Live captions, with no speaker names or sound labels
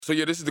So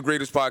yeah, this is the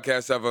greatest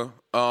podcast ever.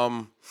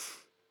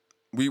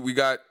 We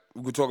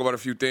could talk about a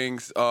few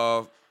things.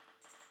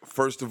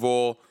 First of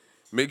all,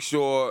 make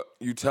sure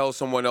you tell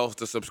someone else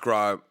to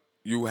subscribe.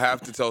 You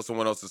have to tell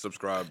someone else to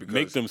subscribe because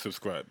Make them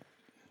subscribe.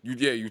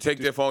 You take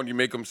their phone, you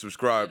make them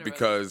subscribe Literally.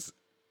 because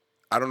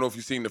I don't know if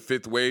you've seen the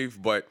fifth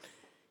wave, but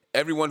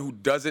everyone who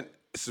doesn't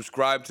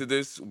subscribe to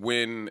this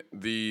when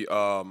the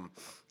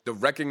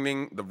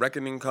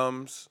reckoning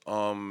comes,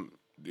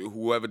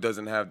 whoever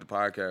doesn't have the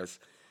podcast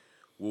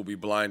will be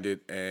blinded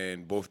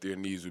and both their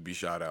knees will be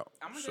shot out.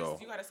 I'm gonna So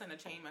just, you gotta send a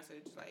chain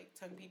message, like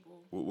 10 people.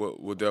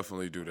 we'll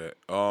definitely do that.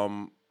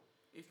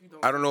 If you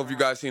don't I don't know if you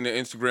subscribe. guys seen the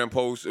Instagram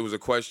post. It was a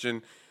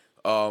question.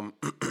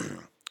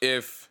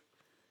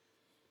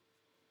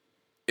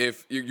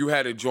 If you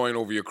had a joint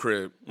over your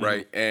crib,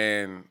 right?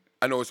 And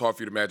I know it's hard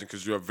for you to imagine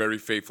because you're a very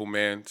faithful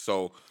man.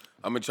 So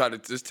I'm gonna try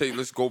to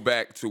let's go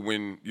back to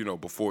when,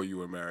 before you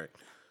were married.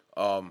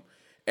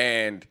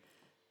 And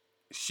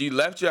she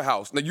left your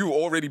house. Now, you've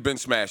already been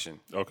smashing.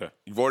 Okay.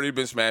 You've already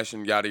been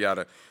smashing, yada,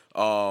 yada.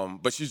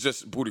 But she's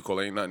just booty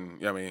call, ain't nothing,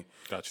 you know what I mean?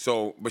 Gotcha.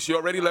 So, but she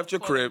already left your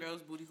Calling crib.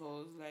 Girls booty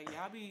calls, like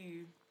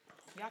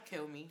y'all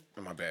kill me.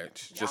 Oh, my bad.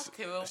 She's Y'all just,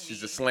 kill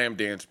she's me. a slam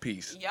dance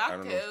piece. I Y'all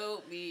don't know.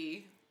 killed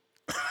me.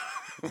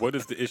 What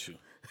is the issue?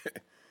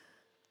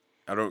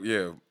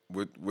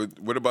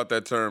 What about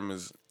that term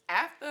is,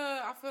 I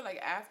feel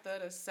like after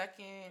the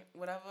second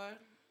whatever,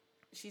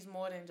 she's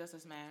more than just a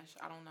smash.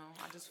 I don't know.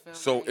 I just feel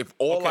so like, if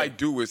all Okay. I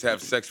do is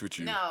have sex with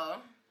you. no.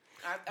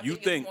 I You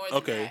think think, it's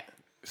more than okay,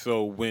 that.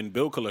 so when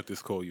bill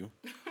collectors call you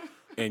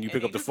and you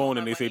pick they up the just phone want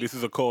and my they say money. this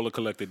is a call to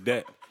collect a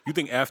debt, you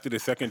think after the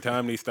second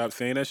time they stop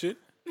saying that shit?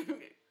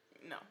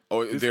 No.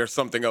 Or there's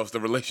something else, the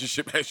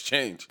relationship has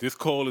changed. This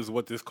call is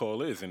what this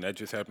call is, and that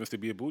just happens to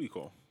be a booty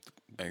call.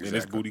 And this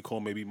Exactly. booty call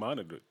may be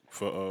monitored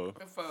for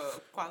For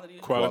quality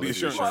quality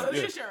assurance. Quality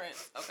Yeah.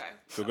 assurance. Okay.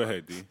 So go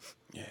ahead, D.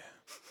 Yeah.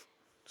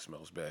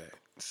 Smells bad.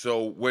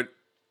 So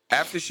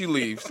after she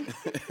leaves,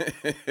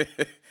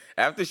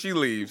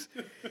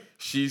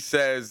 she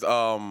says,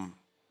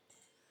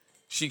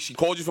 she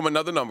called you from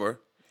another number,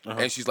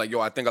 and she's like, yo,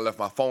 I think I left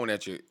my phone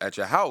at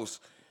your house.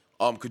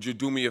 Could you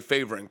do me a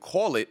favor and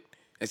call it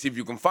and see if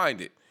you can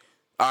find it?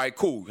 All right,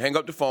 cool. Hang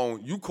up the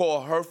phone. You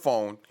call her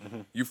phone.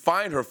 You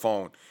find her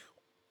phone.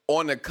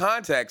 On the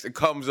contacts, it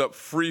comes up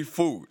free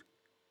food.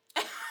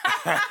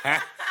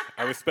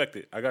 I respect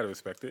it. I gotta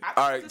respect it.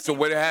 All right, so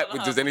what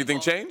happened? Does anything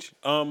change?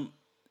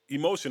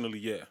 Emotionally,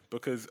 yeah,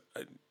 because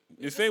the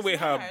It's same a way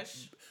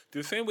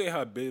smash.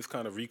 how Biz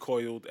kind of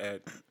recoiled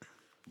at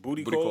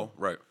booty Booty call, call,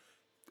 right?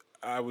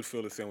 I would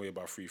feel the same way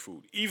about free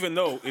food, even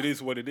though it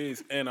is what it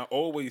is. And I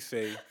always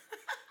say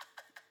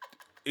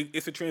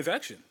it's a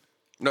transaction.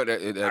 No,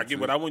 I get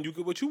what I want, you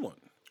get what you want.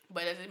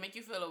 But does it make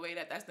you feel a way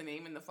that that's the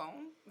name in the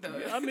phone?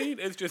 I mean,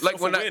 it's just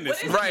like when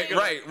self-awareness.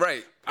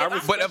 right.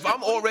 But if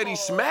I'm already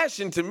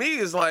smashing, to me,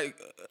 it's like,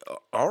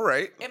 all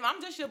right. If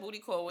I'm just your booty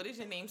call, what is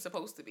your name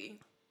supposed to be?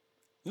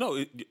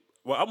 No,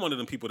 well, I'm one of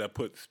them people that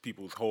puts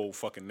people's whole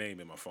fucking name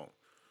in my phone.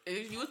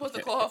 You were supposed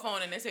to call her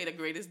phone and they say the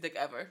greatest dick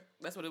ever.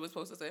 That's what it was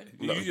supposed to say.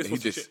 No, You he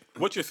supposed to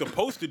what you're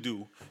supposed to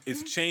do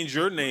is change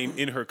your name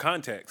in her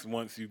contacts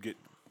once you get.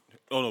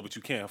 Oh no, but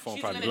you can't. Her phone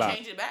She's probably gonna locked.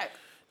 change it back.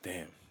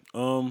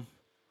 Damn.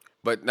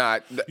 But nah,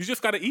 You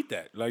just gotta eat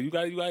that. Like you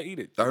gotta eat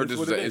it. I heard It's this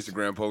was what an it is.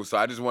 Instagram post, so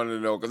I just wanted to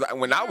know because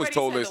when I was already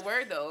told said this, the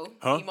word though.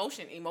 Huh?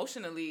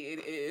 Emotionally,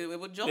 it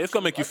would jolt. It's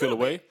gonna make you feel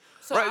little away. bit.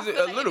 So Right, I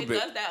feel a like little if bit.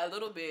 it does that a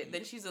little bit,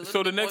 then she's a little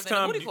So bit the next more than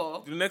a time, booty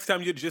call. the next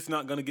time you're just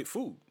not gonna get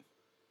food.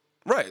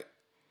 right.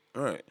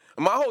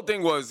 My whole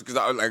thing was because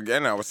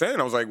I was saying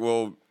I was like,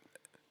 well,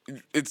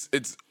 it's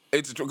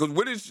because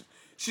what is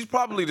she's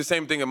probably the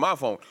same thing in my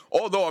phone.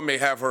 Although I may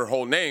have her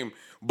whole name,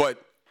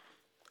 but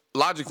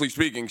logically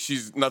speaking,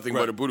 she's nothing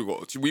but a booty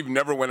call. We've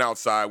never went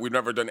outside. We've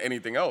never done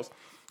anything else.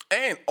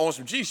 And on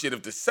some G shit,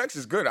 if the sex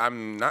is good,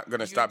 I'm not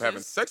gonna stop having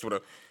just- sex with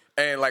her.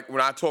 And like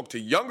when I talk to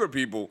younger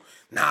people,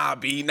 nah,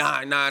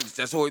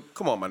 that's all.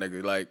 Come on, my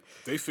nigga, like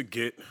They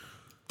forget.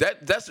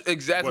 that's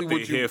exactly What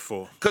what they you here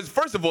for. Because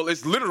first of all,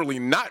 it's literally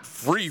not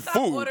free Stop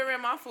food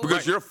ordering my food. because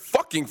Right. you're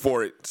fucking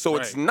for it. So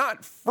it's Right.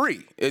 not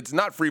free. It's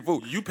not free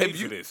food. You paid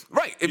If for this.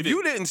 right? If You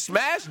you did. didn't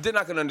smash, they're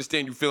not gonna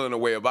understand you feeling a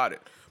way about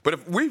it. But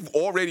if we've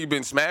already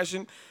been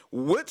smashing,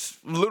 what's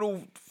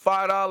little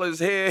 $5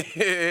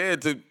 here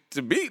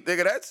to beat,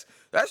 nigga?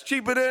 That's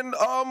cheaper than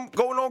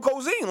going on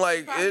Cozine.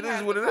 Like Probably it is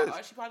has what the it is.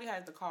 card. She probably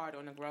has the card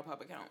on the Grubhub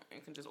account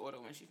and can just order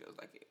when she feels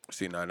like it.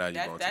 See, now you're going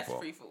too That's far.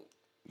 free food.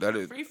 That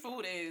is Free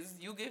food is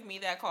you give me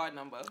that card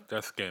number.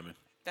 That's scamming.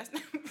 That's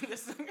not.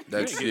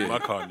 that's Get it. my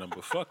card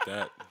number. Fuck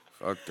that.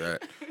 Fuck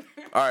that.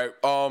 All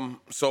right.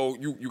 So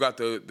you got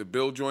the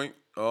bill joint.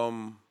 Yeah,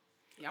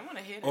 I want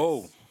to hear this.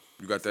 Oh,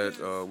 You got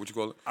that. What you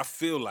call it? I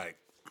feel like.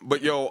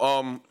 But yo.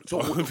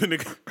 So the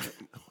nigga.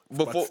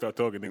 before start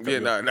talking. Nigga.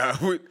 Yeah,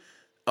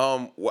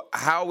 nah.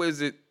 How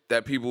is it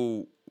that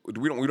people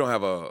we don't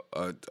have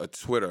a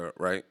Twitter,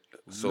 right?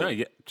 So Not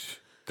yet.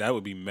 That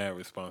would be mad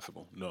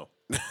responsible. No.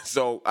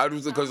 so I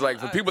was because like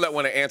for people that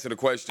want to answer the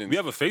questions, We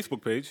have a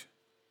Facebook page.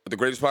 the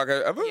greatest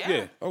podcast ever.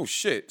 Yeah. Oh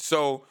shit.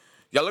 So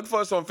Y'all look for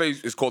us on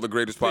Facebook. It's called The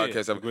Greatest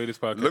Podcast Ever. The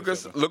Greatest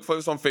Podcast Ever. Look for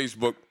us on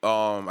Facebook.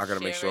 I gotta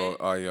make Share sure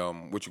I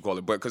what you call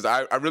it, but because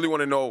I really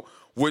want to know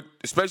what,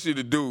 especially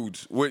the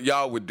dudes, what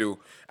y'all would do.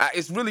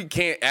 It's really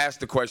can't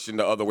ask the question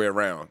the other way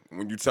around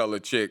when you tell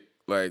a chick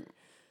like,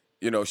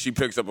 you know, she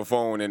picks up a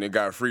phone and it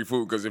got free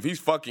food, because if he's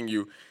fucking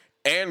you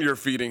and you're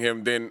feeding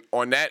him, then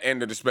on that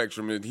end of the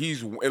spectrum, it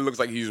looks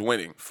like he's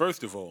winning.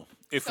 First of all,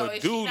 if So a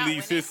is she dude not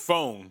leaves winning? his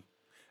phone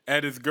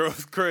at his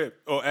girl's crib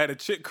or at a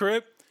chick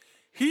crib,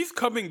 he's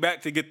coming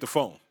back to get the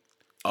phone.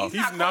 He's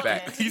not knocking.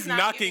 calling. He's not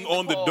knocking giving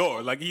on the call.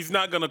 door. Like, he's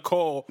not gonna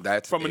call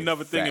That's from a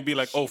another thing and fact. be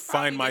like, "Oh, She's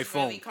find probably my just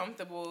phone." Really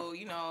comfortable,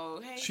 you know.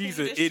 Hey, She's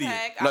can you an just idiot.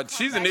 check? No, I'll come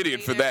she's an back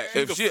idiot for that.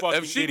 later. She's a fucking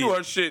If she knew idiot.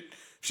 her shit,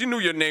 she knew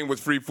your name was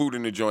free food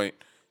in the joint.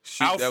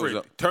 That was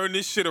Alfred, turn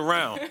this shit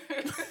around.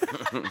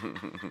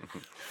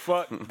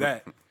 Fuck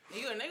that.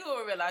 You a nigga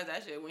will realize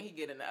that shit when he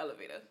get in the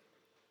elevator.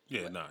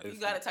 Yeah, nah. You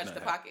gotta touch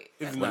the pocket.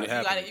 It's That's not what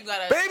happening. you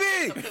gotta.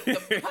 Baby!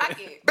 The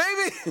pocket.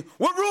 Baby,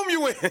 what room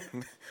you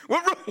in?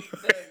 What room?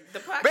 The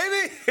pocket.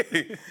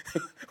 Baby,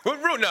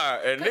 what room? Nah,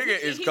 a nigga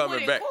is coming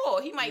wouldn't back.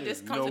 Call. He might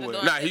just come no to the way.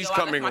 door. Nah, he's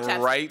coming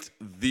right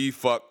the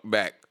fuck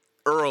back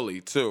early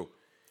too.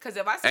 Because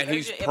if I see And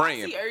he's if I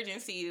praying. see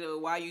urgency to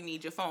why you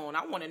need your phone,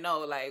 I want to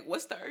know like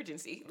what's the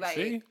urgency? Like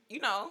See? you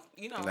know.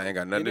 That ain't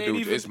got nothing It to ain't do.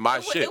 even- It's my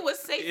It shit. was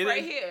safe It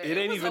right ain't, here. it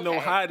ain't was even okay. no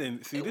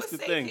hiding. See, It this was the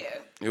safe thing.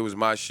 here. It was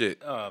my shit.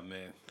 Oh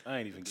man, I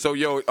ain't even. So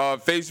yo,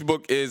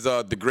 Facebook is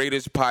the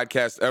greatest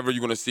podcast ever.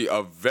 You're gonna see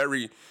a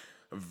very,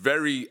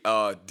 very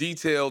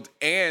detailed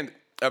and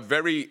a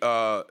very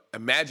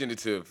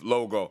imaginative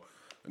logo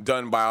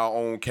done by our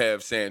own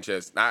Kev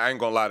Sanchez. I ain't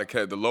gonna lie to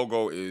Kev. The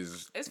logo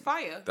is It's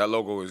fire. that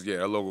logo is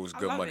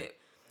good love money. it.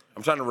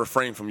 I'm trying to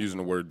refrain from using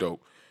the word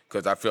dope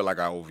because I feel like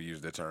I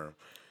overuse the term.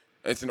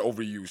 It's an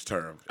overused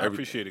term. I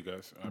appreciate it,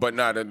 guys. But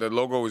nah, the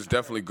logo is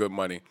definitely good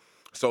money.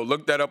 So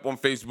look that up on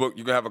Facebook.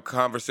 You can have a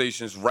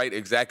conversations right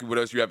exactly with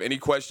us. You have any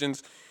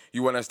questions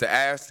you want us to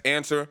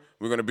answer,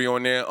 we're gonna be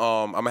on there.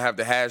 I'm gonna have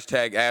the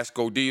hashtag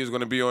AskOD is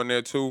gonna be on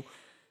there too.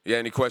 Yeah,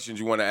 any questions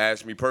you want to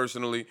ask me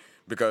personally,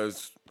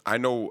 because I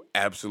know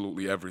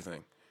absolutely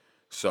everything.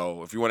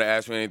 So if you want to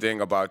ask me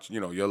anything about,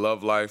 you know, your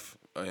love life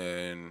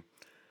and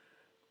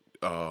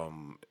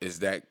is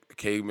that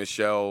K.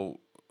 Michelle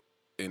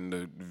in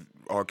the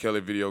R.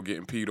 Kelly video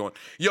getting peed on?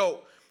 Yo,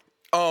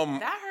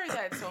 I heard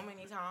that so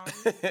many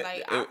times.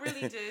 Like I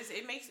really just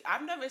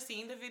I've never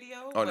seen the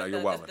video. Oh, no, but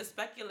you're wildin'. the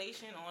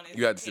speculation on it.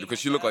 you had to see it because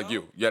she looked like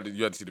you. You had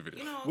to see the video.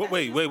 You know, What-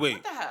 that's wait.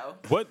 What the hell?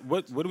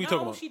 What are we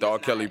talking about? she The R.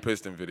 does Kelly not.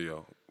 Piston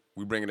video.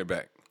 We bringing it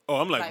back. Oh,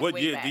 I'm like, Like, what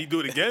way year? back. Did he do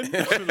it again? I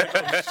was like,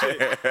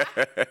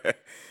 oh, shit.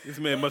 This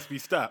man must be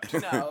stopped.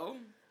 No,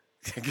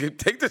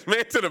 Take this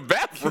man to the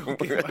bathroom.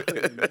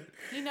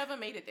 he never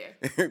made it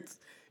there.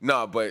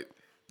 Nah, but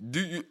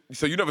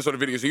so you never saw the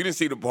video, so you didn't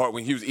see the part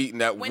when he was eating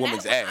that When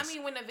woman's that, ass. I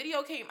mean, when the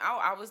video came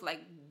out, I was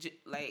like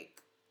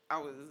I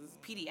was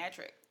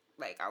pediatric.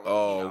 Like I was.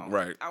 Oh, you know,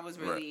 right, I was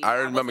right. really. I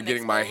remember wasn't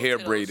getting my exposed hair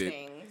to those braided,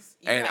 things.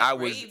 You and had I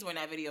was- braids when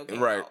that video came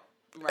right. out.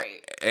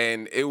 Right.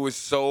 And it was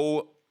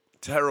so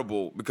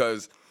terrible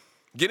because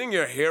getting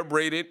your hair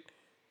braided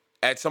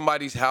at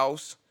somebody's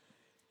house,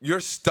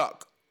 you're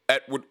stuck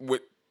at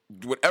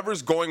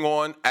whatever's going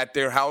on at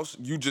their house.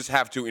 You just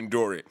have to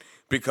endure it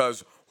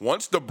because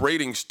once the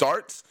braiding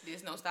starts,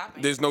 There's no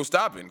stopping. there's no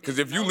stopping. Because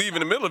if you leave in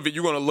the middle of it,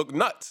 you're gonna look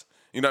nuts.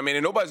 You know what I mean?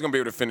 And nobody's gonna be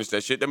able to finish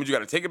that shit. That means you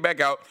gotta take it back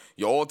out.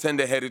 You're all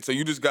tender-headed, so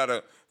you're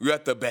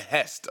at the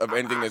behest of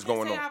anything that's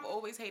going on. I've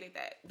always hated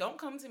that. Don't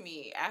come to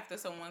me after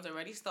someone's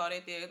already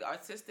started their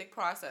artistic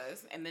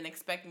process and then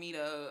expect me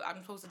to.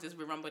 I'm supposed to just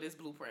remember this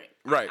blueprint.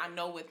 Right. I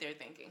know what they're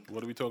thinking.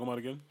 What are we talking about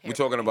again? We're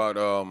talking about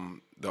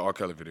the R.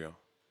 Kelly video.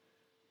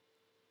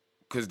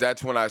 Because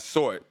that's when I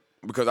saw it.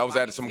 Because I was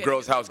Why at you some getting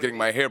girl's your hair house getting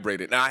my hair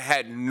braided. And I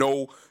had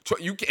no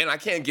choice. And I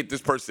can't get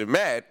this person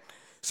mad.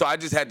 So I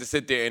just had to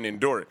sit there and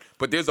endure it.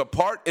 But there's a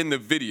part in the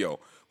video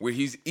where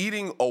he's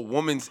eating a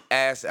woman's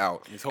ass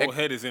out. His whole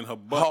head is in her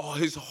butt. Oh,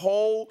 his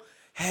whole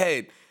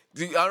head.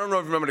 I don't know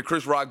if you remember the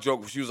Chris Rock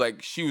joke. He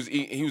was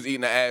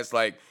eating the ass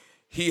like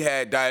he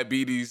had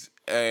diabetes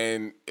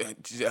and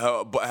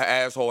her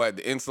asshole had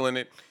the insulin in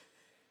it.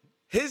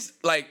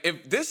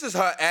 If this is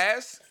her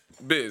ass,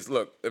 Biz,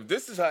 look, if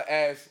this is her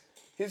ass,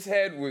 his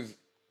head was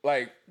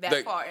like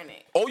That far in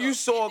it. All you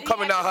saw He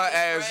coming had out her to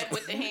ass. spread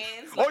with the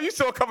hands. All you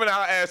saw coming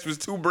out her ass was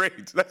 2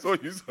 braids. That's all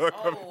you saw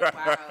coming Oh out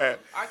her wow. ass.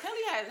 R. Kelly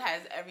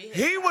has every.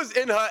 He was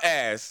in her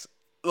ass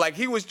like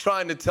he was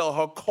trying to tell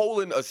her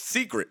colon a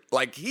secret.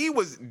 Like he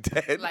was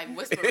dead. like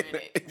whispering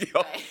it. Yo.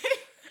 Like,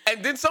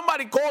 And then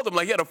somebody called him,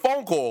 like he had a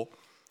phone call.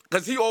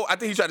 Because I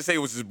think he tried to say it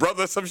was his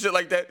brother or some shit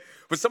like that.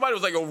 But somebody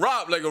was like,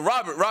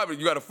 Robert,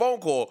 you got a phone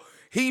call.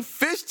 He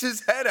fished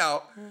his head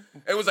out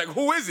and was like,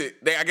 who is it?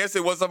 I guess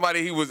it was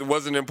somebody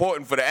wasn't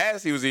important for the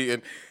ass he was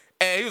eating.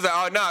 And he was like,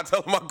 oh, nah,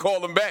 tell him I'll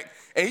call him back.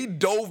 And he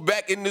dove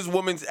back in this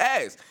woman's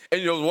ass.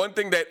 And one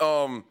thing that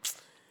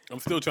I'm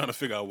still trying to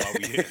figure out why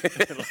we here.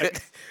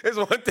 there's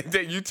one thing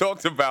that you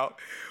talked about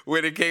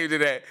when it came to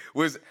that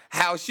was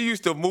how she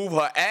used to move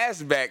her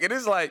ass back. And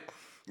it's like,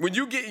 when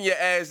you getting your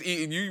ass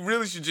eaten, you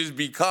really should just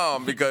be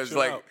calm because, Chill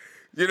like, out.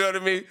 You know what I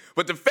mean?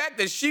 But the fact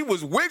that she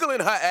was wiggling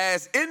her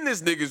ass in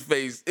this nigga's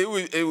face, it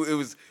was It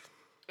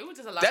was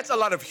just a lot. that's a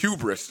lot of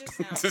hubris It just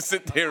sounds to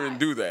sit like a there and lot.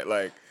 do that.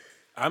 Like,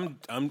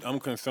 I'm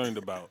concerned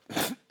about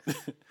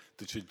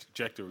the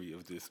trajectory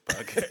of this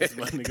podcast,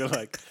 my nigga.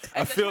 Like,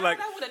 I At the feel time, like,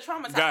 that would've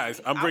traumatized guys,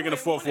 me. I'm I bringing a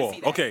wouldn't fourth wanna wall.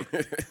 see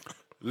that. Okay,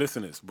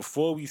 listeners,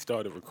 before we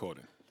started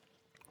recording,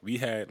 we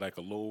had like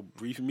a little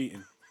brief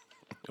meeting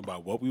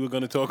about what we were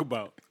going to talk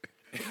about,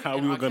 how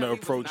And we were R. going to Kelly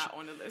was approach not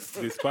on the list.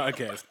 this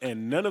podcast,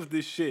 and none of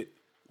this shit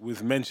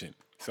was mentioned.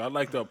 So I'd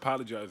like to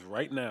apologize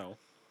right now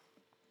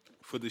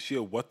for the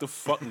sheer what the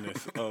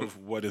fuckness of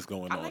what is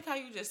going I on. like how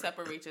you just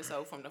separate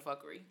yourself from the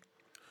fuckery.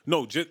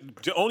 No,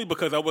 only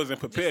because I wasn't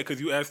prepared. Because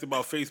you asked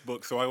about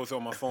Facebook, so I was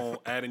on my phone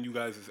adding you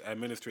guys as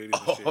administrators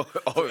and shit.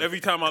 So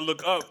every time I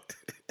look up,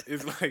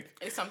 it's like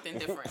It's something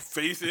different.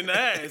 face in the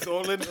ass.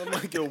 All in. I'm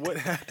like, yo, what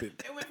happened?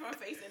 It went from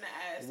face in the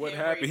ass. What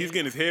hair happened? He's braided,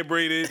 getting his hair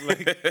braided. Like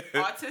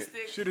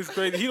autistic. shit is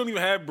crazy. He don't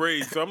even have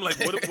braids. So I'm like,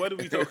 what are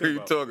we what talking are you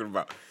about? talking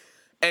about?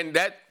 And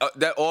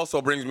that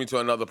also brings me to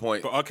another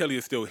point. But R. Kelly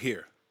is still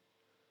here,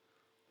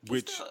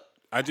 which still-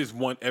 I just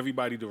want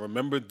everybody to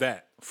remember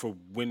that for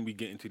when we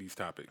get into these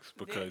topics,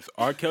 because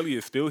R. Kelly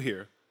is still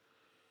here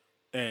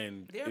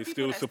and There are is people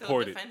still that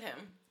supported. Still defend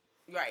him.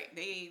 Right.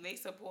 They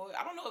support.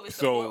 I don't know if it's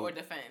So, support or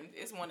defend.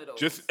 It's one of those.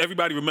 Just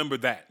everybody remember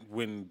that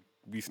when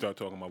we start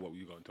talking about what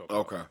we're going to talk about.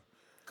 Okay.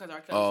 because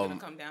R. Kelly's gonna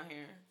come down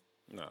here.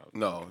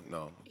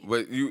 No.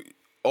 But you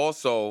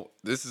also,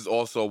 this is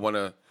also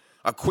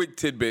a quick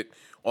tidbit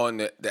on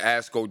the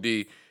Ask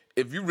OD.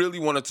 If you really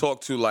want to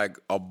talk to like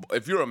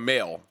if you're a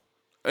male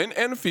and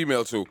a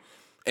female too,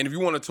 and if you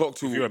want to talk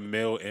to If you're a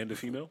male and a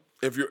female?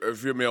 if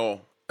you're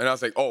male, and I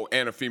was like, oh,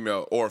 and a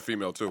female or a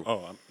female too.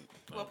 Oh,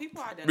 Well,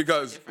 people identify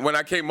Because different. when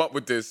I came up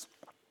with this,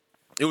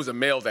 it was a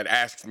male that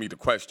asked me the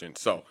question.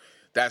 So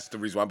that's the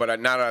reason why. But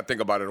now that I think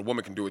about it, a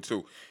woman can do it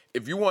too.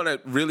 If you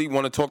really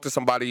want to talk to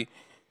somebody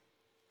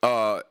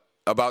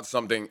about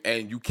something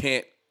and you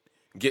can't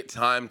get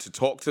time to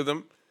talk to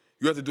them,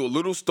 you have to do a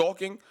little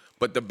stalking.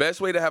 But the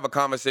best way to have a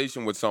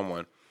conversation with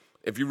someone,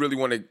 if you really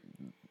want to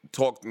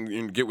talk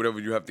and get whatever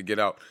you have to get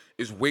out,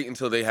 is wait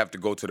until they have to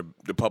go to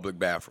the public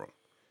bathroom.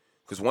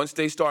 Because once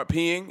they start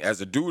peeing,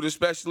 as a dude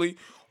especially,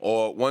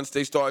 or once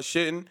they start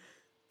shitting,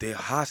 they're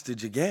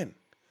hostage again.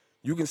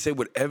 You can say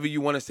whatever you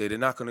want to say. They're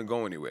not going to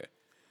go anywhere.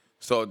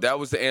 So that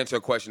was the answer to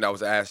a question that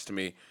was asked to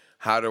me.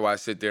 How do I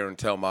sit there and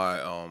tell my,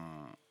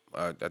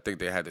 I think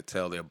they had to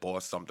tell their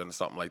boss something or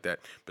something like that,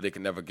 but they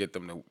can never get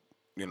them to,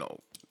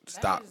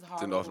 stop. That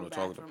is to know horrible what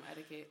talking to them. bathroom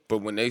etiquette. But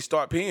when they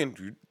start peeing,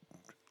 you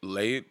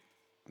lay it,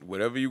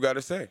 whatever you got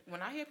to say.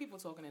 When I hear people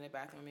talking in the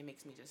bathroom, it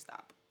makes me just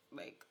stop.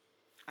 Like,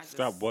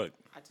 Stop what?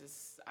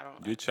 I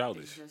don't. You're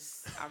childish.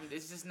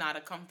 It's just not a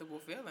comfortable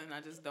feeling.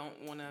 I just don't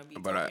want to be.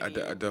 But talking I to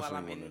you definitely while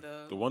I'm in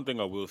wanna- the one thing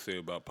I will say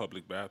about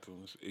public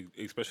bathrooms,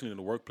 especially in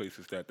the workplace,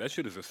 is that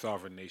shit is a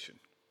sovereign nation.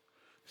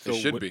 So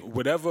should be.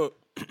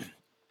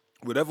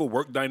 Whatever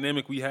work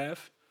dynamic we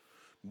have,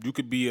 you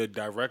could be a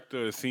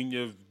director, a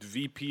senior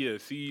VP, a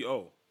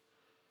CEO.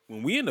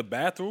 When we in the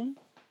bathroom,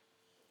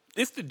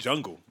 it's the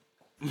jungle.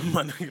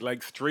 My nigga,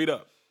 like straight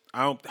up.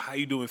 How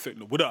you doing?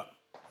 Sitting? What up?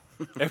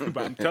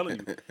 Everybody, I'm telling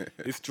you,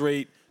 it's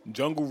straight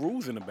jungle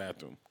rules in the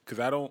bathroom. Cause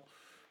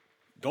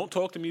don't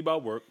talk to me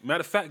about work. Matter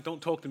of fact,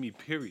 don't talk to me.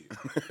 Period.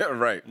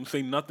 Right. Don't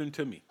say nothing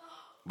to me.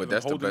 But I'm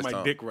that's the holding best my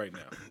time. dick right now.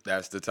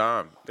 That's the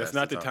time. That's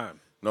not the time.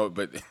 No,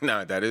 but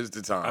that is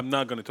the time. I'm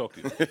not gonna talk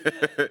to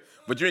you.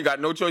 But you ain't got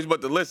no choice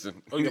but to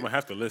listen. Oh, you're gonna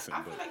have to listen.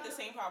 I feel But like the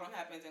same problem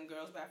happens in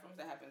girls' bathrooms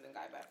that happens in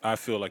guy bathrooms. I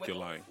feel like With- you're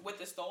lying. With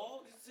the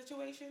stall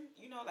situation,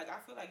 like I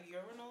feel like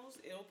urinals,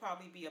 it'll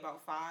probably be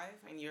about 5,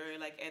 and you're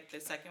like at the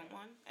second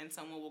one, and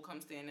someone will come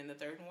stand in the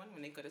third one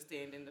when they could have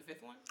stand in the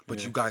fifth one.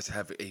 But you guys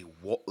have a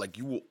wall. Like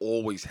you will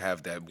always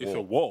have that wall. It's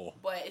a wall.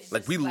 But it's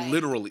Like just we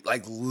literally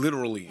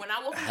when I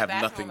walk in the have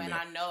nothing bathroom and there.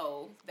 I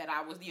know that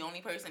I was the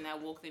only person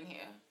that walked in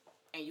here,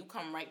 and you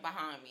come right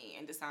behind me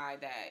and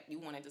decide that you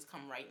want to just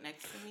come right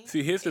next to me.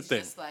 See, here's the it's thing.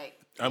 Just like,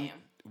 damn.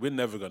 We're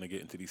never gonna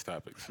get into these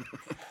topics.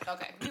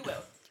 Okay, we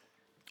will.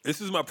 This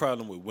is my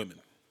problem with women.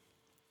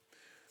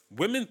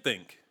 Women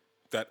think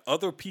that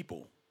other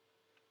people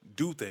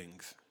do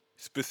things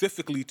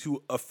specifically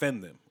to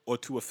offend them or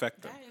to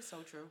affect them. That is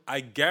so true. I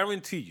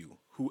guarantee you,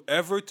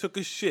 whoever took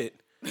a shit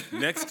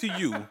next to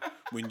you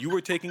when you were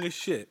taking a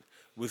shit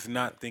was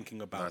not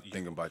thinking about Not you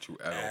thinking about you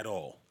at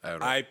all.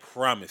 At all. I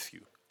promise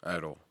you.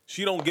 At all.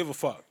 She don't give a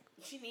fuck.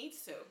 She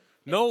needs to.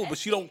 No, It's but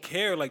she messy. don't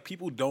care. Like,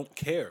 people don't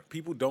care.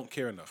 People don't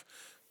care enough.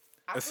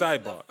 I A feel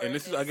like sidebar, the and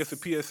this is, I guess, a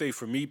furthest- PSA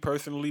for me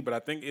personally, but I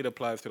think it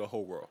applies to the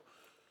whole world.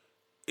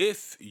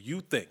 If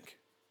you think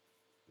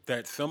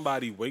that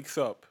somebody wakes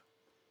up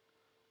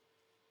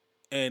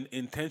and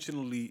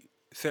intentionally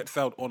sets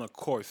out on a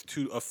course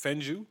to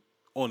offend you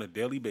on a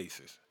daily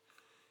basis,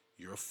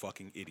 you're a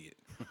fucking idiot.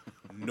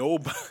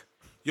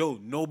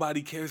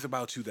 Nobody cares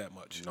about you that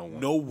much.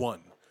 No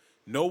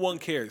one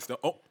cares.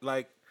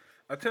 Like,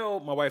 I tell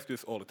my wife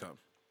this all the time.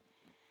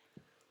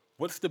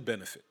 What's the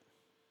benefit?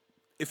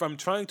 If I'm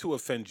trying to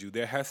offend you,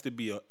 there has to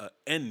be a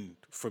end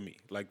for me.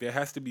 Like, there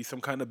has to be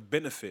some kind of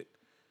benefit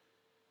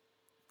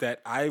that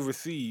I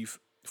receive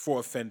for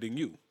offending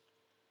you.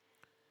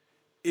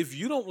 If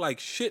you don't like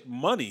shit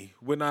money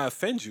when I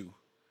offend you,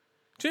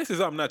 chances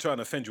are I'm not trying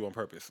to offend you on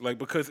purpose. Like,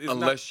 because it's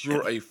Unless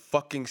you're a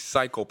fucking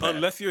psychopath.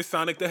 unless you're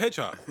Sonic the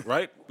Hedgehog,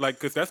 right? Like,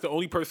 because that's the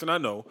only person I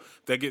know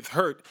that gets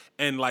hurt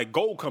and like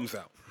gold comes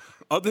out.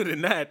 Other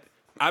than that,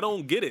 I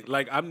don't get it.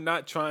 Like, I'm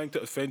not trying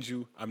to offend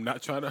you. I'm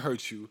not trying to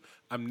hurt you.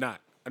 I'm not.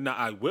 Now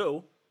I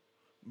will,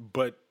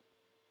 but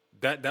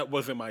that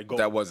wasn't my goal.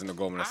 That wasn't the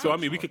goal. So I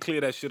mean, we could clear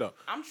that shit up.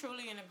 I'm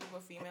truly in a group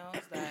of females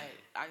that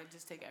I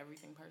just take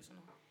everything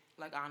personal.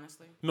 Like,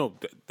 honestly. No,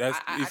 that's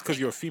I it's because take-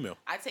 you're a female.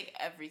 I take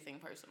everything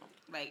personal.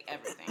 Like,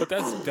 everything. But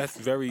that's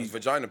very.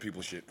 Vagina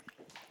people shit.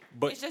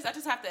 But It's just, I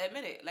just have to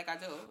admit it. Like, I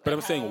do. but At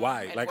I'm saying home,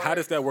 why? at Like, how work.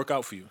 does that work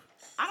out for you?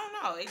 I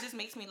don't know. It just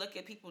makes me look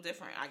at people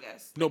different, I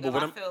guess. No, Like, but if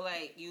what I I'm- feel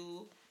like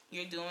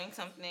you're doing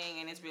something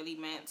and it's really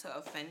meant to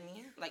offend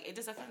me, like, it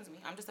just offends me.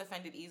 I'm just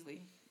offended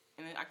easily.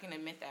 And I can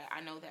admit that.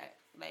 I know that.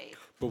 Like,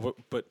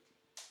 But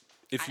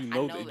if you I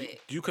know, know that,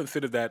 it. do you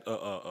consider that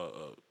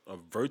a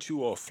virtue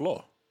or a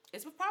flaw?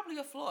 it's probably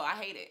a flaw. I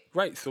hate it.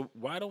 Right. So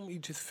why don't we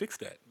just fix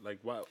that? Like,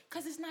 why?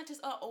 Because it's not just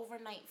an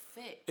overnight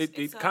fix. It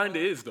It's kind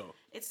of is though.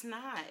 It's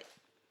not.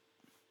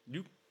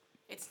 You.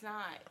 It's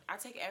not. I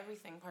take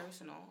everything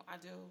personal. I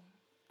do.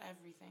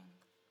 Everything.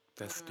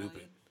 That's Literally.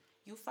 stupid.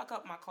 You fuck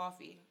up my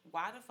coffee.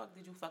 Why the fuck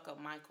did you fuck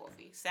up my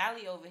coffee?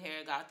 Sally over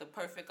here got the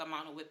perfect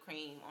amount of whipped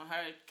cream on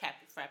her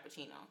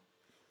frappuccino,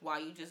 while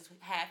you just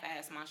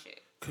half-ass my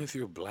shit. Because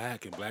you're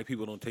black and black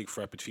people don't take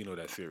Frappuccino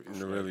that serious.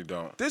 They really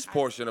don't. This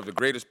portion of the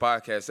greatest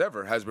podcast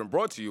ever has been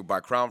brought to you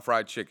by Crown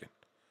Fried Chicken.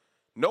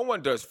 No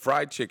one does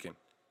fried chicken,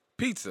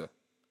 pizza,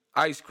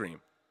 ice cream,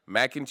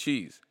 mac and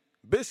cheese,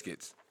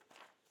 biscuits,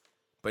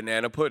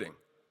 banana pudding,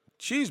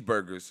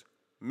 cheeseburgers,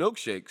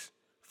 milkshakes,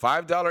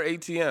 $5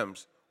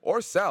 ATMs,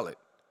 or salad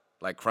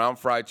like Crown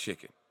Fried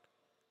Chicken.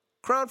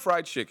 Crown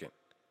Fried Chicken,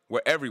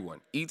 where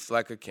everyone eats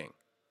like a king.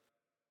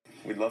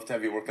 We'd love to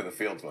have you work in the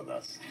fields with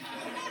us.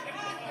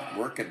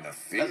 Work in the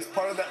field. That's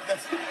part of that.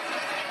 That's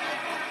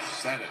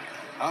Senator.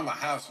 I'm a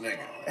house nigga.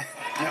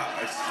 No,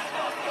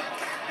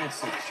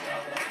 it's a joke.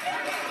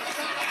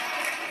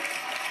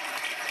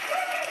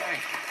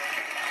 Thank you.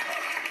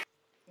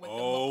 With the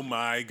Oh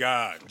my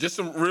God. Just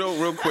some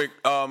real quick,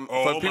 for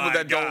people my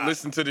that don't God.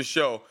 listen to the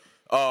show,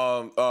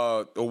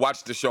 or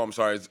watch the show, I'm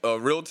sorry, it's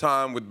Real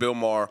Time with Bill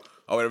Maher,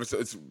 or whatever,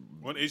 it's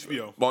On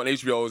HBO. on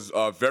HBO,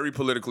 is very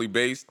politically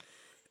based,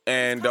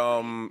 and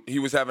he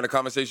was having a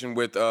conversation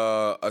with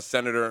a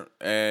senator,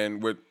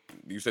 and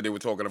you said they were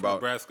talking about,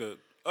 Nebraska.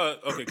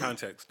 Okay,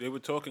 context. They were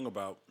talking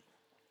about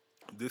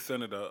this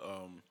senator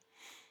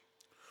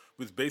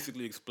was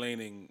basically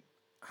explaining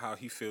how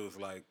he feels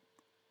like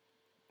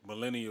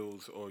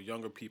millennials or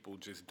younger people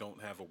just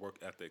don't have a work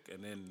ethic,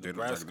 and then they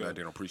Nebraska.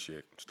 don't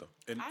appreciate stuff.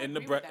 And I in agree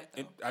with Nebraska,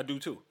 that, though. I do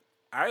too.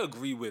 I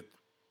agree with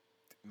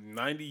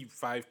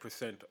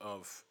 95%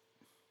 of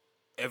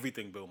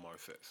everything Bill Maher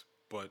says,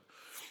 but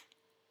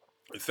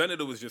the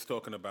senator was just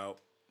talking about,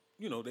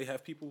 they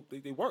have people,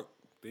 they work,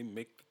 they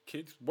make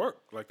kids work,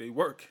 like they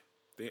work,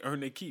 they earn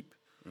their keep,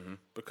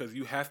 because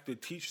you have to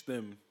teach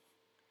them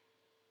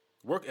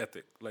work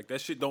ethic. Like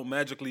that shit don't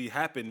magically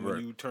happen when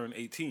Right. you turn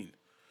 18.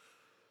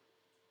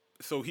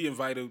 So he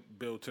invited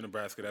Bill to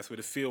Nebraska. That's where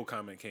the field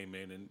comment came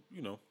in, and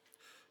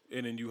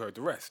and then you heard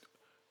the rest.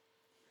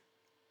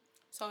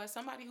 So, as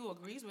somebody who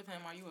agrees with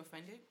him, are you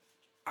offended?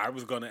 I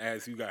was gonna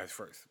ask you guys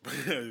first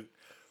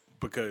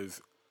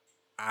because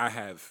I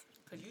have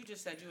Because you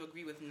just said you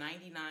agree with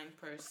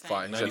 99%.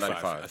 Fine. He said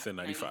 95. I said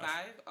 95.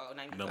 95? Oh,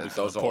 95. Numbers.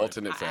 Those are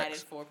Important. alternate I added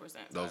facts.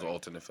 4%. Those are sorry.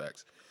 alternate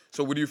facts.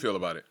 So what do you feel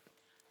about it?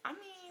 I mean,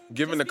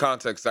 Given the just be-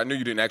 context, I knew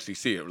you didn't actually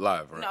see it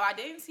live, right? No, I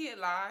didn't see it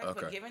live,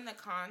 Okay. but given the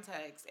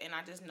context, and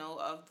I just know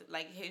of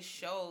his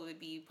show to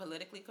be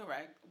politically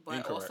correct, but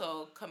Incorrect.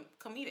 also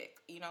comedic.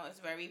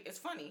 It's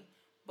funny.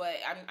 But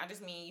I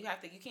just mean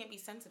you can't be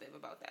sensitive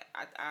about that.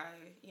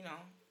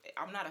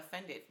 I'm not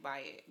offended by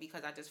it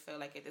because I just feel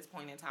like at this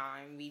point in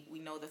time we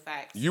know the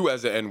facts. You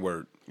as an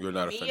N-word, you're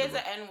not Me offended. as by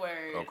an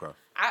N-word, Okay.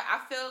 I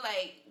feel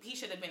like he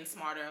should have been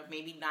smarter,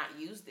 maybe not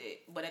used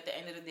it. But at the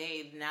end of the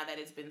day, now that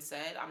it's been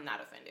said, I'm not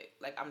offended.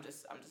 Like I'm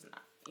just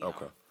not. You know?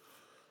 Okay.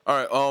 All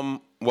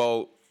right.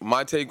 Well,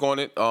 my take on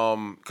it,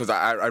 because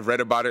I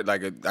read about it.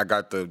 Like I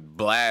got the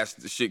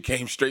blast. The shit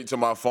came straight to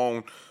my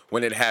phone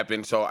when it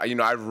happened. So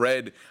I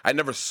read. I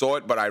never saw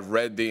it, but I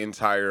read the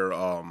entire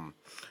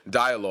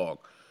dialogue.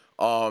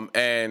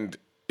 And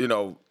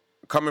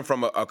coming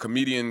from a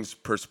comedian's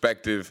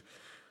perspective,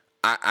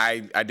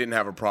 I didn't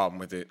have a problem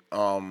with it.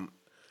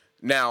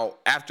 Now,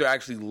 after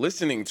actually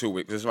listening to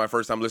it, this is my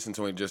first time listening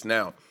to it just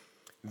now,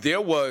 there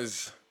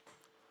was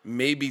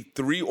maybe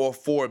 3 or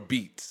 4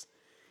 beats.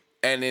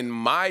 And in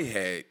my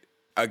head,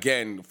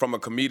 again, from a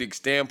comedic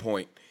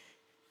standpoint,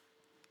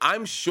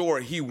 I'm sure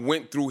he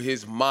went through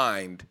his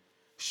mind,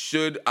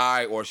 should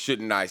I or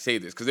shouldn't I say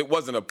this? Because it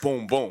wasn't a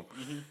boom, boom.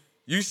 Mm-hmm.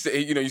 You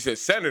said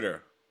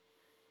senator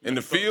in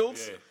the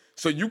fields. yeah.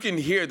 So you can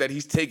hear that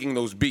he's taking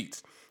those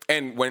beats.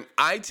 And when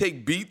I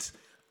take beats,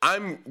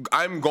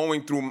 I'm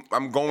going through It's a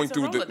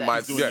Rolodex.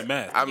 my Doing your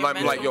math. I'm Your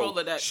like, yo,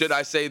 mental Rolodex. should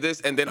I say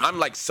this? And then I'm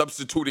like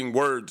substituting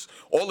words.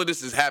 All of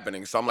this is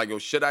happening. So I'm like, yo,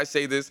 should I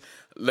say this?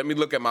 Let me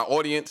look at my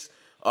audience.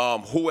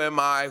 Who am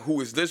I?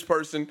 Who is this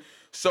person?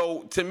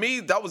 So to me,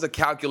 that was a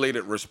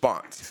calculated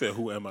response. He said,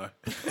 "Who am I?"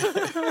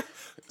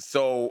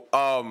 So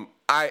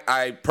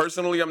I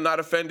personally am not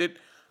offended.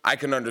 I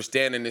can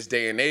understand in this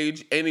day and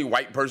age, any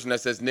white person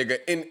that says nigga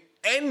in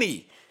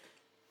any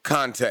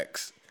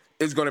context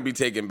is going to be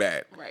taken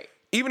bad. Right.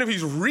 Even if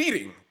he's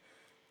reading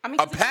I mean,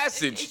 a it's just-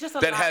 passage it's just a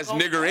that lot has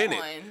going nigger in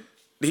on.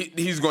 it,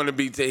 he's going to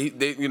be,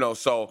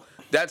 so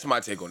that's my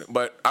take on it.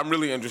 But I'm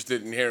really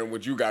interested in hearing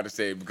what you got to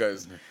say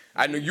because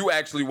I know you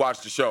actually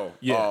watched the show.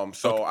 Yeah.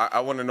 So I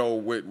want to know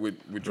what you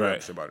have Right.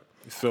 to say about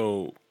it.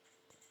 So,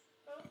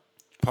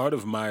 part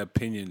of my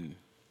opinion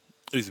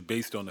is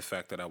based on the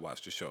fact that I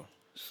watched the show.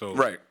 So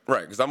Right.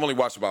 Because I've only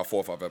watched about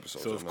 4 or 5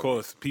 episodes. So of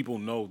course, people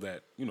know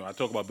that I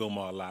talk about Bill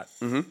Maher a lot.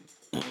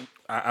 Mm-hmm.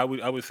 I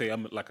would say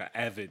I'm like an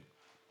avid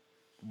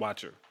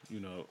watcher,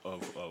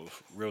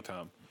 of real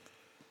time.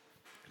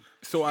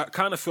 So I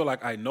kind of feel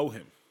like I know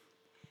him,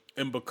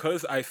 and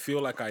because I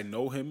feel like I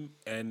know him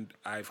and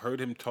I've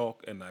heard him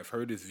talk and I've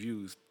heard his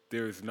views,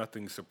 there is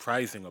nothing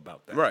surprising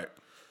about that. Right.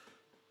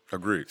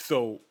 Agreed.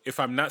 So if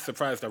I'm not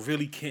surprised, I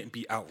really can't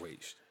be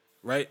outraged,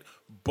 right?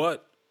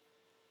 But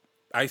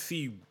I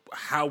see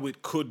how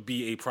it could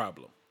be a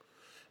problem.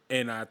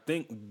 And I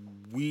think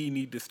we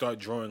need to start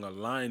drawing a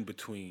line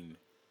between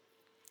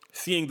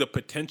seeing the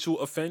potential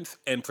offense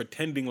and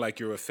pretending like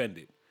you're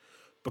offended.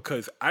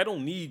 Because I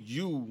don't need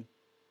you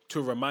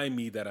to remind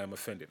me that I'm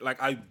offended.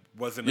 Like I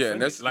wasn't Yeah,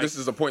 offended. and Like, this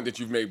is a point that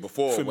you've made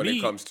before for when me-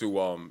 it comes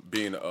to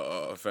being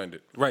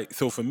offended. right.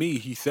 So for me,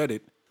 he said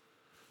it.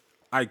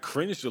 I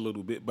cringed a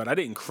little bit, but I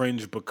didn't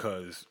cringe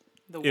because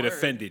The it word.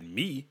 offended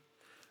me.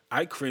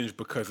 I cringed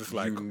because it's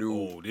like, knew-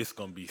 oh, this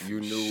gonna be You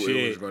knew shit.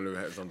 it was going to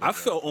have something. I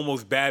felt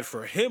almost bad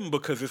for him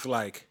because it's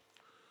like,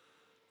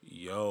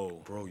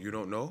 yo, bro, you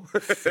don't know?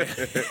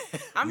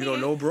 I mean, you don't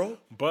know, bro?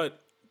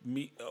 but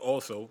me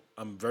also,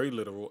 I'm very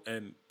literal,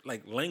 and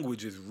like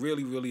language is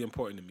really, really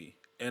important to me,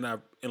 and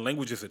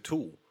language is a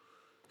tool.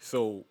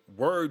 So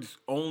words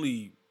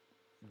only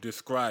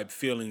describe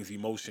feelings,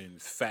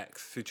 emotions,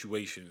 facts,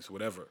 situations,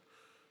 whatever.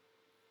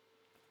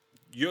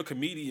 You're a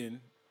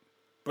comedian.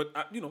 But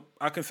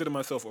I consider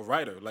myself a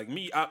writer. Like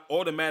me, I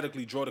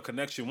automatically draw the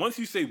connection. Once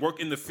you say work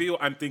in the field,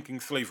 I'm thinking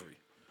slavery.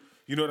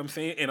 You know what I'm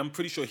saying? And I'm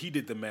pretty sure he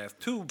did the math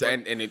too. But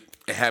And it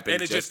happened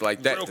And it just just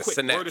like that. real The quick,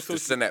 synapse. word The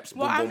association. synapse.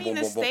 well, boom, I boom, mean, boom,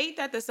 the boom, boom. state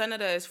that the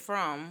senator is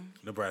from,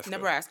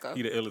 Nebraska.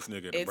 He the illest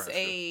nigga in it's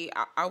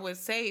Nebraska. I would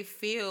say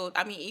field.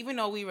 I mean, even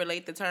though we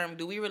relate the term,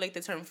 do we relate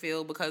the term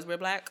field because we're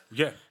black?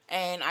 Yeah.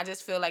 And I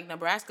just feel like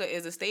Nebraska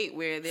is a state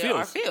where there Fields.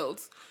 are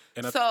fields.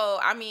 And So,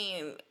 I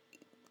mean,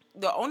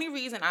 the only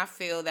reason I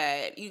feel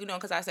that,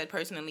 because I said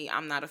personally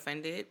I'm not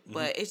offended, Mm-hmm.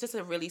 but it's just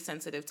a really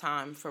sensitive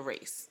time for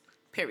race,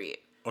 period.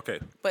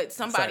 Okay. But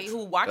somebody Facts. who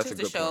That's watches a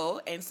the good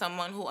show and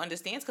someone who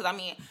understands, because I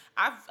mean,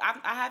 I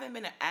haven't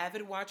been an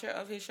avid watcher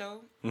of his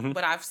show, Mm-hmm.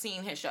 but I've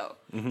seen his show.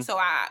 So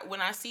when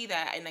I see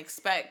that and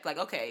expect like,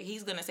 okay,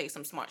 he's gonna say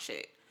some smart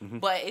shit, Mm-hmm.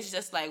 but it's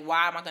just like,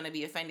 why am I gonna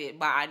be offended?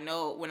 But I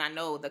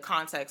know the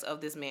context of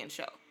this man's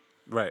show.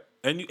 Right.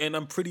 And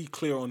I'm pretty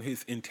clear on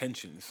his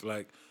intentions.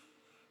 Like,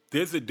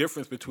 there's a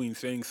difference between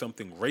saying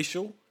something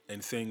racial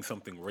and saying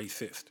something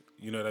racist.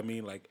 You know what I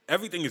mean? Like,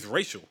 everything is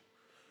racial.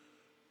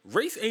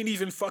 Race ain't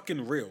even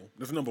fucking real.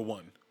 That's number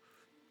one.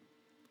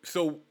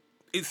 So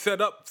it's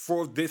set up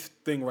for this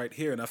thing right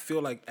here. And I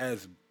feel like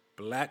as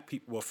black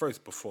people, well,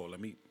 first, because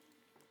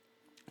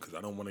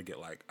I don't want to get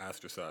like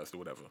ostracized or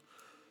whatever.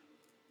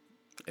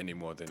 Any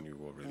more than you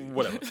already.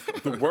 Whatever.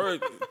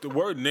 the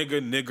word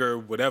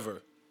nigger,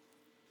 whatever,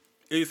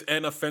 is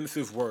an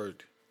offensive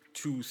word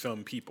to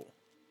some people.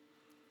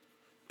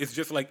 It's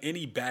just like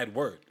any bad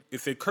word.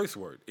 It's a curse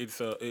word.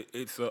 It's a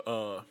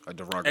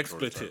derogatory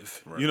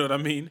expletive. term. Right. You know what I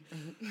mean?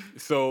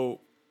 So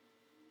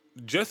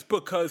just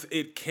because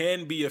it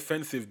can be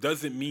offensive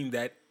doesn't mean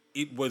that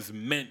it was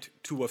meant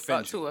to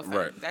offend you. To offend.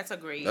 Right. That's a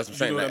great. That's what I'm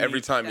saying. know what like, I every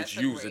mean? time That's it's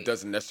a used, great- it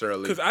doesn't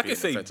necessarily. Because I be can an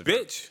say offensive term.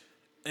 bitch,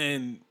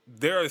 and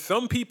there are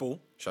some people.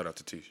 Shout out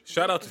to Tish.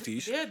 Shout out to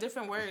Tish. There are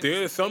different words.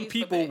 There are some ways for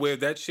people bitch. where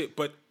that shit,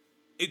 but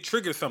it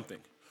triggers something.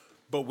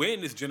 But we're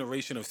in this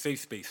generation of safe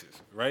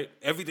spaces, right?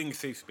 Everything is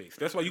safe space.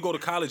 That's why you go to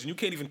college and you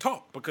can't even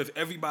talk because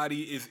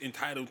everybody is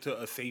entitled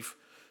to a safe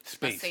a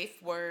space.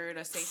 safe word,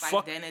 a safe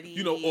Fuck, identity,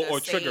 or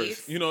a triggers.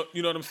 safe- You know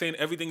what I'm saying?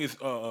 Everything is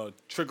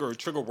trigger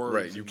words.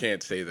 Right. You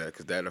can't say that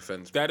because that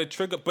offends. That a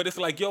trigger, but it's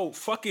like, yo,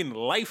 fucking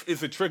life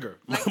is a trigger.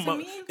 Like, to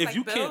me, if like,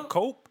 you Bill- can't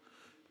cope,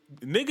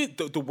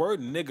 nigga, the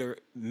word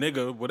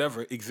nigger,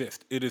 whatever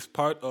exists. It is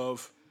part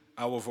of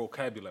our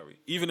vocabulary.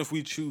 Even if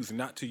we choose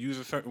not to use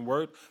a certain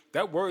word,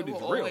 that word It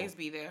is will real, always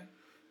be there.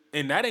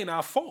 and that ain't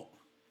our fault.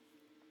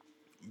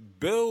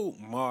 Bill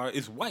Maher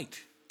is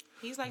white.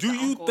 He's like Do the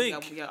you uncle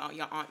think- your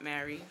aunt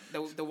married.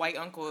 The white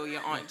uncle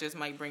your aunt just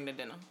might bring to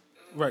dinner.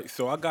 Right.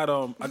 So I got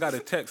a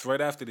text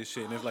right after this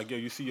shit, and it's like, yo,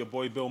 you see your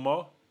boy Bill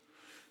Maher?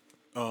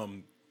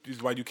 This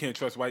is why you can't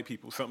trust white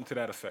people. Something to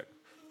that effect.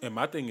 And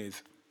my thing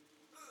is,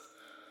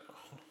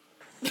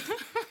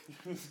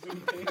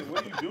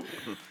 What are you doing?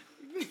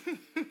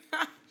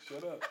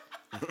 Shut up.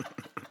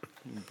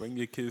 Bring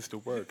your kids to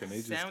work and they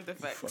just Sound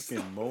effects.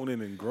 fucking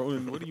moaning and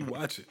groaning. What are you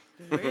watching?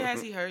 Where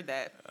has he heard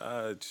that?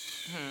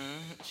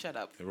 Shut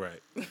up.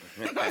 Right.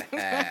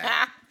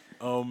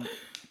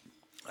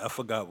 I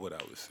forgot what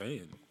I was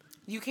saying.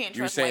 You can't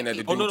You were trust saying white that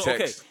the people. dude no, okay.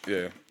 text.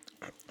 Yeah.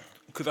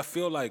 Because I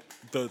feel like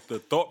the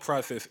thought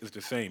process is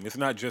the same. It's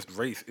not just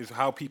race. It's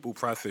how people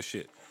process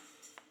shit.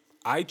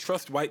 I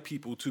trust white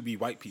people to be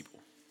white people.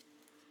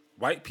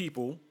 White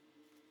people,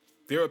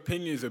 their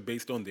opinions are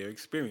based on their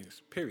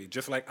experience, period.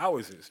 Just like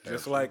ours is.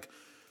 Just like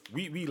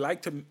we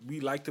like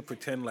to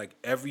pretend like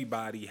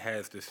everybody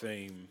has the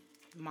same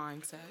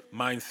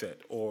mindset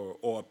or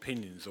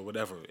opinions or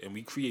whatever. And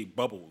we create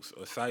bubbles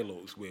or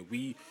silos where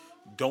we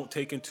don't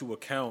take into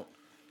account.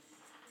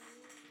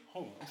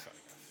 Hold on, I'm sorry.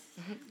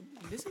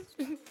 This is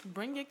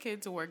bring your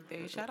kid to work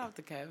day. Shout out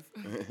to Kev.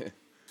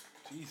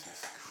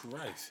 Jesus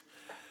Christ.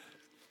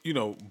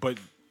 But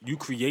you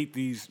create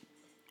these,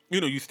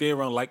 you stay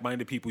around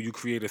like-minded people, you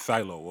create a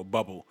silo, a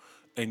bubble,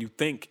 and you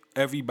think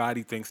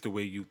everybody thinks the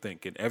way you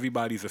think, and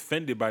everybody's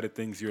offended by the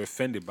things you're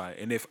offended by.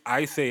 And if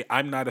I say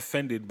I'm not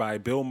offended by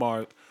Bill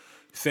Maher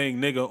saying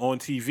nigga on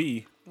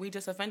TV, We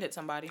just offended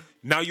somebody.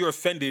 now you're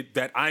offended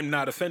that I'm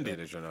not offended.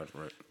 Yeah, you're not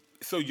right.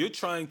 So you're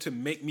trying to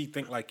make me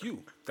think like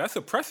you. That's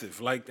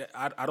oppressive. Like,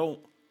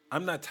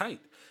 I'm not tight.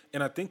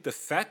 And I think the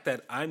fact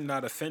that I'm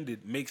not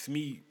offended makes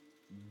me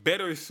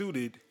better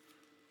suited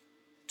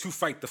to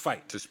fight the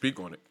fight. To speak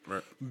on it,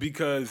 right?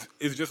 Because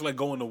it's just like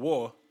going to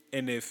war.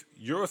 And if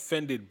you're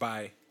offended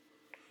by,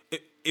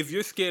 if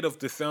you're scared of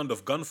the sound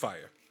of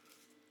gunfire,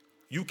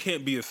 you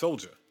can't be a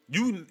soldier.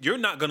 You're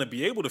not going to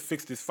be able to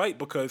fix this fight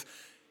because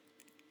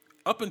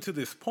up until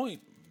this point,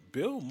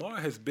 Bill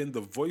Maher has been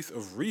the voice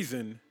of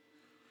reason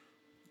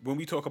when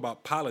we talk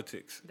about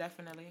politics.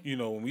 Definitely.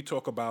 When we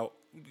talk about,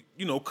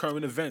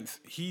 current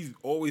events, he's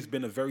always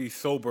been a very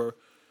sober,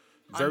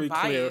 very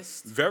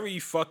Unbiased. clear, very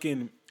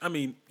fucking,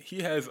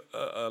 he has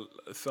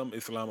some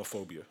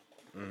Islamophobia.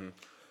 Mm-hmm.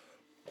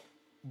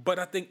 But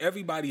I think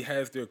everybody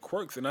has their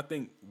quirks, and I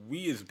think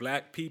we as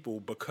black people,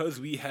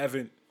 because we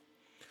haven't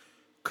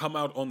come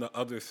out on the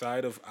other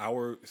side of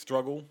our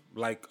struggle,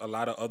 like a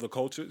lot of other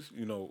cultures,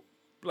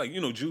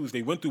 Jews,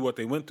 they went through what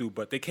they went through,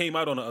 but they came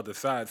out on the other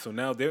side, so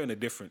now they're in a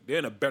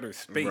better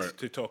space Right.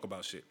 to talk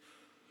about shit.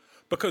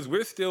 Because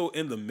we're still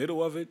in the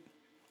middle of it,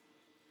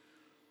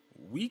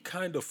 we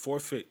kind of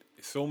forfeit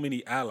so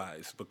many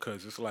allies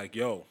because it's like,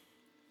 yo,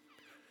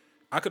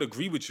 I could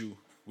agree with you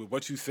with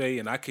what you say,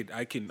 and I can,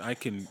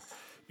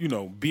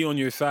 be on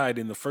your side.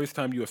 And the first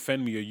time you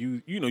offend me or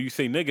you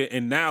say nigga,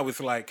 and now it's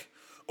like,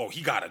 oh,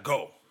 he gotta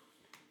go.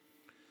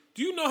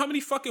 Do you know how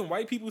many fucking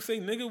white people say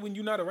nigga when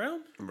you're not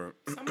around? Right.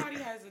 Somebody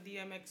has a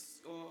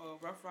DMX or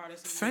a Rough Rider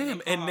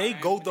Fam, and they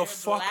go the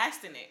fuck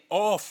blasting it.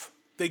 off.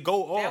 They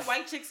go That off.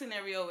 white chick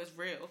scenario is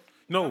real.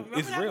 No, Remember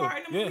it's that real. part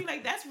in the movie? Yeah.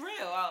 Like, that's real.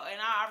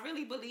 And I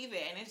really believe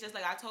it. And it's just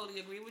like, I totally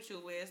agree with you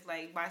where it's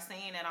like, by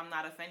saying that I'm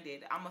not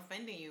offended, I'm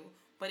offending you.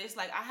 But it's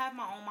like, I have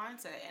my own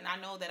mindset. And I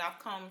know that I've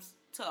come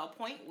to a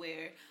point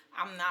where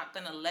I'm not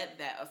going to let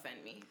that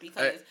offend me.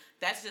 Because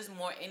that's just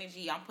more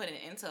energy I'm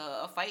putting into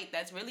a fight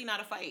that's really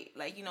not a fight.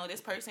 Like, this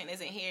person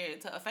isn't here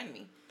to offend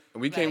me. And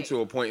we came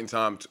to a point in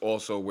time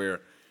also where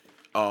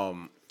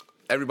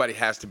everybody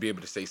has to be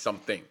able to say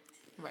something.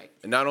 Right.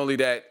 And not only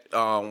that,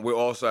 we're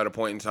also at a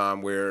point in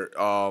time where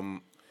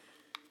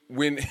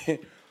when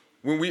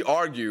when we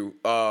argue,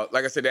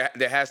 like I said,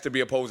 there has to be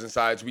opposing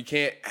sides. We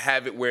can't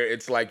have it where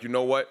it's like, you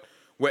know what?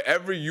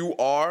 Wherever you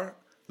are,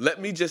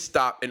 let me just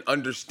stop and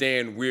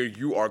understand where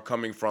you are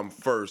coming from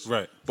first,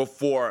 Right.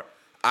 before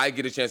I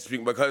get a chance to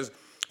speak. Because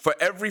for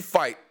every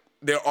fight,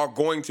 there are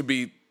going to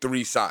be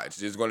three sides.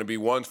 There's going to be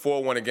ones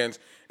for, one against,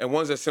 and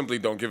ones that simply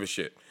don't give a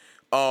shit.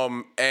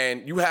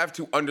 And you have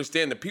to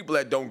understand the people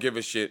that don't give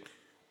a shit,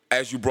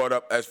 as you brought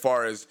up, as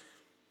far as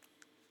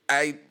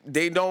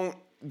they don't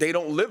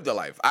live the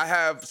life. I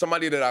have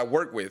somebody that I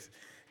work with,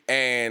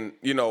 and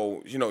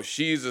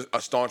she's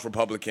a staunch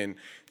Republican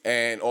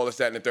and all this,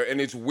 that, and the third.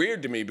 And it's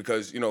weird to me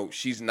because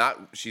she's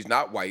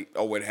not white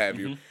or what have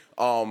you.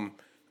 And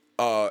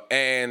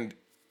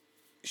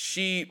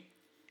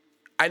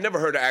I never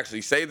heard her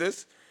actually say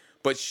this,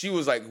 but she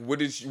was like, what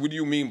do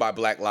you mean by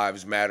Black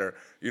Lives Matter?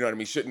 You know what I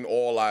mean? Shouldn't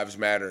all lives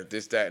matter?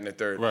 This, that, and the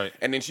third. Right.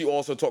 And then she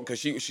also talked, because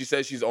she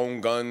says she's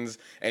owned guns,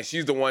 and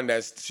she's the one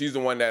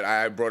that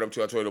I brought up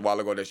to. I told you a while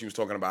ago that she was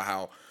talking about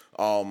how,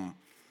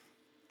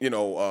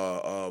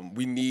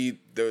 we need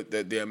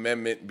the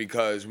amendment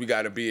because we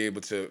got to be able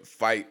to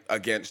fight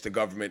against the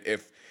government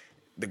if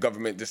the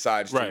government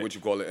decides to, Right. what you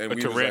call it, and A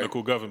we was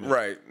tyrannical like, government.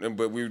 Right.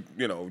 But we,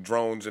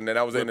 drones, and then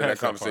that was the end of that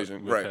past that part.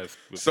 conversation. We're Right. past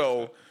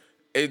So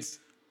it's,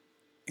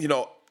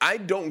 I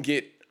don't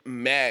get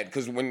mad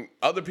because when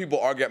other people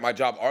argue at my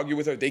job, argue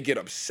with her, they get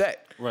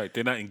upset. Right.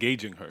 They're not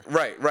engaging her.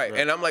 Right.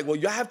 And I'm like, well,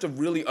 you have to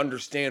really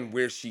understand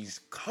where she's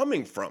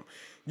coming from.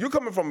 You're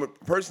coming from a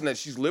person that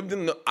she's lived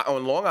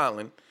on Long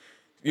Island.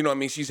 You know what I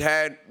mean? She's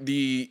had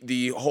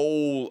the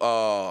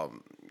whole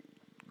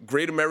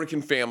great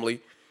American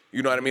family.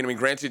 You know what I mean? I mean,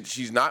 granted,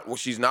 she's not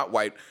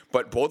white,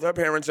 but both her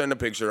parents are in the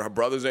picture. Her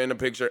brothers are in the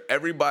picture.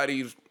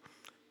 Everybody's,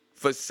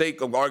 for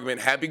sake of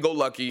argument,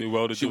 happy-go-lucky.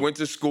 She went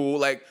to school.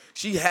 Like,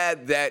 she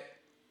had that,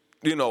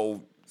 you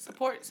know,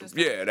 support system.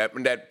 Yeah,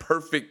 that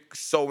perfect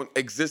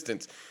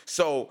existence.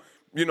 So,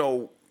 you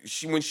know,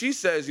 when she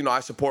says, you know, I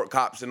support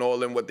cops and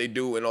all and what they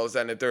do and all this,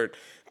 that, and the third,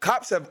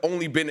 cops have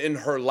only been in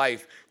her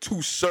life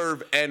to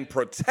serve and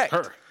protect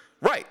her.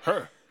 Right.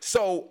 Her.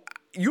 So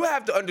you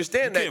have to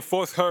understand you can't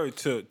force her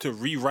to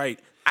rewrite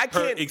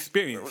her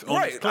experience.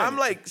 Right. I'm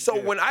like, so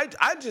when I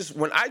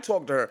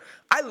talk to her,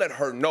 I let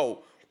her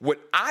know what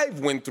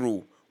I've went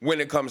through when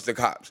it comes to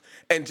cops.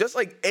 And just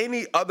like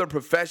any other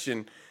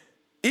profession,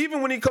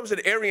 even when it comes to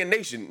the Aryan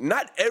Nation,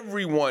 not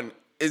everyone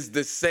is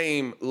the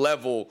same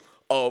level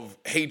of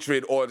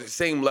hatred or the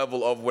same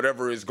level of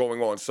whatever is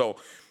going on. So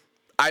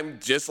I'm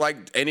just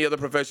like any other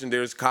profession.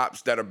 There's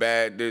cops that are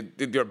bad.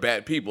 They're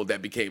bad people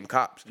that became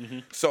cops. Mm-hmm.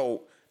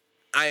 So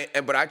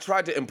but I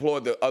tried to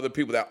implore the other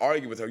people that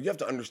argue with her, you have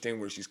to understand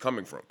where she's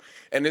coming from.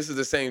 And this is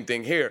the same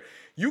thing here.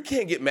 You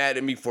can't get mad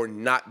at me for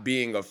not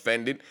being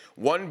offended.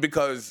 One,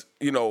 because,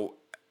 you know,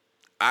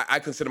 I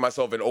consider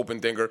myself an open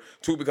thinker.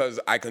 Two, because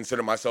I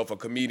consider myself a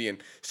comedian.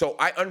 So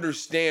I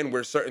understand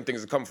where certain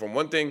things are coming from.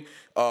 One thing,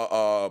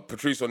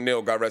 Patrice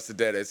O'Neal, God rest his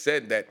dead, has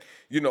said that,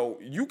 you know,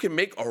 you can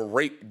make a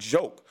rape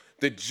joke.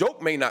 The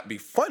joke may not be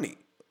funny,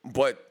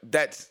 but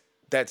that's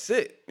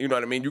it. You know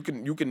what I mean? You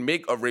can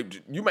make a rape.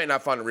 You might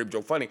not find a rape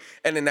joke funny,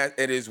 and then that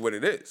it is what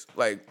it is.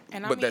 Like,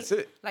 but I mean, that's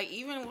it. Like,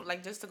 even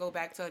like, just to go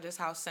back to just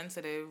how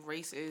sensitive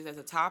race is as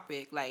a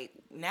topic. Like,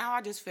 now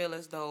I just feel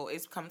as though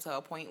it's come to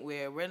a point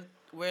where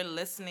we're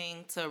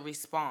listening to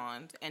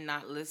respond and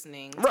not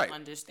listening to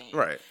understand.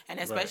 Right. And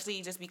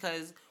especially just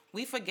because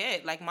we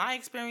forget, like, my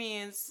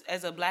experience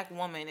as a black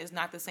woman is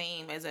not the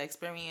same as an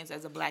experience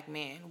as a black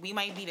man. We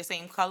might be the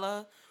same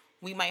color.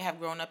 We might have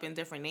grown up in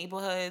different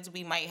neighborhoods.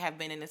 We might have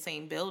been in the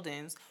same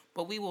buildings,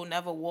 but we will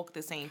never walk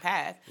the same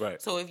path.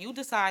 Right. So if you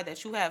decide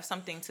that you have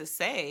something to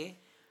say,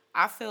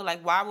 I feel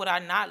like, why would I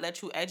not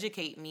let you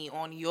educate me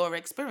on your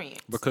experience?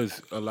 Because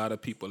a lot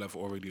of people have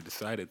already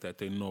decided that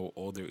they know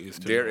all there is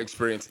to their know.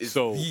 Experience is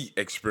the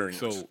experience.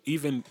 So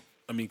even,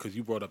 I mean, because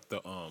you brought up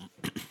the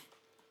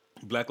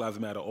Black Lives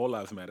Matter, All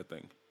Lives Matter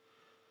thing.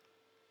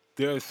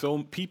 There are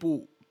so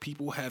people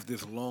have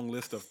this long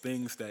list of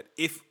things that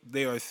if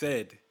they are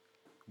said,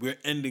 we're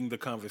ending the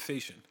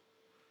conversation.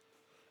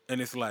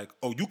 And it's like,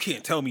 oh, you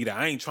can't tell me that.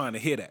 I ain't trying to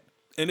hear that.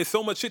 And there's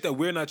so much shit that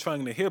we're not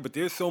trying to hear, but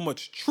there's so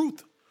much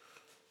truth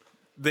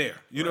there.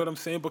 You know what I'm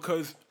saying?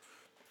 Because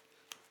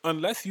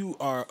unless you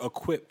are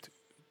equipped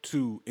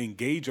to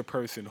engage a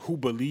person who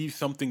believes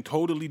something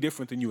totally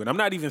different than you, and I'm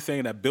not even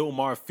saying that Bill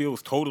Maher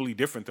feels totally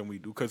different than we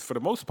do, because for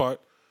the most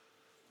part,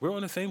 we're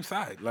on the same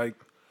side. Like,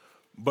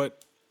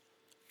 but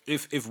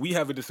if we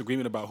have a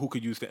disagreement about who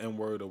could use the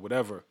N-word or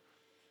whatever,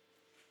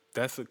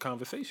 that's a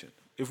conversation.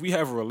 If we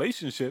have a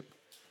relationship,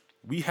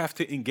 we have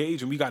to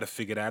engage and we got to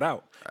figure that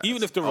out.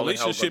 Even if the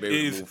relationship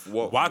is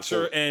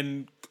watcher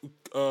and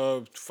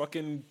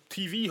fucking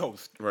TV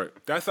host. Right.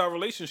 That's our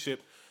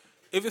relationship.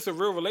 If it's a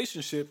real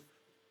relationship,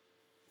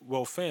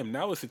 well, fam,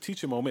 now it's a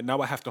teacher moment.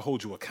 Now I have to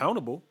hold you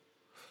accountable.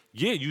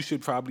 Yeah, you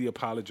should probably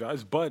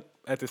apologize, but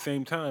at the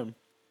same time,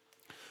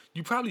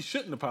 you probably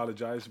shouldn't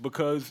apologize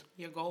because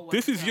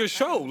this is your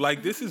show.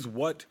 Like, this is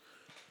what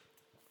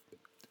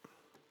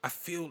I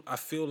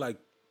feel like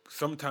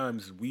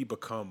sometimes we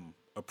become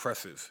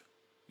oppressive.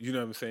 You know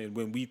what I'm saying?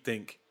 When we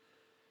think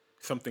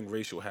something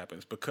racial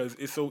happens, because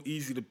it's so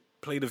easy to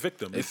play the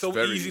victim. It's so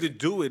easy to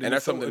do it. And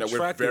that's something that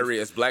we're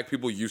as black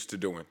people, used to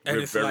doing. And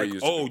we're it's very like,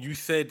 used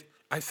to doing.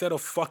 I said a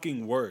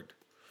fucking word.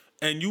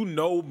 And you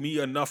know me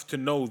enough to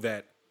know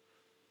that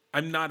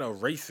I'm not a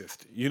racist.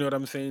 You know what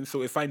I'm saying?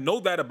 So if I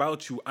know that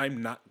about you,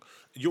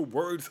 your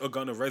words are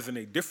going to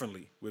resonate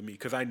differently with me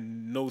because I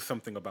know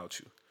something about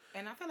you.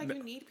 And I feel like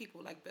you need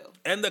people like Bill.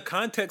 And the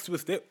context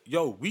was that,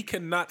 we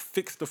cannot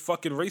fix the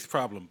fucking race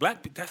problem.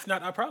 That's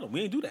not our problem.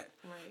 We ain't do that.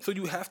 Right. So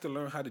you have to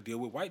learn how to deal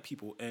with white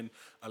people. And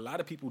a lot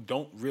of people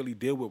don't really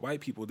deal with white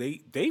people.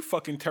 They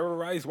fucking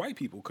terrorize white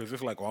people because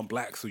it's like, I'm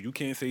black, so you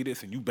can't say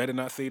this, and you better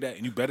not say that,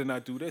 and you better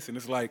not do this. And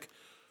it's like,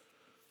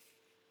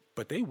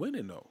 but they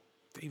winning though.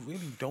 They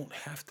really don't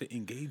have to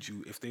engage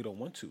you if they don't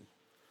want to.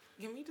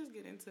 Can we just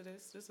get into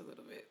this just a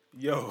little bit?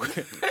 Yo,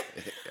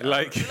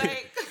 like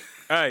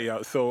all right,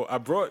 y'all. So I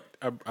brought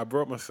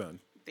my son.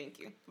 Thank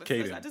you.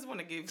 Caden, I just want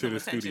to give some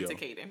attention to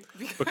Caden.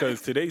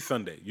 Because today's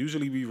Sunday.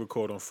 Usually we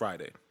record on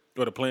Friday.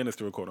 Or the plan is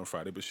to record on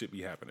Friday, but shit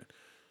be happening.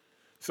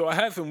 So I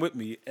have him with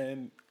me,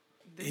 and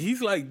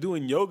he's like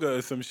doing yoga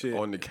or some shit.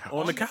 On the couch.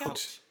 On the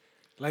couch.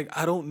 Like,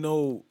 I don't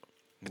know.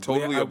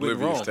 Totally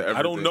oblivious to everything.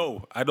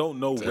 I don't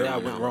know where I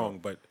went wrong,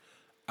 but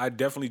I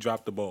definitely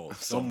dropped the ball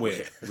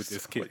somewhere with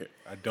this kid.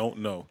 I don't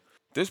know.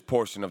 This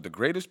portion of the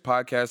greatest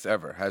podcast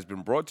ever has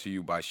been brought to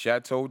you by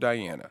Chateau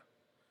Diana.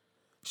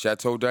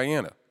 Chateau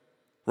Diana.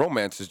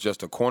 Romance is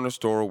just a corner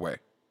store away.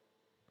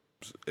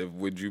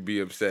 Would you be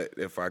upset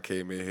if I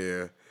came in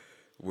here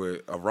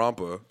with a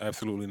romper?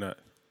 Absolutely not.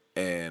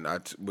 And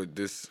with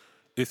this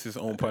It's his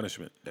own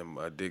punishment. and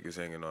my dick is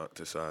hanging on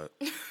to the side.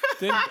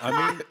 Then,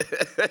 I mean,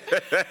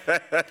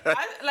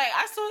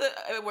 I saw it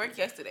at work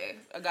yesterday.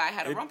 A guy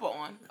had a rumpa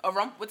on. A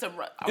rump. What's a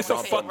rump? It's a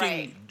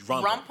fucking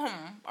rumpa. Rumpum.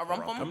 A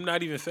rumpum. I'm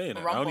not even saying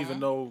that. I don't even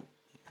know.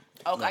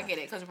 Oh, I get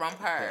it. Because rump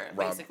her,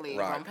 basically.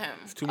 Rump him.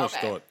 It's too much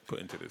thought put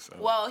into this.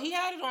 Well, he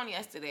had it on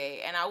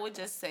yesterday, and I would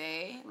just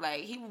say,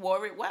 like, he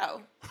wore it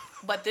well.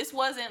 But this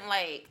wasn't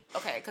like,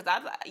 okay, because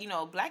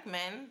black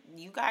men,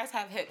 you guys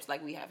have hips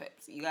like we have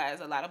hips. You guys,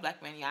 a lot of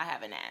black men, y'all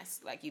have an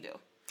ass like you do.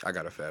 I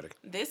got a fatty.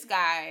 This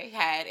guy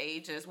had a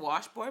just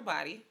washboard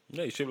body.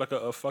 Yeah, he's shaped like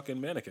a fucking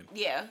mannequin.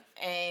 Yeah,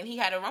 and he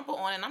had a rumple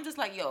on, and I'm just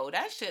like, yo,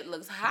 that shit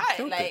looks hot.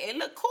 Killed Like, it. it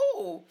looked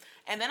cool.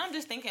 And then I'm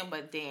just thinking,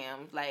 but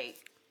damn, like,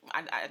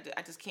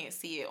 I just can't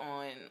see it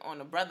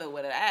on a brother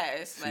with an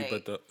ass. See,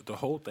 Like, but the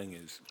whole thing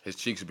is, His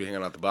cheeks would be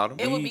hanging out the bottom.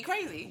 it would be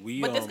crazy.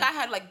 we, But this guy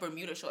had like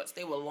Bermuda shorts.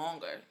 They were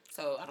longer,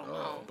 so I don't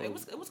know. Oh. It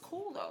was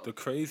cool though. the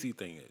crazy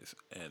thing is,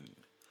 and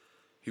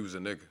He was a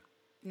nigga.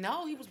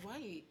 No, he was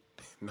white.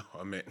 No,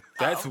 I meant.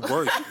 that's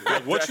worse.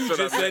 Like, what you That's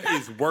what just I said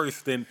is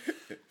worse than.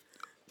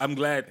 I'm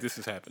glad this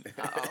is happening.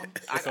 Uh-oh.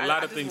 It's a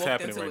lot of things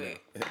happening right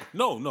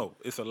now. No,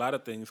 it's a lot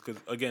of things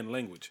because, again,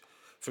 language.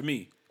 For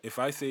me, if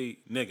I say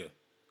nigga,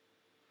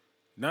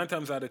 9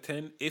 times out of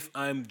 10, if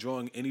I'm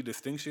drawing any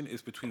distinction,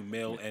 it's between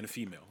male and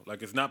female.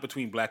 Like, it's not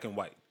between black and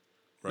white.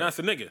 Now, it's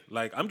a nigga.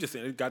 Like, I'm just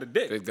saying it got a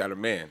dick. They got a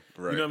man.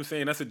 Right. You know what I'm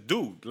saying? That's a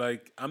dude.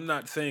 Like, I'm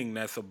not saying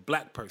that's a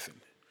black person.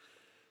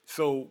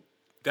 So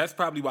that's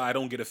probably why I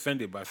don't get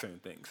offended by certain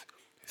things.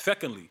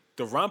 Secondly,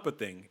 the romper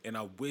thing, and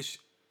I wish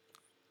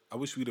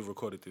we'd have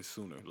recorded this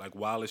sooner. Like,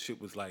 while this shit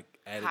was, like,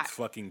 at Hot. its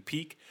fucking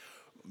peak.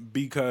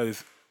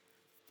 Because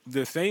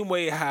the same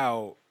way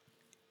how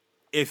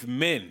if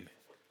men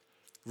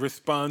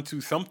respond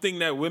to something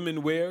that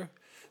women wear,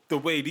 the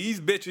way these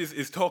bitches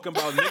is talking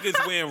about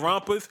niggas wearing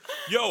rompers,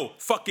 yo,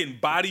 fucking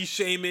body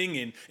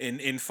shaming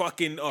and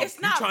fucking It's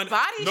not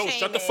body no,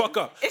 shut the shaming. fuck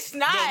up. It's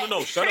not.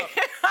 No, shut up.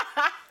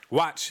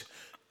 Watch.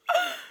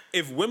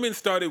 If women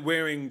started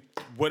wearing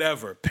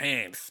whatever,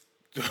 pants,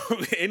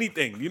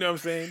 anything, you know what I'm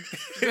saying?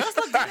 Girls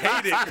look good.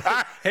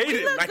 Hate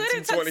it. look good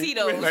in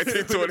tuxedos.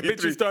 1923.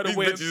 Bitches started These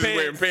wearing bitches is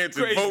wearing pants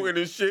and Crazy. voting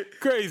and shit.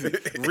 Crazy.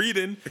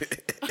 Reading.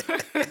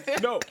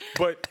 No,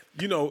 but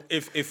you know,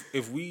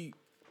 if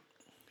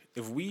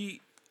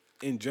we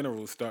in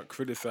general start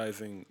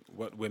criticizing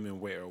what women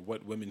wear or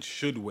what women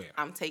should wear,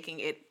 I'm taking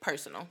it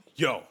personal.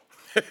 yo,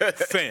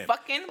 fam,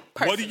 Fucking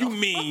personal. what do you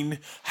mean?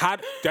 How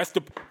that's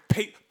the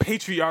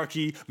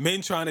patriarchy?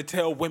 Men trying to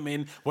tell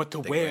women what to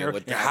wear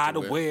what and not how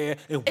to to wear. wear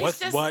and It's what's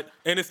just- what,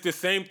 and it's the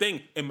same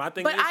thing. And my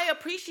thing But is, I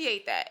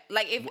appreciate that.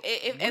 Like, if what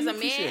as do you a man,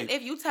 appreciate?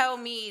 if you tell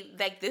me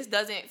like this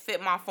doesn't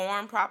fit my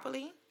form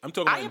properly, I'm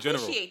talking about I in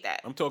general. appreciate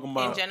that. I'm talking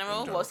about in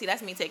general. Well, see,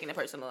 that's me taking it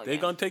personal. They Again.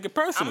 gonna take it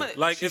personal. I'ma-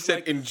 Like She it's said,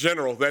 like in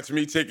general, that's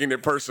me taking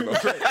it personal.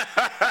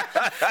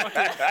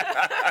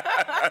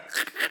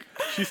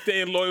 she's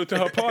staying loyal to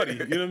her party.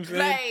 You know what I'm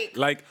saying?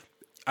 Like,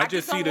 I I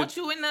just don't see the want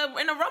you in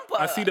a rumpa.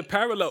 I see the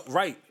parallel,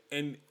 right?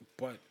 And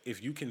but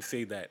if you can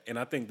say that, and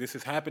I think this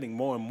is happening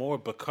more and more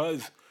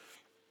because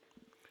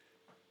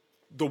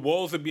the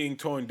walls are being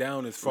torn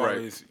down as far Right.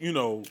 as, you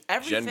know,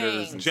 everything.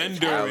 genders and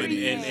gender and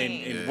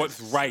Everything. what's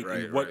right,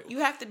 and what You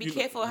have to be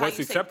careful how what's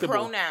you say acceptable.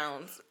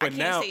 pronouns. But I can't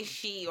now- say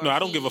she or no, I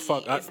don't give a he.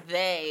 fuck. It's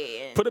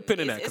they. And Put a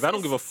pin in that because I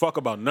don't give a fuck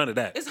about none of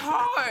that. It's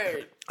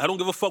hard. I don't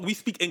give a fuck. We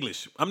speak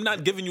English. I'm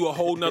not giving you a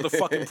whole nother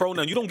fucking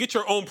pronoun. You don't get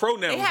your own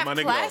pronouns, They have my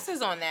nigga.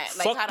 classes on that.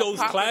 Like Fuck how to those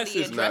properly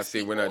classes. address Nah,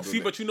 see, we're not people. doing See,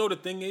 but you know the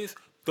thing is,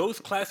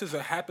 those classes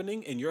are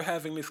happening, and you're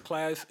having this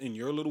class in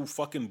your little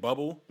fucking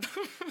bubble,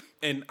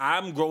 and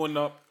I'm growing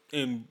up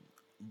in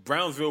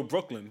Brownsville,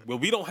 Brooklyn, where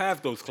we don't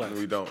have those classes.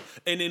 We don't.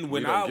 And then We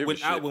don't give a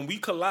shit. when we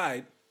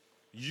collide,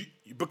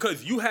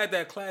 because you had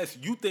that class,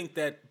 you think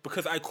that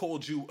because I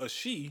called you a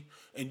she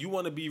and you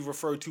want to be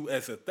referred to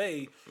as a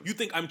they, you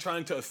think I'm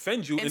trying to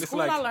offend you, In and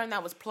school, it's like I learned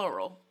that was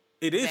plural.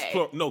 it is They.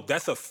 plural. No,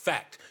 that's a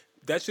fact.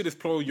 That shit is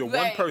plural. You're one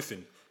They.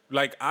 person.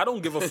 Like, I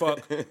don't give a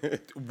fuck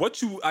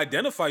what you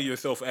identify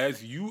yourself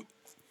as. You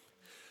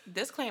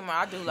Disclaimer: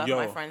 I do love Yo,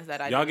 my friends that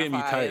y'all get me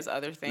identify tight. as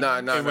other things. Nah.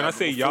 and when I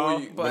say before y'all,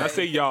 you- when I But-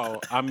 say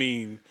y'all, I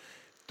mean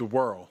the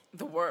world.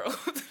 The world.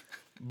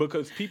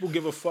 Because people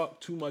give a fuck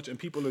too much, and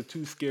people are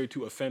too scared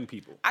to offend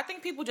people. I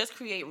think people just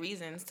create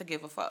reasons to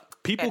give a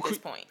fuck People at this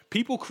point.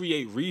 people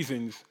create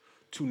reasons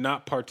to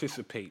not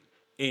participate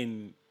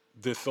in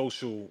the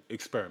social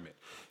experiment.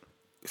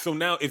 So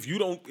now, if you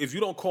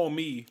don't call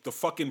me the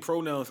fucking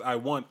pronouns I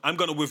want, I'm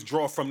gonna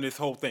withdraw from this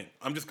whole thing.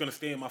 I'm just gonna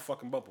stay in my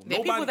fucking bubble. There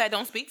are people that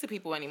don't speak to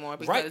people anymore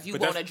because you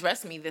but won't that's-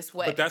 address me this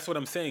way. But that's what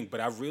I'm saying. But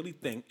I really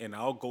think, and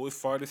I'll go as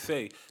far to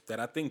say that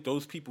I think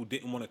those people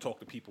didn't want to talk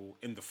to people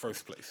in the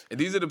first place. And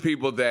these are the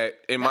people that,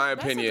 in my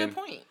That's opinion, a good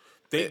point.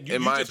 You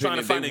in my just trying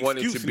to opinion, find they an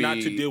wanted excuse to be not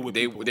to deal with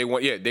people. They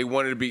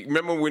wanted to be.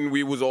 Remember when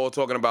we was all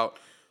talking about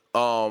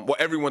what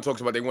everyone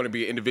talks about? They want to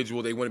be an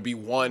individual. They want to be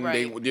one.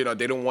 Right.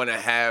 They don't want to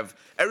have.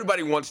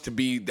 Everybody wants to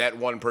be that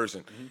one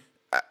person.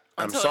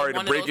 I'm Until sorry to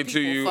one of break those it to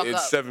people you. fuck It's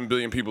up. 7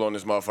 billion people on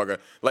this motherfucker.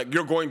 Like,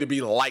 you're going to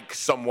be like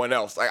someone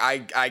else.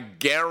 Like, I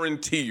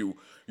guarantee you.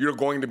 you're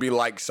going to be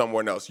like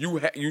someone else.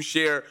 You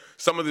share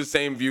some of the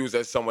same views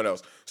as someone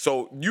else.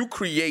 So you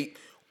create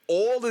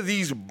all of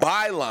these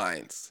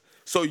bylines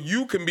so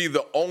you can be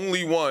the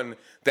only one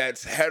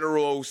that's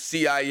hetero,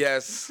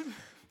 CIS,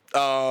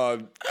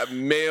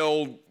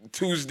 male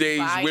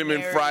Tuesdays, women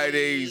Binary.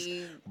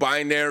 Fridays,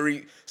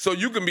 binary. So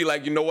you can be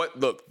like, you know what?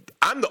 Look,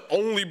 I'm the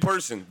only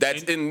person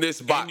that's in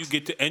this box.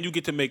 And you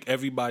get to make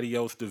everybody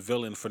else the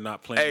villain for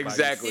not playing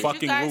Exactly. by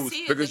Did these you fucking guys rules.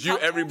 see because the you,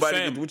 couple? everybody,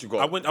 Sam, what you call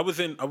I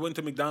it? went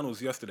to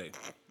McDonald's yesterday.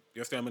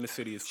 Yesterday I'm in the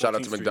city. It's Shout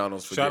out 14th to Street.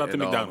 McDonald's for Shout out to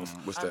getting, McDonald's.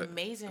 What's that?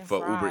 Amazing for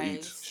Uber fries.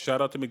 Eats. Shout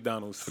out to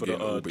McDonald's for getting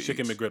the Uber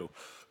chicken Eats. McGriddle.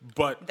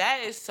 But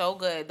That is so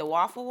good. The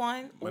waffle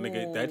one. my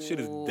nigga, that shit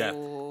is death.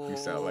 You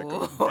sound like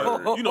a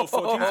bird. You know,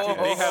 14th Street,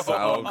 they have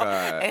Oh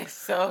God! It's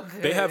so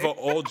good. they have an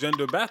all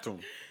gender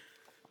bathroom.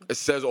 It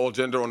says all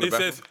gender on the It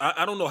bathroom. says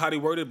I don't know how they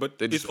word it, but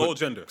They it's just put- all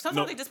gender. Sometimes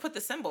No, they just put the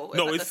symbol. It's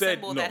No, like it a said-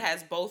 symbol no. that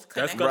has both that's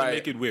connected. gonna Right.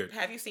 make it weird.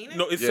 Have you seen it?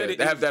 No, it Yeah, said it.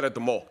 they it have was- that at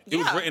the mall. It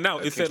was Yeah. written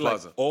out. At It said Kings like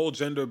Plaza. all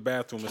gender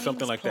bathroom or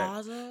something like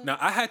Plaza? that. Now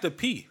I had to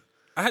pee.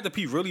 I had to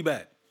pee really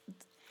bad.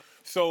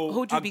 So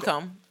Who'd you I go-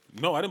 become?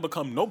 No, I didn't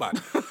become nobody.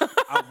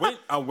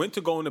 I went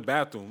to go in the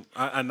bathroom.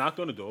 I knocked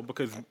on the door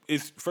because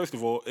it's first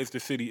of all, it's the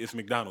city, it's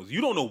McDonald's.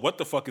 You don't know what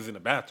the fuck is in the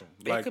bathroom.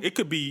 Like could- it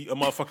could be a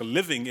motherfucker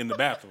living in the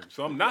bathroom.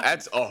 So I'm knocking.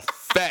 That's a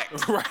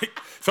fact. Right.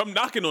 So I'm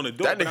knocking on the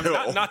door. That But I'm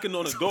nigga- not knocking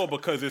on the door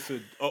because it's a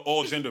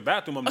all gender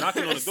bathroom. I'm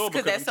knocking on the door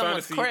because I'm that's trying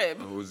to someone's see.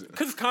 crib. Who's it?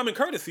 Because it's common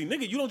courtesy,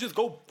 nigga. You don't just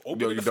go open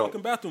Yo, the you don't.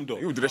 fucking bathroom door.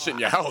 You would do that shit in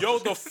your house. Yo,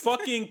 the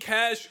fucking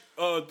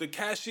the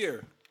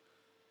cashier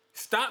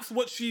stops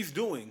what she's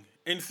doing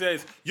and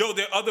says, "Yo,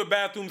 there are other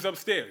bathrooms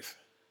upstairs."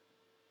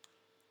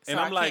 So And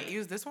I'm I like, can't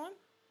use this one.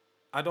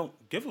 I don't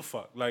give a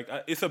fuck. Like,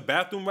 it's a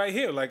bathroom right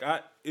here. Like,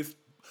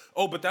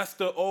 but that's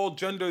the all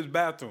genders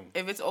bathroom.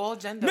 If it's all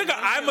gender, Nigga,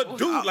 I'm a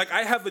dude. Like, Like,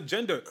 I have a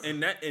gender,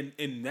 and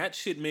that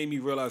shit made me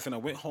realize. And I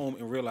went home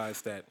and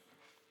realized that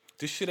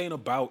this shit ain't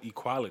about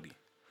equality.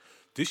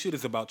 This shit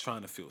is about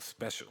trying to feel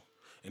special.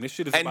 And this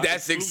shit is And about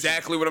that's exclusion.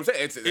 exactly what I'm saying.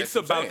 That's It's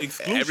what I'm about saying.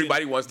 exclusion.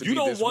 Everybody wants to you be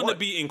don't this want to one.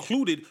 be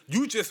included.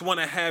 You just want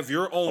to have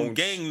your own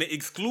gang to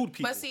exclude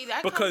people. But see,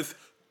 that because,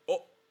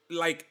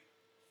 like,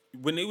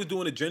 when they was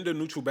doing the gender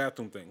neutral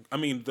bathroom thing, I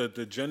mean the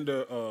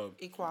gender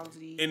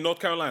equality. in North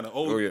Carolina.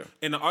 Oh, yeah.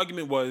 And the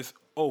argument was,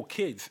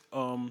 kids.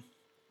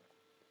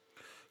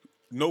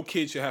 No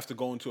kid should have to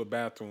go into a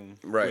bathroom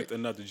Right. with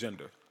another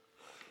gender.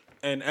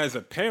 And as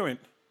a parent,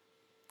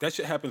 that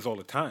shit happens all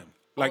the time.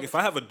 Like if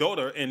I have a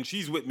daughter and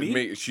she's with me,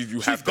 You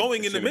she's have to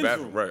going in sit the in the men's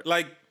bathroom, room. right.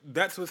 Like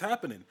that's what's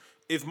happening.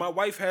 If my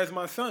wife has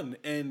my son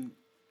and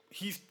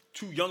he's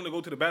too young to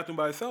go to the bathroom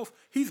by himself,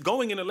 he's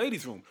going in the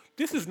ladies' room.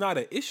 This is not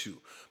an issue,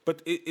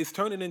 but it's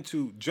turning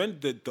into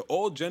the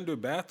all gender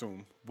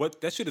bathroom.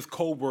 What that shit is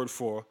code word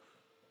for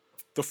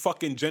the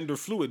fucking gender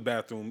fluid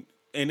bathroom.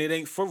 And it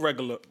ain't for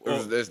regular. I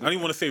don't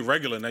even want to say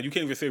regular. Now you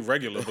can't even say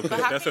regular because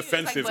But how that's can you- it's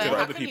like, offensive but to how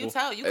other can people. You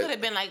tell? You could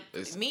have been like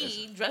it's-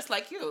 me, dressed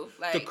like you.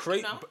 Like, The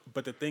you know?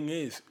 but the thing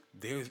is,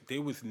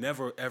 there was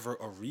never ever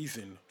a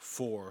reason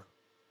for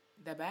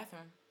The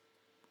bathroom.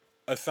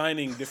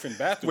 assigning different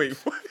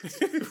bathrooms. Wait,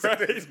 She's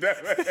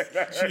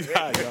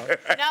high, y'all.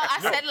 No, I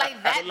said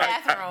like that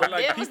bathroom. but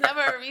like there was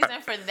never a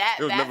reason for that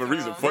There was bathroom. never a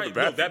reason for Right, the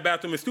no, bathroom. that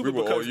bathroom is stupid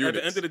We were all because at the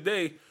units. end of the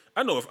day,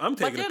 I know if I'm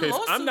taking a there are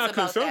piss, I'm not lawsuits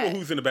about concerned with that.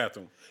 who's in the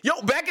bathroom.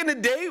 Yo, back in the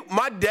day,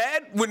 my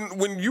dad,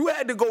 when you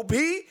had to go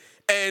pee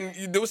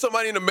and there was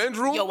somebody in the men's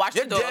room, Yo, watch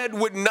your the door. dad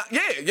would not.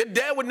 Yeah, your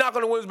dad would knock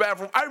on the women's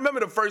bathroom. I remember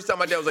the first time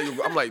my dad was like,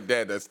 "I'm like,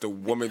 Dad, that's the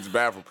woman's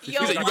bathroom." He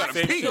Yo, said, "You watch gotta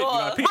the pee, door. You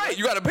gotta pee. right?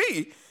 You gotta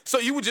pee." So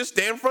you would just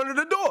stand in front of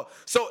the door.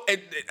 So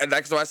and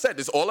like so I said,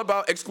 it's all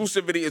about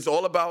exclusivity. It's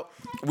all about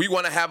we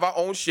want to have our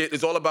own shit.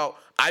 It's all about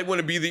I want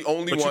to be the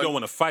only But one. you don't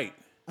want to fight.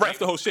 Right. That's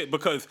the whole shit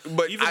because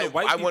But even the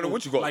white I people, wonder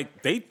what you call it.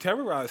 like they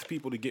terrorize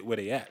people to get where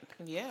they at.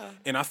 Yeah.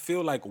 And I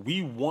feel like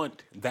we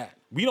want that.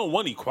 We don't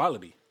want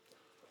equality.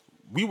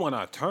 We want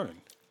our turn.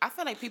 I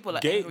feel like people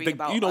are Gay, angry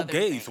about you know, other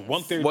gays things.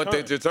 want their want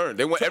turn. their turn.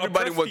 They want To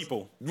everybody oppress wants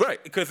people,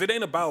 right. Because it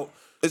ain't about.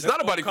 It's let's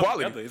not about all come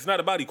equality. together. It's not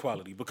about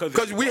equality because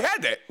Because we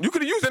had that. You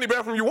could have used any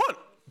bathroom you want.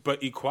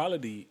 But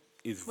equality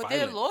is But there are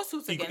violent.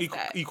 lawsuits against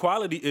that.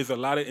 Equality is a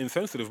lot of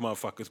insensitive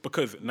motherfuckers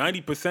because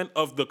 90%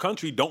 of the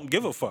country don't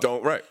give a fuck.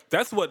 Don't, right.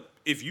 That's what.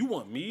 If you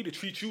want me to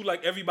treat you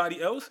like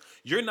everybody else,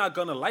 you're not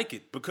gonna like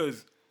it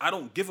because I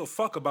don't give a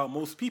fuck about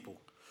most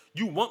people.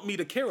 You want me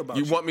to care about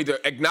you. You want me to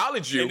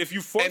acknowledge you, And if you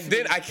force and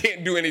then me- I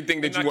can't do anything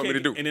that you want me to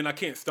do. And then I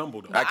can't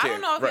stumble though. I can't,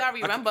 don't know if right. y'all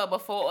remember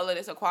before all of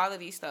this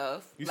equality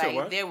stuff. You said like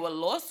what? there were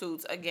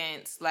lawsuits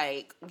against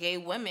like gay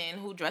women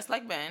who dressed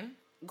like men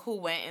who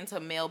went into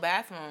male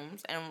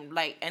bathrooms and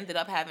like ended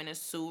up having to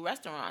sue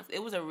restaurants.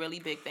 It was a really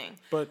big thing.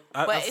 But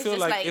I it's feel just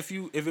like if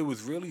it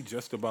was really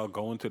just about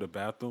going to the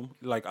bathroom,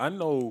 like I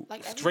know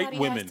Like, straight everybody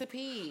women. has to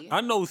pee.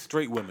 I know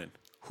straight women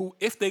who,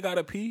 if they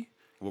gotta pee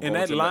Will and go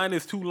that into line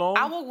is too long,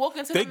 I will walk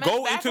into they the men's go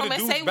into bathroom the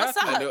and dude's say, "What's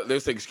bathroom. up?" They'll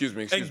say, "Excuse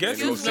me, excuse And me." guess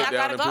They go who's Excuse me, I sit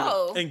down gotta and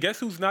pee. go. And guess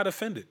who's not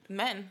offended?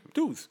 Men.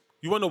 Dudes.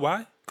 You wanna know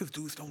why? Because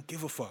dudes don't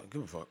give a fuck.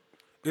 Give a fuck.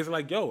 It's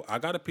like, yo, I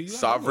gotta pee.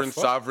 Sovereign.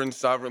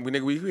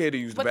 We here to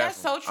use the But that's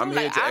bathroom. so true. I'm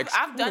here Like to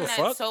I've done the that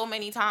fuck? so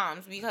many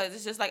times because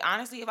it's just like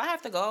honestly, if I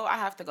have to go, I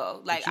have to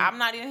go. Like I'm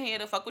not in here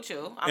to fuck with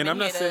you. And I'm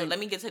not here to saying- let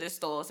me get to this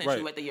store since Right.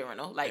 you at the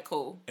urinal. Like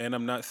cool. And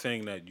I'm not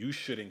saying that you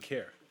shouldn't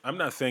care. I'm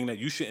not saying that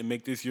you shouldn't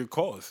make this your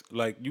cause.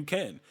 Like, you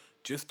can.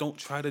 Just don't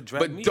try to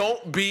drag me. But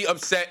don't be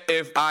upset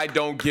if I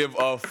don't give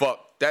a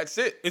fuck. That's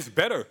it. It's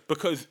better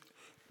because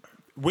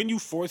when you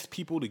force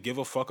people to give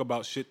a fuck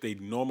about shit they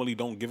normally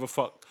don't give a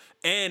fuck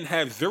and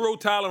have zero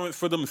tolerance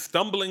for them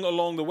stumbling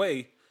along the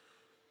way,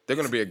 They're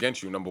gonna be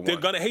against you, number one. they're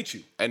gonna hate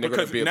you. And they're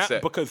gonna be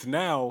upset. Because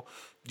now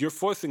you're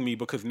forcing me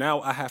because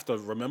now I have to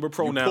remember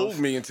pronouns. pulled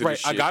me into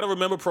this I shit. gotta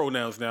remember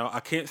pronouns now. I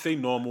can't say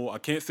normal. I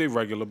can't say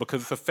regular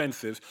because it's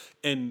offensive.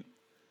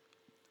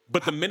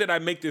 But the minute I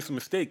make this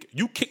mistake,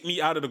 you kick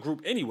me out of the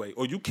group anyway,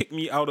 or you kick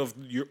me out of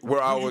your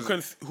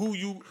who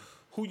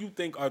you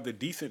think are the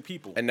decent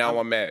people. And now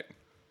I'm mad.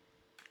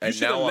 And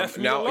should've left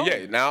me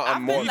alone. now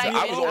I'm more.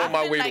 I was on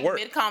my way to work.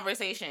 Mid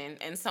conversation,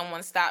 and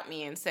someone stopped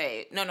me and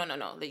say, "No,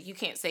 like you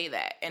can't say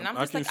that." And I'm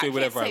I just can like, say I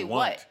whatever can't I say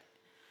want. what.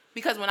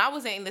 Because when I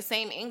was in the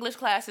same English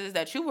classes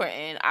that you were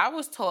in, I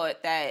was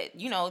taught that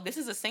this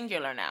is a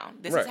singular now.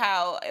 This Right. is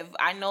how if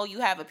I know you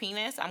have a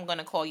penis, I'm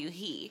gonna call you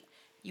he.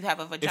 You have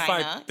a If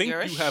vagina, I think you're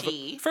a you have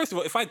she. first of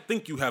all, if I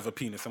think you have a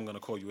penis, I'm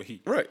gonna call you a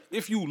he. Right.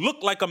 If you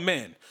look like a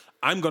man,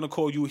 I'm gonna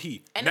call you a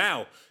he. And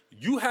now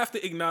you have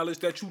to acknowledge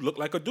that you look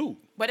like a dude.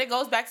 But it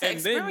goes back to And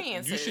then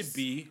experiences. you should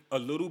be a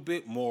little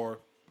bit more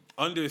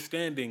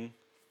understanding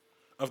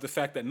of the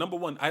fact that number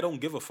one, I don't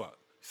give a fuck.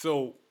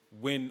 So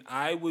when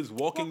I was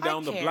walking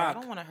down the I block,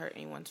 don't want to hurt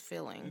anyone's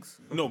feelings.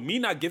 no, me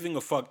not giving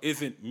a fuck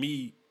isn't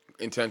me.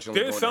 Intentionally.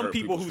 There's going to some hurt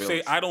people who people's say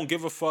feelings. I don't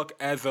give a fuck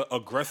as an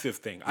aggressive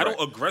thing. I don't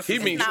Right. aggressively.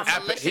 He means not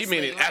he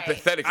mean it maliciously, right.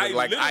 apathetically.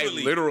 Like I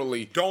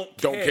literally don't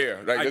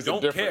care. Like I there's a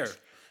don't difference. care,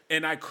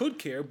 and I could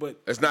care, but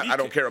It's not, me I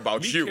don't care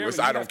about me you. caring, It's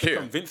I don't have to care.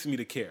 Convince me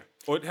to care,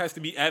 or it has to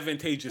be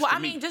advantageous. Well, to I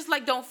me. mean, just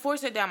like don't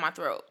force it down my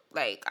throat.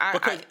 Like,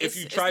 Because if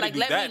you try to like, do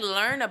let that- me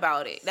learn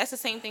about it. That's the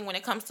same thing when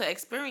it comes to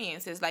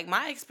experiences. Like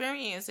my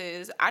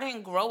experiences, I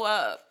didn't grow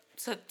up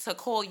to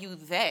call you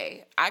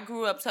they. I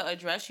grew up to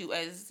address you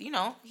as he,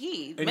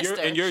 and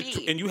Mr.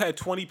 she. you had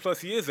 20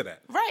 plus years of that.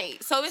 Right.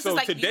 So it's So just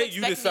like today you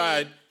expect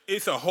decide me-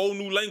 it's a whole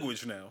new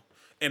language now,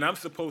 and I'm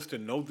supposed to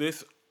know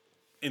this.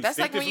 That's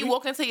like when you instinctively?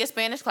 walk into your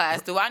Spanish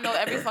class. Do I know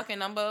every fucking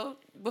number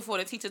before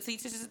the teacher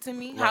teaches it to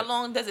me? How Right.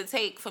 long does it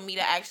take for me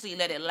to actually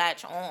let it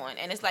latch on?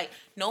 And it's like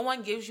no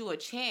one gives you a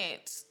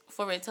chance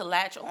for it to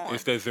latch on.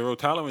 It's that zero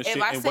tolerance If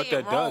shit, I and say what it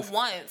that wrong does,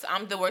 once,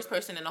 I'm the worst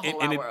person in the whole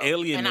and wide it world.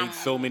 alienates And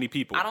so many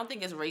people. I don't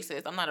think it's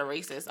racist. I'm not a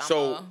racist.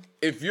 So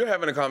if you're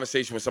having a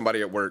conversation with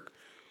somebody at work,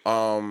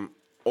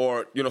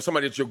 or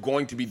somebody that you're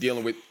going to be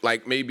dealing with,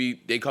 like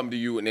maybe they come to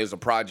you and there's a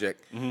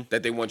project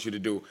that they want you to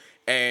do,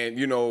 and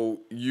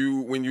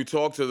when you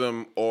talk to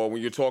them or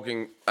when you're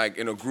talking like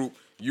in a group,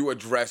 you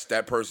address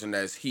that person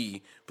as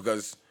he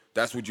because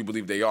that's what you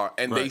believe they are,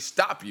 and they Right.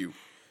 stop you,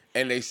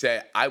 and they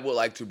say, "I would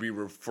like to be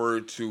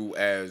referred to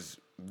as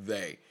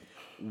they."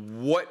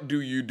 What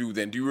do you do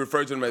then? Do you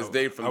refer to them as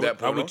they from that I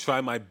point would on? try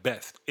my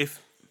best. It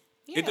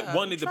Yeah,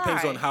 depends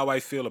try. on how I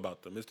feel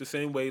about them. It's the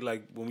same way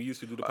like when we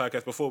used to do the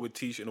podcast before with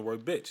Tish and the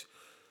word bitch.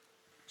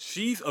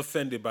 She's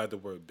offended by the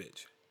word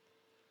bitch.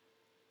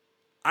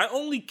 I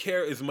only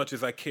care as much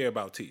as I care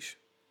about Tish.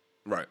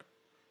 Right.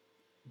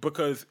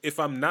 Because if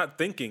I'm not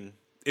thinking,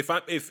 if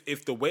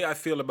the way I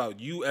feel about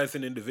you as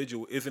an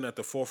individual isn't at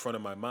the forefront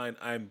of my mind,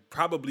 I'm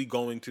probably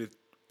going to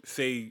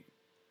say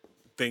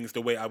things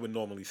the way I would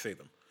normally say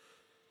them.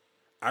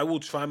 I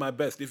will try my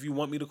best. If you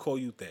want me to call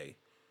you they,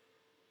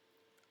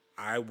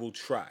 I will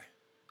try.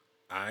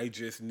 I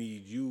just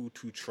need you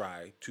to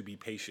try to be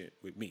patient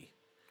with me.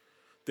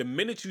 The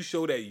minute you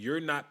show that you're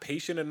not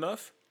patient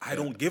enough, I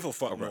don't give a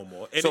fuck no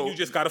more. And So- then you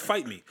just gotta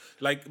fight me.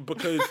 Like,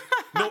 because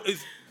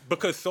it's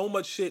because so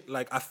much shit,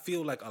 like I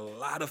feel like a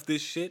lot of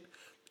this shit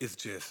is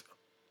just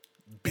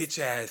bitch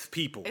ass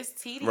people. it's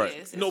tedious. Right.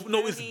 It's It's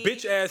really-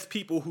 bitch ass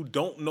people who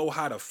don't know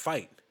how to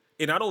fight.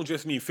 And I don't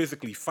just mean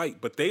physically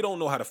fight, but they don't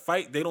know how to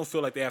fight. They don't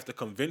feel like they have to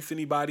convince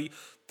anybody.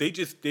 They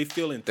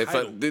feel They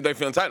entitled.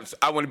 feel entitled. So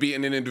I want to be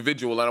an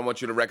individual, and I want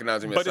you to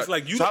recognize me. But as it's such.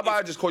 like you- So how about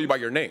I just call you by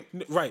your name?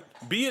 Right.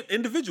 Be an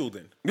individual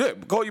then. Yeah,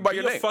 call you by Be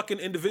your a name. fucking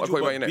I'll individual. call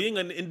you by But your name. being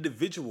an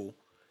individual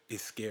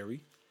is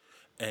scary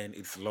and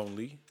it's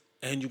lonely.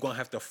 And you're going to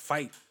have to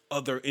fight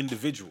other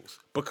individuals.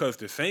 Because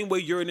the same way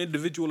you're an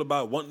individual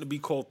about wanting to be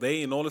called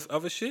they and all this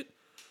other shit,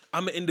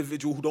 I'm an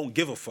individual who don't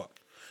give a fuck.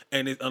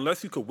 And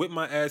unless you could whip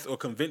my ass or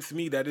convince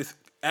me that it's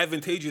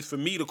advantageous for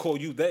me to call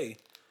you they,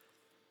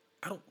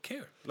 I don't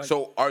care. Like,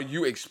 So are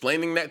you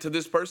explaining that to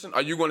this person?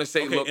 Are you going to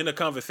say, okay, look, in a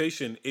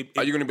conversation,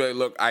 are you going to be like,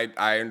 look,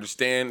 I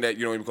understand that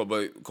you don't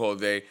even call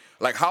they.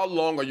 Like, how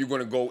long are you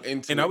going to go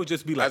into And I would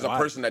just be like, as a why?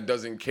 person that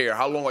doesn't care,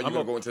 how long are you I'm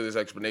going a- to go into this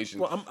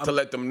explanation Well, I'm- to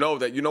let them know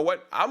that, you know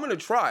what, I'm going to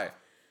try.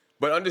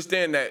 But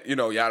understand that,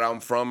 yeah, I'm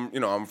from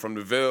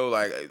the Ville,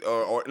 like,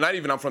 or not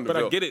even I'm from the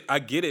But Ville. I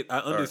get it. I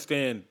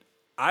understand.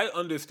 I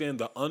understand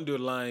the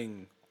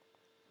underlying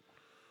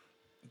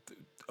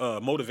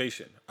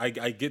motivation. I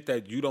get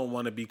that you don't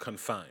want to be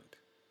confined.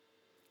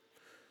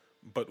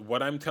 But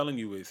what I'm telling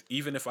you is,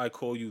 even if I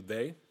call you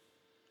they,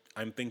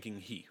 I'm thinking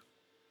he.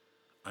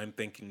 I'm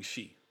thinking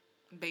she.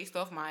 Based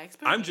off my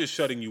experience. I'm just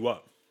shutting you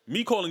up.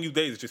 Me calling you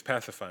they is just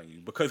pacifying you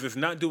because it's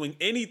not doing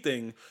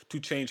anything to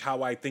change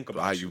how I think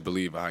about How you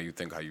believe, how you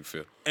think, how you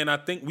feel. And I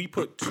think we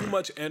put too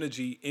much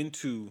energy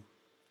into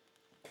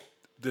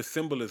the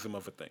symbolism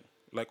of a thing,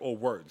 like, or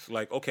words.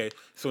 Like, okay,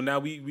 so now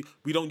we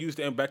don't use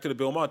the N, back to the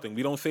Bill Maher thing.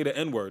 We don't say the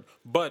N-word,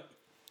 but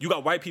you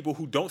got white people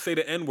who don't say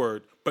the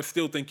N-word, but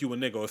still think you a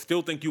nigga, or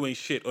still think you ain't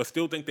shit, or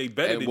still think they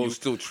better And than will you.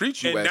 still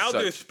treat you and as now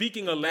such. they're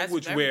speaking a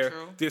language very where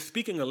true.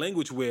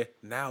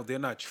 now they're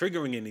not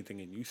triggering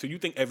anything in you, so you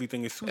think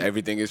everything is sweet.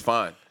 Everything is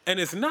fine. And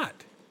it's not.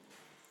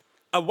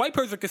 A white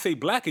person can say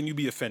black and you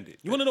be offended.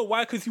 You want to know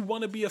why? Because you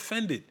want to be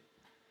offended.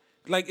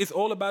 Like, it's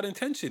all about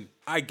intention.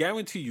 I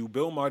guarantee you,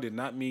 Bill Maher did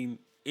not mean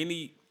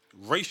any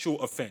racial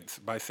offense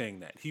by saying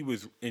that. He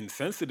was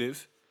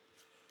insensitive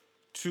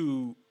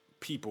to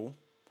people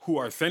who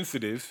are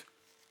sensitive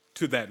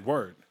to that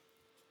word.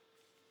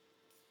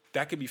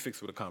 That could be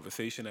fixed with a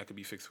conversation. That could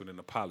be fixed with an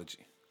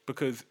apology.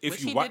 Because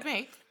Which he did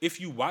make. if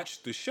you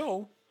watch the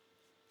show,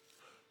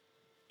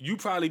 you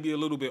probably be a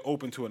little bit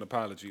open to an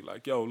apology.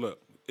 Like, yo, look,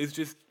 it's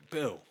just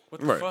Bill. What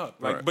the Right, fuck?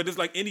 Like, right. but it's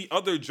like any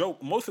other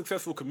joke. Most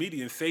successful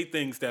comedians say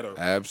things that are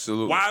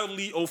Absolutely.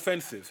 wildly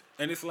offensive,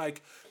 and it's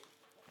like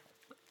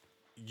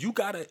you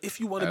gotta. If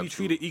you want to be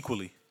Absolutely. treated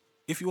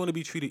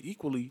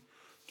equally,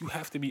 you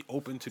have to be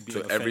open to being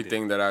offended.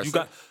 everything that I you say.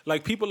 got.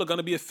 Like, people are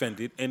gonna be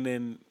offended, and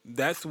then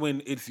that's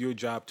when it's your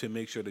job to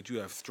make sure that you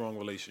have strong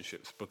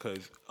relationships.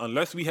 Because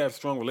unless we have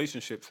strong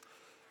relationships,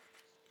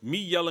 me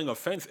yelling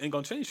offense ain't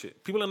gonna change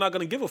shit. People are not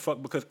gonna give a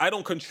fuck because I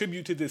don't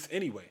contribute to this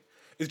anyway.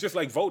 It's just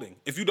like voting.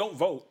 If you don't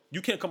vote, you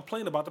can't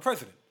complain about the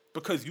president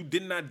because you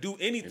did not do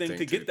anything to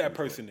Anything get to that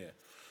people. person there.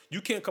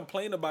 You can't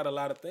complain about a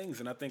lot of things,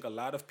 and I think a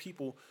lot of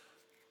people,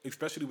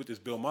 especially with this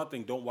Bill Maher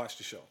thing, don't watch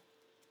the show.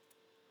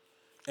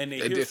 And they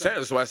hear something-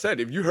 That's what I said.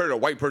 If you heard a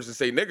white person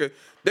say nigga,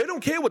 they don't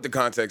care what the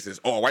context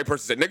is. Oh, a white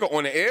person said nigga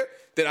on the air,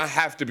 then I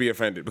have to be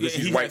offended because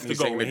he he's white has and to he's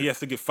go saying and he nigga. has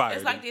to get fired.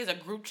 It's like there's a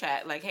group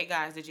chat. Like, hey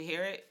guys, did you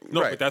hear it? No,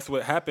 Right. but that's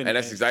what happened. And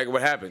that's exactly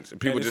what happens. And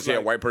people and just it's hear a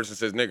like- white person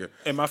says nigga.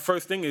 And my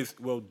first thing is,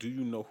 well, do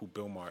you know who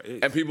Bill Maher is?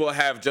 And people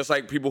have, just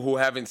like people who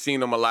haven't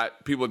seen him a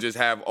lot, people just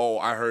have, oh,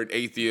 I heard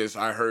atheist,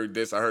 I heard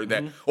this, I heard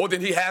that. Well, then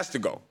he has to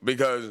go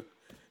because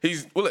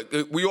he's, well,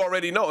 look, we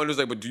already know. And it's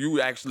like, but do you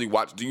actually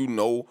watch? Do you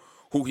know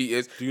who he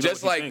is? Do you know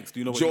Just what he like thinks? Do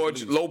you know what he George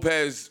believes?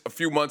 Lopez a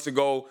few months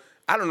ago,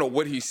 I don't know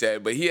what he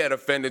said, but he had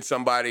offended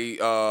somebody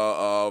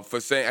for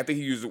saying, I think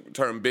he used the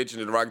term bitch in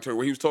the derogatory,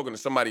 where he was talking to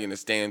somebody in the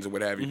stands or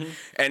what have you.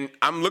 And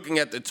I'm looking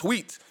at the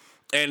tweets,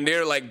 and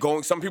they're like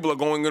some people are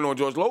going in on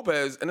George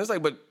Lopez, and it's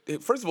like, but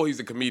first of all, he's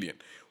a comedian.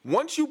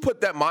 Once you put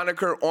that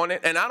moniker on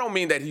it, and I don't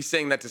mean that he's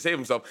saying that to save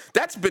himself,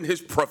 that's been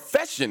his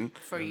profession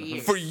For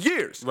years. For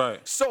years. Right.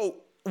 So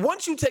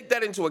once you take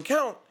that into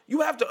account,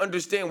 you have to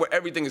understand where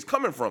everything is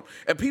coming from.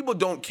 And people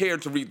don't care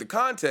to read the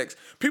context.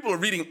 People are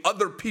reading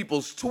other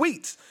people's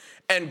tweets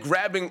and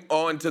grabbing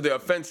onto the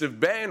offensive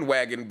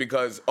bandwagon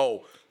because,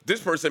 oh, this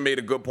person made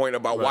a good point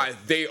about why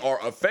they are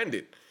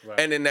offended. Right.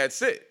 And then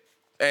that's it.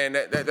 And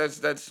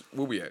that's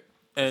where we at.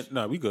 And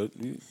no, we good.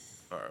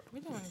 We're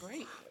doing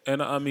great.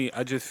 And I mean,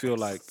 I just feel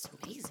like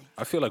Amazing.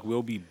 I feel like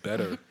we'll be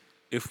better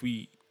if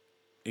we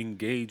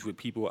engage with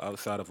people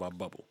outside of our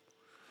bubble.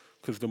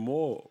 Because the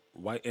more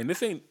white, and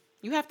this ain't,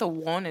 You have to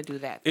want to do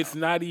that. Though. it's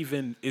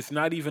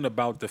not even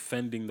about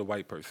defending the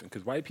white person.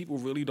 Because white people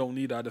really don't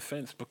need our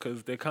defense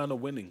because they're kind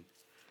of winning.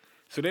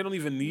 So they don't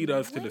even need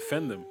us to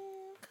defend them.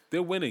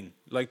 They're winning.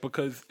 Like,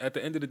 because at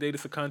the end of the day,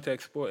 it's a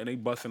contact sport and they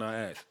busting our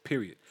ass,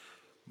 period.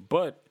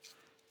 But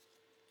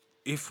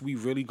if we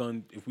really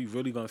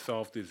gonna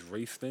solve this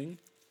race thing,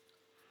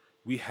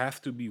 we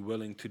have to be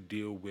willing to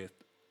deal with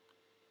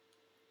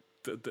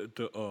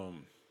the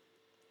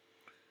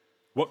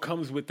what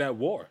comes with that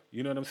war.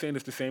 You know what I'm saying?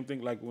 It's the same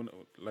thing like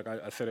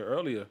I said it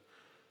earlier.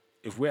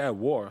 If we're at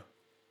war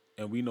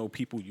and we know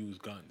people use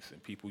guns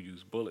and people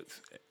use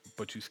bullets,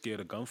 but you scared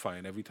of gunfire,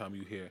 and every time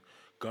you hear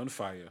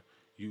gunfire,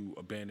 you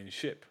abandon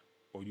ship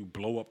or you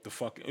blow up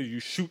or you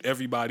shoot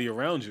everybody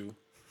around you,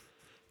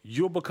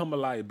 you'll become a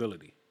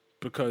liability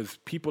because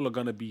people are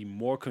going to be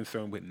more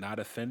concerned with not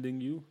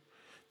offending you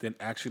than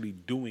actually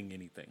doing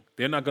anything.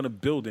 They're not going to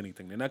build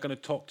anything. They're not going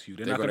to talk to you.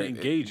 They're not going to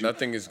engage you.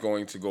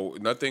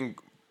 Nothing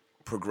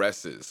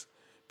progresses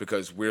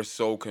because we're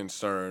so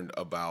concerned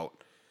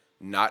about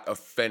not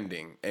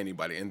offending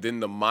anybody. And then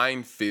the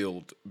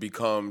minefield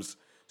becomes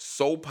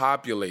so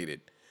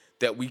populated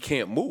that we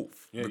can't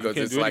move. Yeah, you because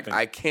can't it's do like anything.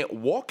 I can't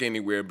walk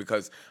anywhere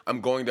because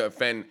I'm going to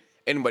offend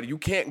anybody. You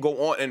can't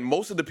go on. And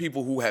most of the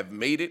people who have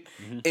made it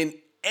in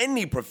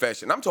any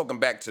profession, I'm talking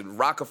back to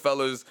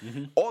Rockefellers,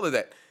 all of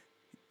that.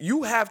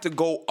 You have to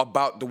go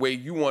about the way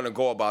you want to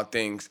go about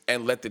things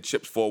and let the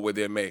chips fall where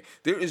they're made.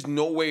 There is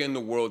no way in the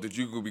world that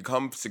you could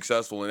become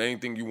successful in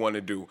anything you want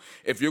to do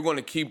if you're going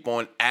to keep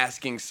on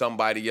asking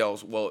somebody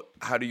else, well,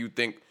 how do you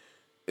think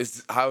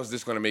how is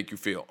this going to make you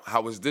feel?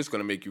 How is this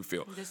going to make you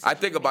feel? I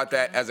think Decision about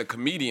that making. as a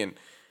comedian.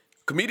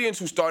 Comedians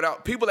who start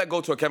out, people that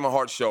go to a Kevin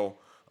Hart show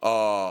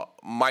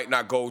might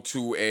not go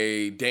to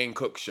a Dane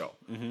Cook show.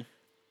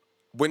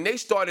 When they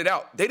started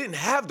out, they didn't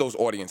have those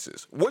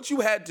audiences. What you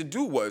had to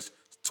do was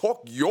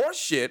talk your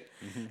shit,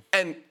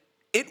 and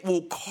it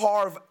will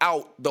carve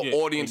out the Yeah,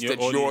 audience and your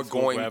that you're audience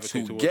will going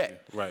gravitate to towards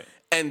get. you. Right.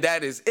 And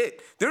that is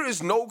it. There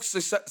is no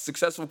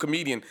successful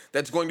comedian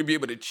that's going to be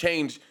able to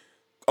change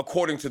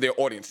according to their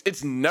audience.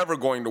 It's never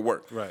going to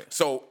work. Right.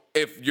 So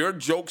if your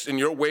jokes and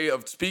your way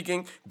of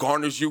speaking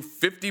garners you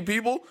 50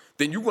 people,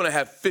 then you're going to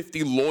have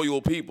 50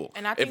 loyal people.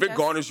 And I If think it that's-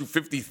 garners you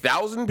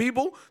 50,000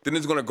 people, then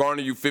it's going to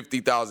garner you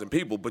 50,000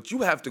 people. But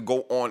you have to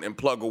go on and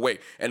plug away.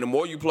 And the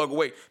more you plug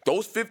away,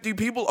 those 50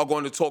 people are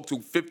going to talk to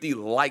 50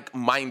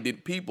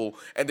 like-minded people.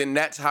 And then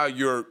that's how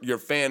your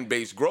fan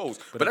base grows.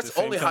 But at that's the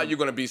same only how time- you're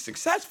going to be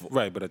successful.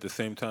 Right, but at the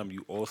same time,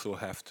 you also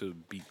have to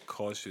be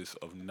cautious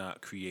of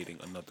not creating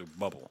another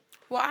bubble.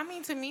 Well, I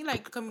mean, to me,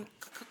 like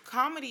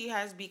comedy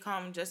has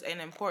become just an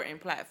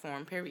important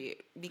platform. Period,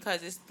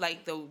 because it's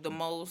like the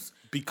most.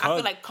 I Because-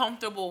 feel like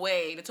comfortable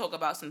way to talk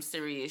about some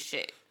serious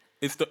shit.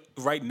 It's the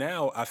right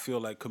now. I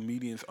feel like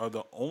comedians are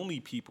the only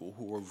people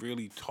who are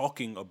really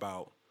talking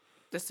about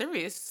The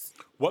serious.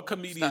 what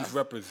comedians Stuff.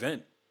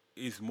 represent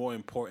is more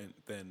important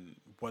than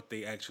what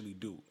they actually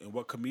do. And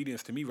what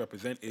comedians to me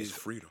represent is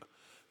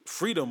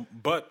freedom,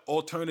 but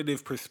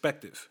alternative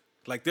perspective.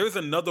 Like there's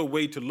another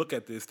way to look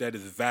at this that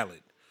is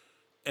valid.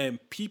 And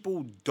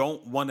people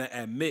don't want to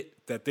admit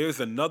that there's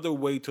another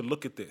way to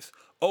look at this.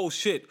 Oh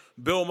shit,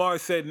 Bill Maher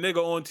said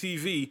nigga on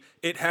TV,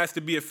 it has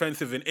to be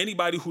offensive, and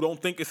anybody who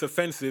don't think it's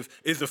offensive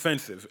is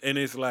offensive. And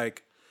it's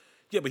like,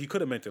 yeah, but he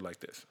could have meant it like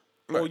this.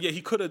 Or yeah,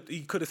 he could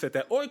have said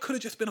that. Or it could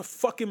have just been a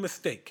fucking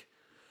mistake.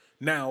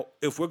 Now,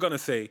 if we're gonna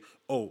say,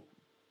 oh,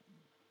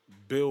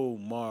 Bill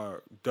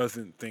Maher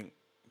doesn't think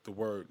the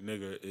word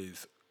nigga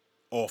is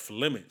off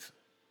limits,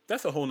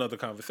 that's a whole nother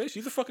conversation.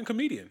 He's a fucking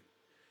comedian.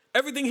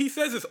 Everything he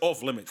says is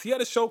off limits. He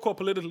had a show called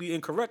Politically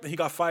Incorrect, and he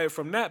got fired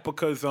from that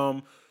because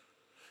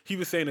he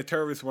was saying the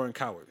terrorists weren't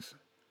cowards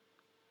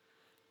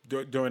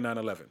during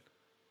 9/11.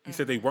 He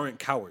said they weren't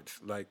cowards.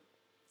 Like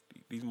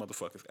these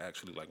motherfuckers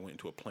actually like went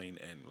into a plane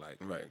and like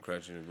Right,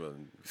 crashing his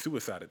building.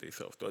 suicided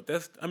themselves.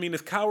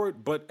 It's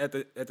coward, but at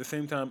the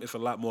same time, it's a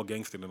lot more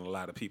gangster than a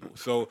lot of people.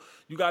 So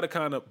you got to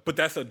kind of, but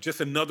that's just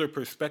another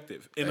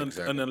perspective. And,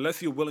 Exactly. and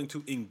unless you're willing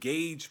to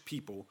engage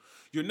people,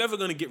 you're never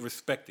going to get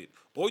respected.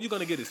 All you're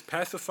going to get is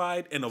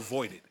pacified and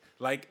avoided.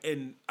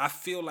 And I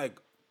feel like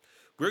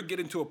we're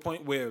getting to a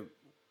point where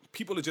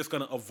people are just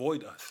going to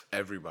avoid us.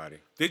 Everybody.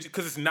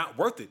 Because it's not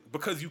worth it.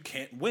 Because you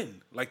can't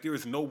win. Like there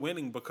is no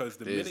winning because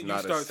the There's minute you not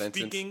a start sentence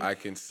speaking, I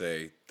can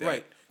say that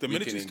right. The we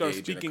minute can you start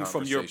engage in a speaking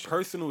from your conversation.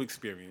 personal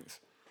experience,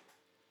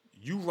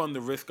 you run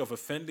the risk of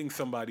offending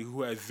somebody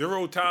who has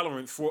zero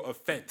tolerance for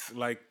offense.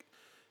 Like,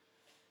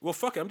 well,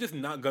 fuck it.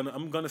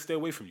 I'm gonna stay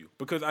away from you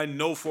because I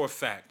know for a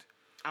fact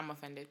I'm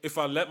offended. if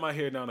I let my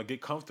hair down or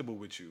get comfortable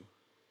with you,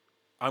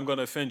 I'm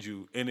gonna offend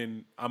you, and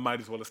then I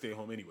might as well stay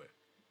home anyway.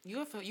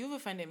 You've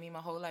offended me my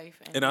whole life,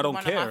 And I don't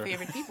one care. of my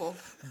favorite people.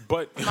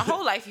 But My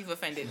whole life, you've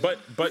offended. me.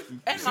 but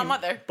And my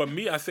mother. But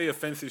me, I say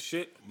offensive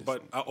shit,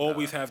 but I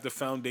always have the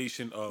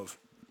foundation of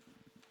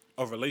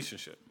a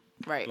relationship.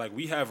 Right. Like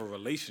we have a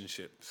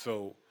relationship.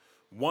 So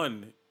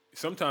one,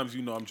 sometimes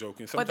I'm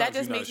joking. Sometimes But that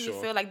just you're makes not me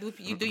sure. feel like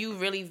do you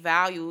really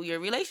value your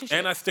relationship?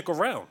 And I stick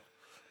around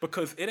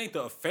because it ain't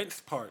the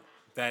offense part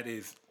that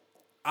is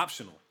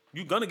optional.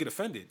 You're gonna get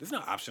offended. It's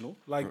not optional.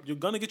 Like you're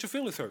gonna get your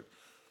feelings hurt.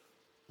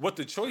 What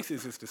the choice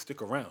is to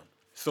stick around.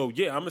 So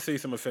yeah, I'm gonna say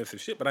some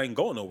offensive shit, but I ain't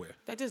going nowhere.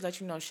 That just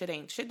lets you know shit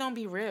don't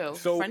be real.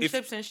 So if-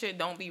 Friendships and shit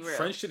don't be real.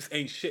 Friendships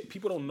ain't shit.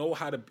 People don't know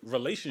how to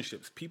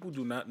relationships. People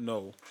do not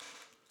know.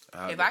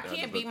 If I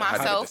can't be how to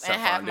myself set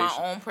and have my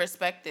foundation. own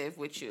perspective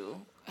with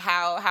you,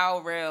 how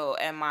real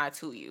am I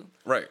to you?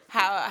 Right.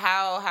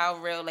 How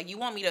real? Like you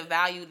want me to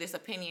value this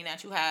opinion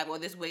that you have or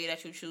this way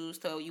that you choose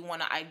to. You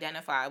want to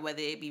identify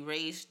whether it be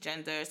race,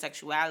 gender,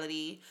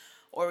 sexuality,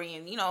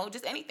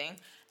 just anything.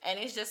 And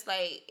it's just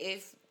like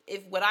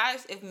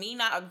if me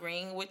not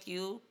agreeing with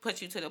you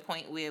puts you to the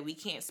point where we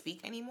can't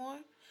speak anymore.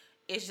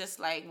 It's just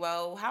like,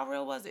 well, how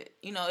real was it?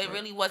 It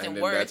really wasn't And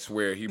then worth. that's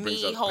where he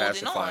brings me up holding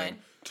pacifying on.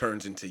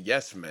 turns into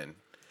yes men.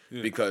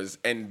 Because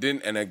and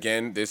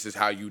again, this is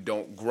how you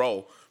don't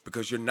grow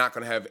because you're not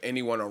going to have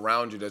anyone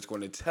around you that's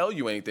going to tell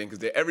you anything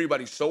because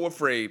everybody's so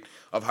afraid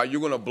of how you're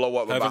going to blow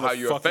up Having about how a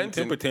you're fucking offended.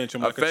 temper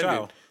tantrum like a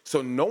child.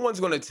 So no one's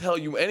going to tell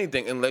you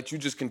anything and let you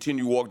just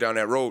continue to walk down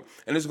that road.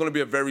 And it's going to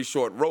be a very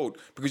short road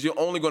because you're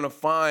only going to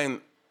find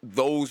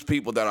those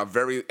people that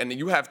are and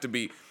you have to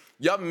be,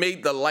 y'all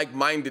made the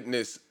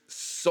like-mindedness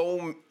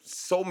so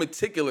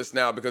meticulous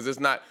now because it's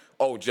not,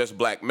 just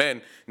black men.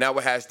 Now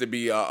it has to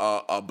be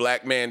a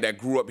black man that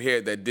grew up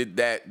here that did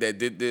that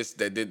did this,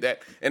 that did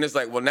that. And it's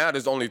like, well, now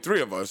there's only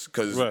 3 of us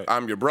because Right.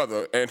 I'm your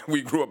brother and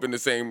we grew up in the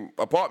same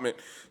apartment.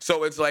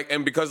 So it's like,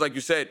 and because like you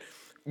said,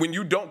 when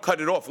you don't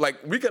cut it off, like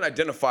we can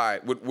identify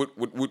with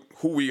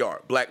who we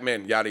are, black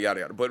men, yada, yada,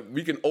 yada. But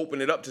we can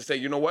open it up to say,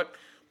 you know what?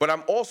 But I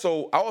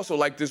also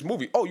like this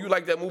movie. Oh, you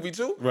like that movie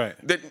too? Right.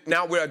 That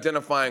now we're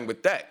identifying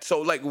with that.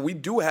 So like we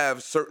do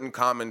have certain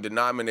common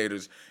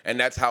denominators, and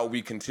that's how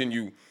we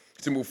continue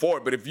to move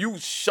forward. But if you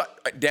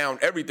shut down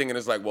everything and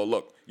it's like, well,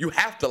 look, you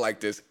have to like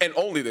this and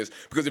only this,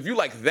 because if you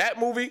like that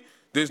movie,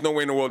 there's no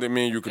way in the world that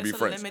me and you could It's be a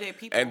friends. limited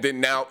people. And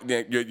then now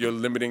you're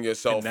limiting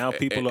yourself. And now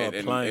people are and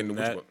applying which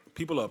that. one?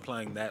 People are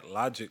applying that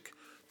logic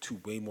to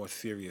way more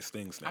serious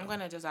things now. I'm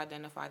gonna just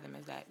identify them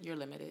as that. You're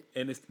limited.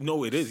 And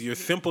it is. You're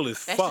simple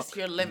as That's fuck. just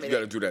you're You limited. got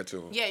to do that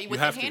too. Yeah, with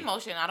have the to. hand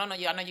motion. I don't know.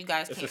 I know you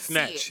guys It's can't a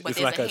snatch. see it, but It's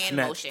there's like a hand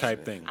snatch motion.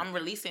 type thing. I'm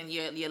releasing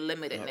your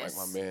limitedness.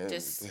 Like my man.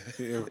 Just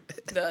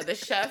the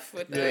chef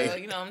with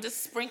the I'm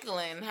just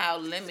sprinkling how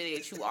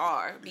limited you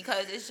are,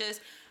 because it's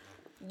just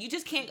you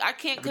just can't. I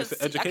can't But it's an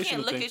I can't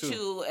educational look thing, at too.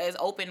 you as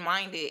open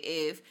minded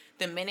if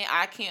the minute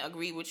I can't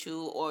agree with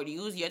you or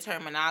use your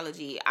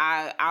terminology,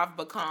 I've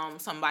become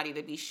somebody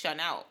to be shut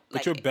out.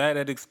 But you're bad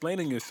at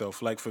explaining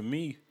yourself. Like for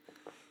me,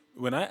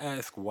 when I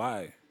ask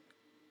why,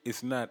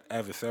 it's not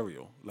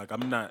adversarial. Like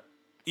I'm not.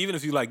 Even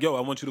if you like, yo,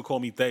 I want you to call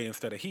me they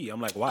instead of he.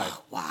 I'm like, why?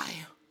 Why?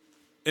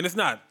 And it's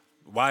not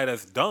why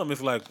that's dumb. It's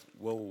like,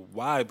 well,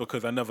 why?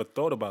 Because I never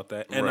thought about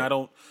that. And Right.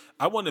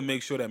 I want to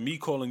make sure that me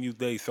calling you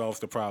they solves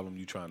the problem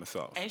you're trying to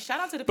solve. And shout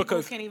out to the people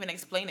Because- who can't even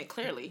explain it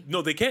clearly.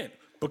 No, they can't.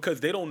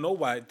 Because they don't know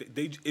why.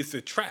 It's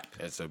a trap.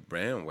 It's a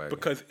bandwagon.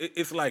 Because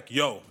it's like,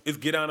 yo, it's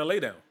get down and lay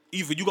down.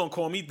 Either you gonna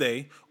call me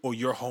they, or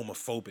you're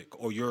homophobic,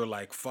 or you're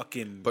like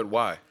fucking. But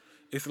why?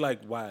 It's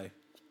like, why?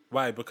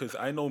 Why? Because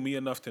I know me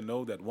enough to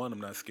know that, one, I'm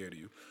not scared of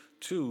you.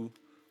 Two,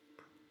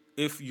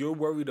 if you're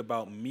worried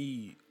about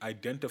me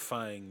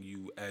identifying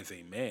you as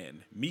a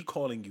man, me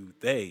calling you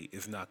they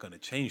is not going to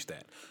change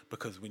that.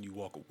 Because when you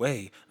walk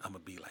away, I'm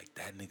going to be like,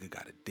 that nigga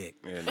got a dick.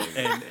 Yeah,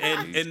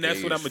 nigga. And that's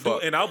He's what I'm gay going as to do.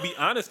 fuck. And I'll be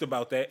honest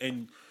about that.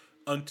 And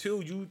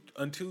until you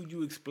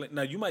explain,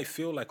 now you might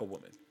feel like a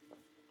woman,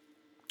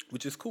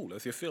 which is cool.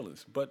 That's your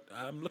feelings. But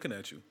I'm looking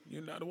at you.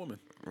 You're not a woman.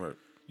 Right.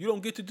 You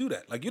don't get to do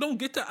that. Like, you don't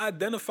get to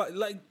identify.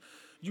 Like,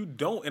 you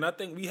don't. And I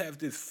think we have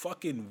this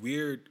fucking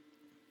weird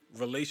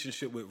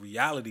relationship with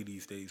reality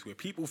these days where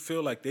people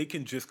feel like they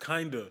can just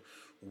kind of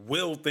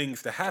will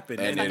things to happen.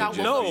 And Like then I just-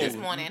 woke no, up this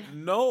morning.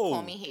 no,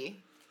 Call me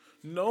he.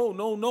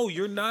 no.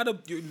 You're not.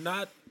 You're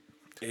not.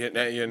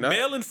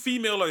 Male and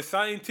female are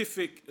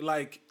scientific,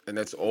 like, And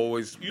that's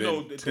always you been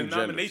know, two genders.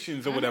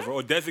 denominations or whatever,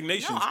 or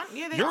designations.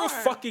 Yeah, they You're are. a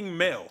fucking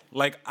male.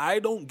 Like, I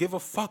don't give a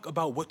fuck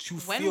about what you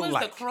When feel was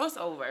like. the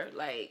crossover?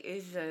 Like,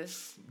 it's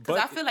just But- because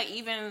I feel like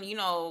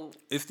even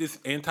It's this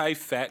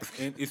anti-facts,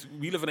 and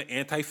we live in an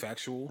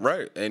anti-factual.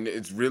 Right. And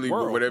it's really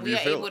World. whatever we you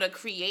are feel. able to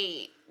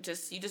create.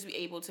 You just be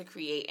able to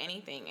create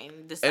anything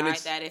and decide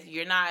it's- that if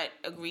you're not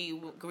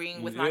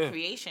agreeing with my Yeah.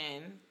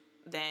 creation,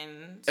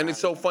 then And it's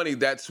so funny,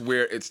 that's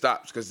where it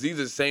stops. Because these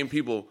are the same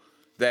people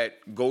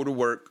that go to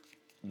work,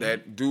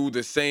 that do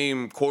the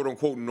same quote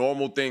unquote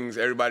normal things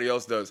everybody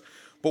else does.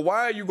 But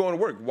why are you going to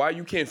work? Why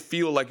you can't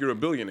feel like you're a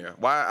billionaire?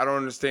 Why I don't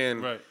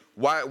understand. Right.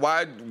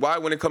 Why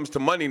when it comes to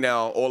money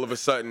now, all of a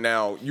sudden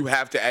now you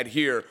have to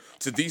adhere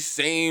to these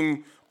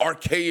same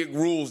archaic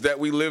rules that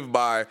we live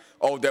by.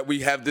 Oh, that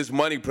we have this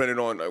money printed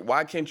on.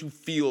 Why can't you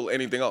feel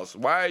anything else?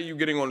 Why are you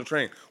getting on the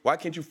train? Why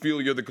can't you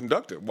feel you're the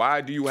conductor?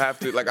 Why do you have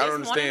to, like, I don't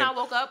This morning understand.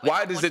 I woke up,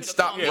 Why I does want it you to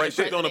stop call me Yeah, right that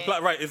shit there? don't apply.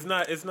 Right,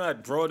 it's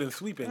not broad and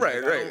sweeping. Right,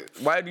 Like, I right.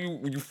 don't- Why do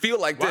you feel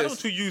like Why this?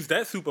 don't you use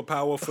that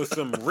superpower for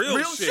some real,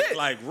 Real shit? shit.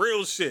 Like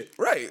real shit.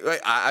 Right,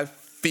 like I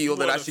feel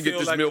that I wanna should get feel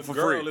this like meal a for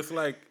girl, free. It's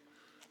like,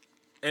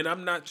 and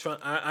I'm not trying.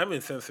 I'm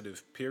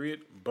insensitive.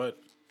 Period. But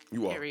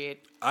You are. period.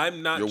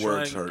 I'm not Your trying.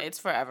 words hurt. It's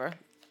forever.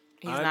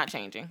 He's I'm- not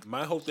changing.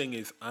 My whole thing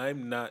is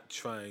I'm not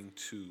trying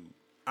to.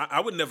 I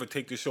would never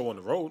take this show on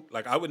the road.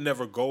 Like I would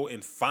never go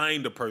and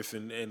find a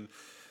person and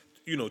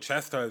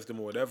chastise them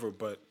or whatever.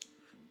 But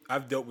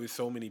I've dealt with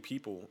so many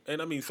people,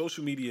 and I mean,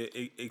 social media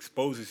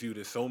exposes you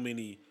to so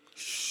many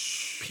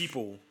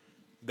people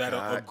that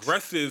are God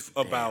aggressive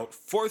about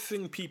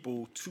forcing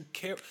people to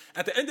care.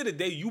 At the end of the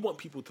day, you want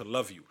people to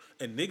love you,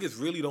 and niggas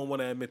really don't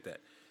want to admit that.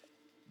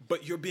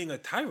 But you're being a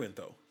tyrant,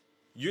 though.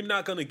 You're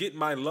not gonna get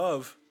my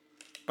love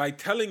by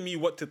telling me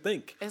what to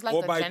think, It's like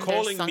or the by gender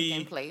calling sunken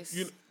me.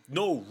 place.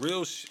 No,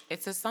 real shit.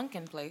 It's a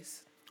sunken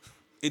place.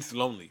 It's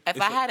lonely. If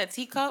It's I had a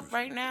teacup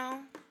right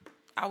now,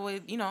 I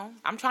would,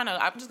 I'm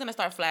just gonna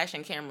start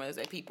flashing cameras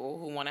at people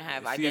who want to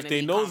have see if identity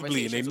they nosebleed,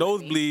 conversations they with me.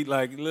 nosebleed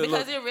like look.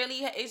 Because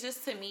it's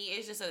just to me,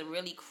 it's just a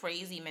really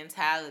crazy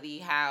mentality.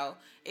 How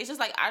it's just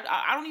like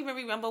I don't even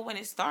remember when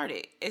it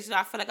started. It's just,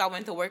 I feel like I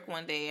went to work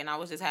one day and I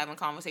was just having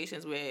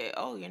conversations with,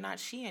 oh, you're not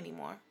she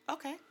anymore.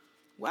 Okay,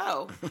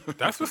 well,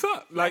 That's what's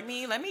up. Like,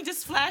 let me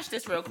just flash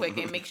this real quick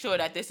and make sure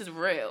that this is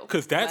real.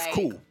 because that's Like,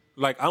 cool.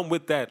 Like I'm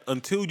with that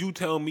until you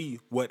tell me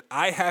what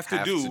I have to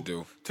Have to do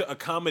do. to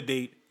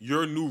accommodate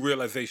your new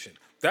realization.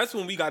 That's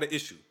when we got an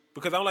issue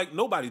because I'm like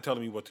nobody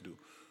telling me what to do.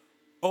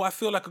 Oh, I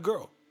feel like a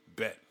girl.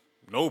 Bet,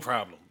 no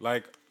problem.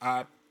 Like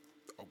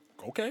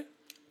okay,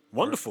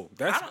 wonderful.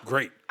 That's I don't-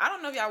 great. I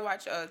don't know if y'all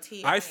watch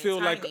T. I feel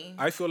Tiny.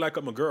 like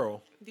I'm a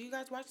girl. Do you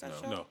guys watch that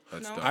show? No,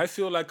 That's no. dope. I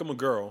feel like I'm a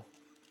girl,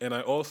 and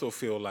I also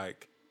feel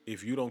like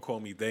if you don't call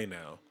me they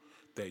now,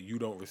 that you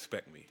don't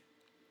respect me.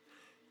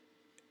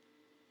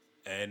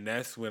 And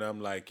that's when I'm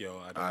like, yo,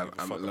 I don't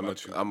give a fuck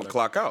about you. I'm Like, a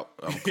clock out.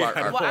 I'm clock,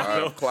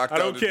 I've clocked I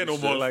don't out care of no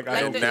this more. shit. Like, I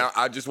don't Like care. Now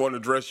I just want to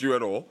address you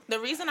at all. The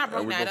reason I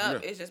brought we that go from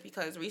up there. is just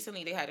because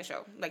recently they had a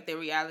show, like the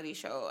reality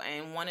show,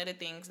 and one of the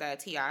things that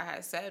T.I.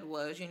 had said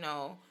was, you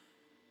know,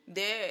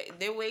 there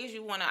are ways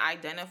you want to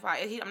identify.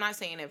 I'm not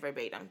saying it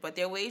verbatim, but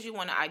there are ways you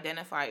want to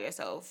identify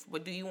yourself.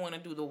 But do you want to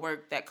do the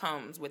work that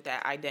comes with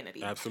that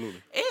identity?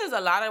 Absolutely. It is a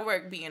lot of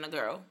work being a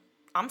girl.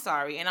 I'm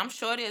sorry, and I'm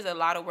sure there's a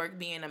lot of work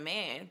being a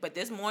man. But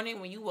this morning,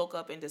 when you woke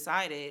up and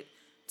decided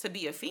to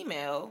be a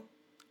female,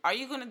 are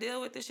you gonna deal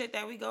with the shit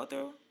that we go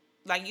through?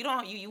 Like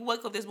you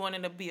wake up this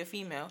morning to be a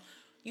female.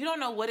 You don't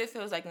know what it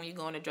feels like when you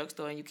go in a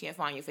drugstore and you can't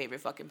find your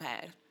favorite fucking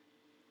pad.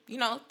 You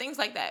know, things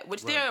like that.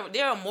 Which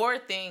there are more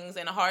things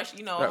in a harsh,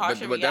 Right,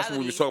 harsher but that's reality.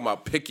 when you're talking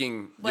about picking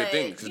your But,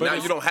 things. 'Cause you now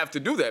know- you don't have to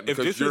do that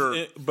because this you're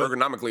is it- but-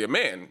 ergonomically a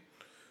man.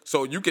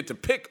 So you get to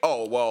pick.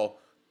 Oh well,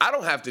 I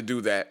don't have to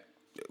do that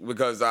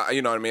because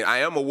you know what I mean. I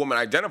am a woman.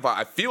 Identify.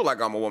 I feel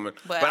like I'm a woman,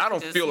 but I can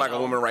don't just, feel you like a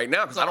know, woman right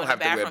now because go I don't in have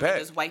the to wear bathroom and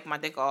pads. just wipe my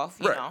dick off.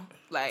 You know,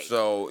 like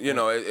So you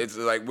know, it's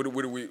like what are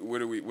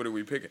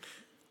we picking?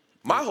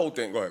 My whole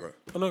thing. Go ahead.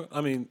 No,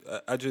 I mean,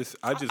 I just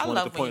I wanted to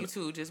love when point. you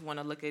two just want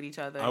to look at each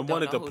other. I And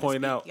wanted don't know to who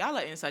point speak. out- Y'all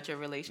are in such a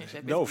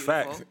relationship. No It's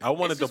beautiful. facts. I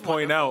wanted It's to just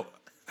point wonderful. out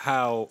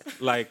how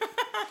like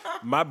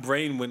my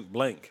brain went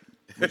blank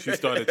when she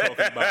started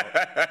talking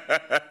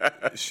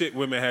about shit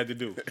women had to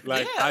do.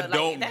 Like Yeah, I like,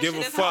 don't that give a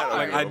shit is fuck.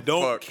 hard. Like I Give a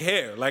don't fuck.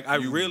 care. Like I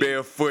You really,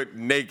 barefoot,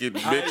 naked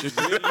bitches.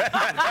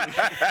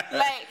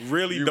 Like,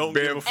 really You don't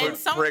give a barefoot. fuck. and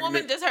some pregnant.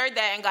 woman just heard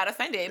that and got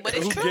offended, but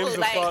it's Who true. gives a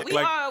Like fuck? we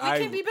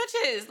Like, can be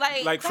bitches.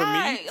 Like for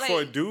me, God, for a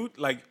like, dude,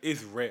 like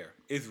it's rare.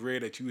 It's rare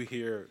that you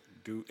hear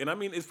dude, and I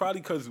mean it's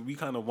probably because we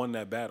kind of won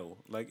that battle.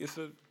 Like it's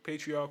a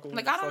patriarchal.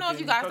 Like I don't know if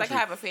you fucking guys like country.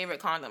 have a favorite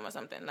condom or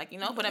something, like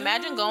but I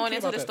imagine don't going care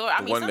into about the that. store. I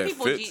The mean, one some that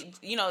people, fits.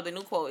 the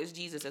new quote is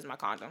Jesus is my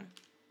condom.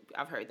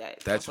 I've heard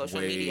that That's on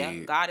social way-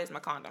 media. God is my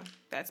condom.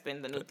 That's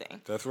been the new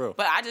thing. That's real.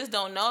 But I just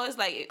don't know. It's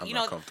like I'm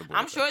not comfortable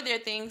I'm with sure there are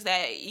things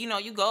that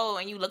you go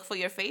and you look for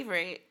your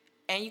favorite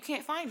and you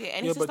can't find it,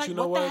 and Yeah, it's just but like you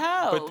know what the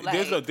hell? But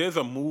Like, there's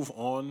a move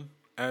on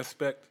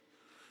aspect,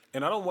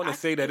 and I don't want to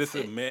say that it's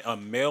a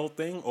male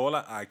thing. All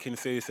I can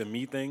say it's a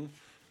me thing.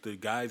 The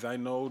guys I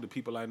know, the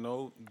people I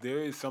know, there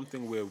is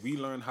something where we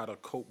learn how to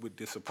cope with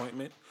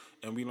disappointment,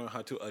 and we learn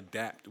how to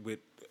adapt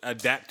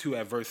to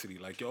adversity.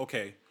 Like,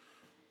 okay,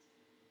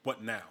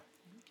 what now?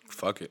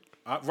 Fuck it.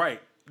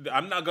 Right.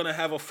 I'm not gonna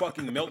have a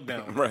fucking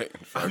meltdown. Right.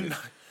 Fuck I'm it. not,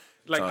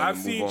 like Time to I've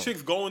move seen on.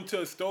 chicks go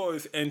into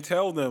stores and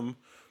tell them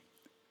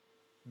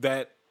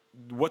that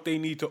what they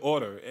need to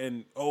order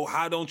and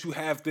how don't you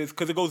have this?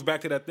 Because it goes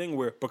back to that thing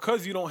where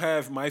because you don't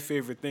have my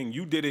favorite thing,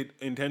 you did it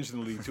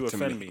intentionally to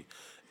offend me,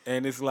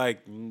 and it's like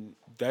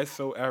that's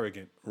so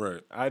arrogant.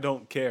 Right. I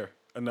don't care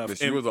enough. But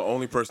she was the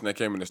only person that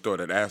came in the store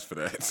that asked for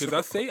that. Because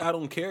I say I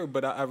don't care,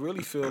 but I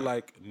really feel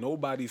like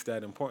nobody's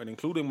that important,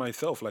 including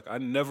myself. Like I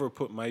never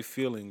put my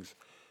feelings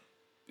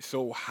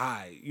so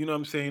high, you know what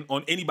I'm saying,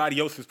 on anybody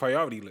else's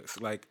priority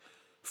list. Like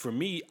for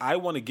me, I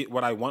want to get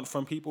what I want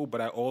from people,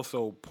 but I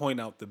also point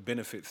out the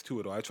benefits to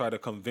it, or I try to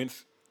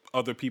convince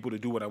other people to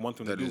do what I want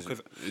them to That do. is,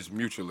 Because it's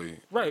mutually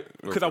right,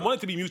 because I Okay. want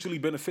it to be mutually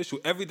beneficial.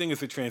 Everything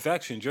is a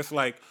transaction, just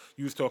like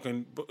you was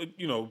talking,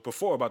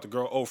 before about the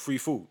girl. Oh, free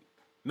food.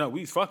 No,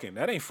 we fucking.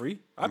 That ain't free.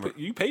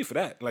 You pay for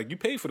that. Like you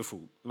pay for the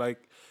food.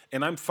 Like,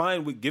 and I'm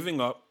fine with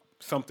giving up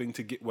something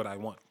to get what I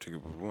want. to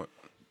get what we want.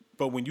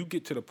 But when you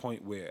get to the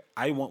point where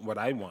I want what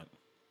I want,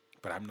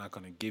 but I'm not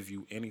gonna give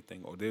you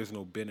anything, or there's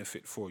no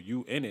benefit for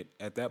you in it,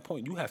 at that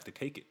point you have to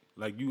take it.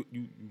 Like you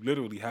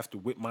literally have to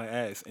whip my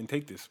ass and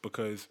take this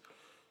because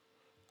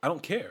I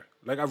don't care.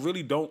 Like I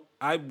really don't.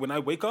 When I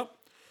wake up,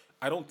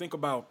 I don't think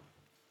about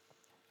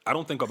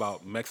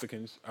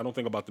Mexicans. I don't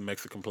think about the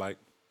Mexican plight.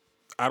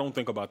 I don't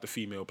think about the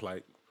female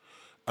plight.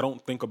 I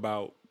don't think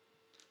about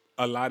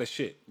a lot of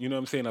shit. You know what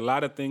I'm saying? A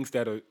lot of things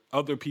that are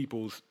other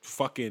people's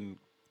fucking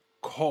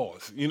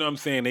cause. You know what I'm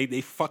saying?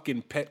 They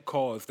fucking pet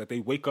cause that they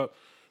wake up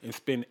and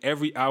spend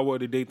every hour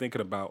of the day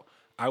thinking about.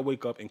 I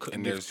wake up and couldn't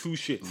And give there's two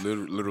shits.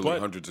 literally But-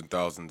 hundreds and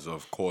thousands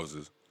of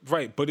causes.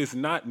 Right, but it's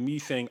not me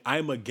saying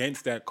I'm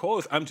against that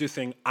cause. I'm just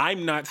saying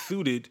I'm not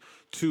suited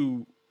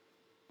to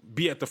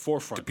be at the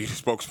forefront. Be the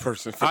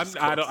spokesperson for this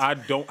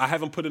cause. I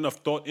haven't put enough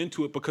thought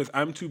into it because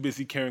I'm too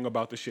busy caring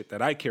about the shit that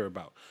I care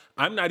about.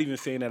 I'm not even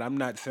saying that I'm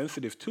not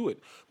sensitive to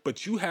it,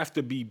 but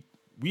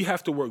we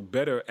have to work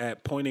better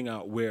at pointing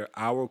out where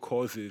our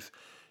causes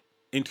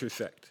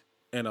intersect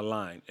and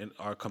align and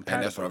are compatible.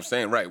 And that's what I'm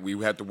saying, right? We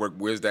have to work.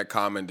 Where's that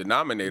common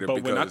denominator? But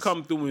because when I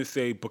come through and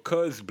say,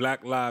 because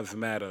Black Lives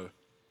Matter,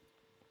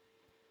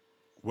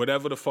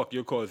 whatever the fuck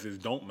your cause is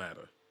don't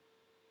matter,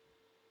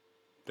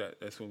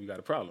 that's when we got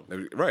a problem.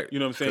 right, You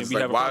know what I'm saying? 'Cause We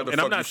like, have a why problem. the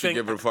And I'm fuck not you should saying-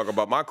 give a fuck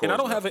about my cause? And I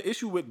don't now? have an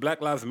issue with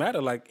Black Lives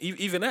Matter. Like,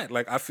 even that.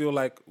 Like, I feel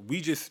like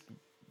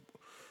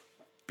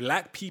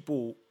black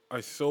people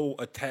are so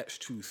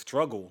attached to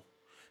struggle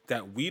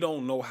that we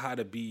don't know how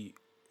to be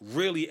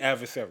really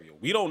adversarial.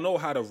 We don't know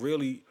how to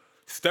really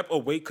step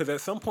away, because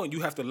at some point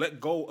you have to let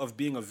go of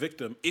being a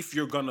victim if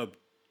you're gonna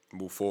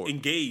Move forward.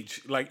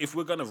 engage. Like, if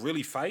we're gonna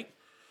really fight,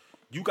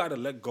 you got to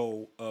let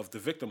go of the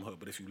victimhood.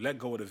 But if you let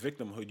go of the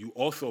victimhood, you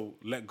also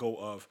let go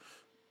of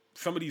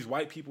some of these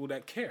white people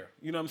that care.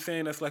 You know what I'm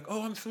saying? That's like,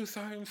 oh, I'm so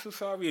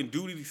sorry, and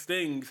do these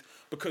things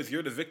because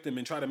you're the victim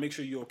and try to make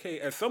sure you're okay.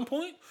 At some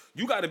point,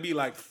 you got to be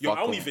like, yo, Fuck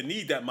I don't 'em. even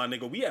need that, my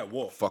nigga. We at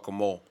war. Fuck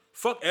them all.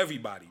 Fuck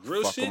everybody.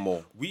 Real Fuck shit. 'em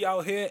all. We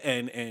out here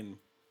and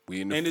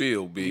We in the And it-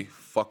 field, B.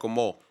 Fuck them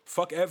all.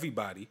 fuck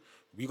everybody.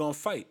 We gonna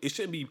fight. It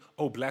shouldn't be,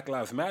 oh, Black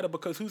Lives Matter,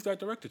 because who's that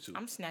directed to?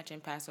 I'm snatching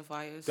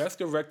pacifiers. That's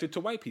directed to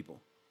white people.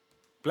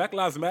 Black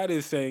Lives Matter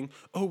is saying,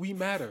 oh, we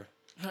matter.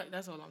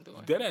 That's all I'm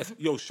doing. Dead ass.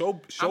 Yo, show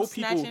people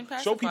snatching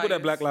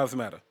that Black pacifiers. Lives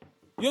Matter.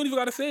 You don't even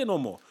gotta say it no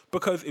more.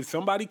 Because if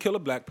somebody kill a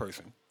black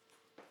person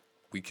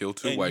We kill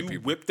 2 and white you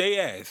people. whip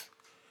their ass,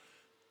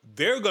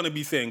 they're gonna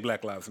be saying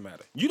Black Lives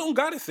Matter. You don't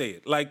gotta say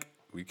it. Like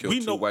We kill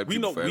 2 white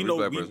people for every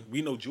black person.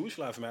 we know Jewish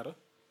lives matter.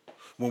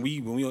 When we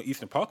on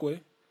Eastern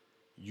Parkway,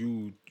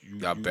 you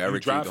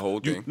barricade drive, the whole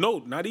thing? No,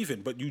 not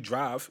even. But you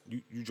drive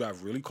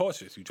really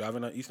cautious. You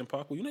driving on Eastern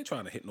Parkway, you ain't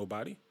trying to hit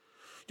nobody.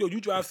 Yo, you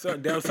drive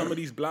down some of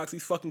these blocks,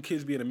 these fucking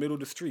kids be in the middle of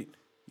the street.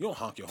 You don't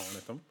honk your horn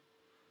at them.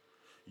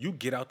 You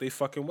get out their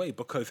fucking way,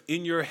 because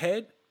in your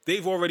head,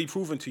 they've already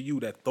proven to you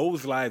that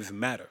those lives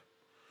matter.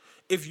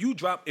 If you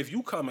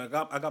come, I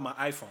got my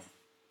iPhone,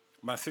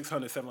 my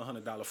 $600,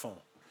 $700 phone,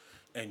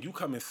 and you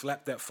come and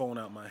slap that phone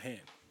out my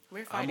hand, We're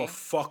I'm fighting. gonna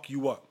fuck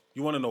you up.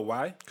 You wanna know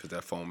why? Because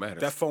that phone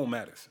matters. That phone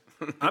matters.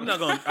 I'm not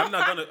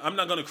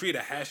gonna create a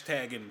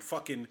hashtag and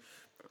fucking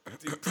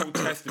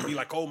protest and be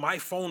like, oh, my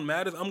phone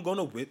matters. I'm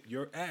gonna whip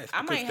your ass.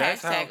 I because might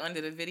that's hashtag how-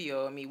 under the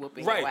video of me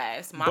whooping Right, your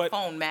ass. My but-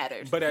 phone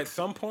matters. But at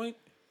some point,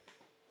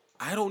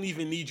 I don't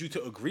even need you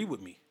to agree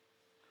with me.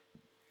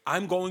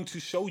 I'm going to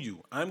show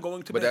you. I'm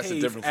going to But that's the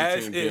behave difference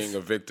as between if being a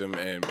victim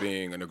and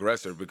being an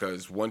aggressor,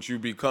 because once you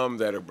become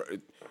that,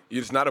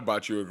 it's not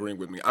about you agreeing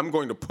with me. I'm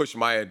going to push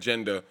my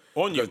agenda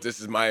On you. because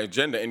this is my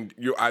agenda, and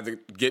you either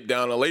get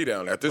down or lay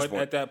down at this But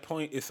point. at that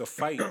point, it's a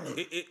fight.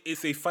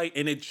 It's a fight,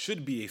 and it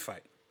should be a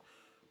fight.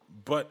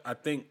 But I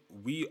think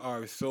we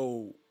are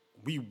so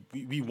we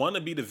want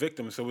to be the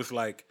victim. So it's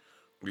like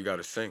we got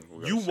to sing.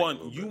 We gotta you sing a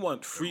little bit.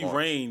 want free March.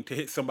 reign to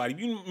hit somebody.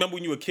 You remember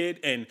when you were a kid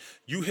and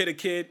you hit a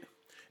kid,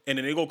 and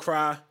then they go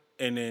cry,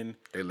 and then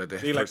They let the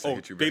they like, person oh,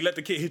 hit you they back. let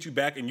the kid hit you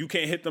back, and you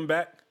can't hit them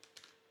back.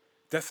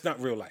 That's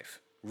not real life.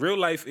 Real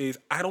life is,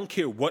 I don't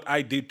care what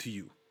I did to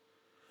you.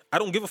 I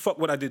don't give a fuck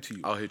what I did to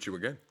you. I'll hit you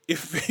again.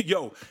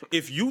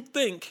 If you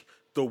think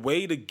the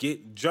way to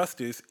get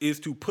justice is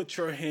to put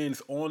your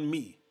hands on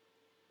me,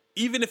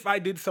 even if I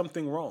did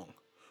something wrong,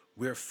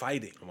 we're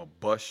fighting. I'm going to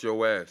bust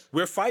your ass.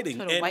 We're fighting,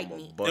 To the white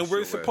meat. bust and we're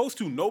your ass. supposed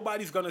to.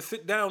 Nobody's gonna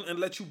sit down and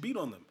let you beat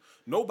on them.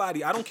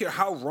 Nobody. I don't care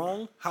how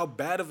wrong, how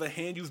bad of a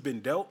hand you've been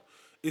dealt.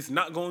 It's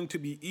not going to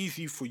be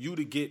easy for you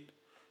to get.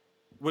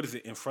 What is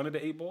it? In front of the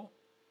 8-ball?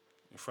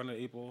 In front of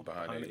the 8-ball?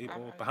 Behind the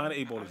 8-ball? Behind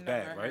the 8-ball is I've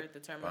bad, never right? heard the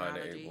Behind the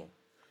terminology. 8-ball.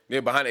 Yeah,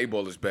 behind the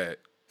 8-ball is bad.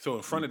 So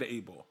in front of the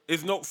 8-ball.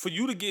 It's no for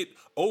you to get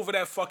over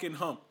that fucking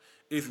hump.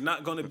 It's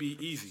not gonna be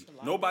easy.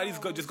 Nobody's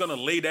just gonna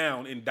lay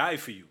down and die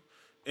for you,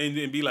 and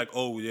then be like,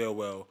 oh yeah,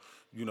 well,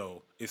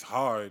 it's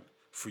hard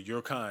for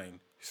your kind,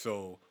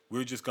 so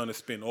we're just gonna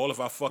spend all of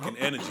our fucking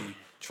energy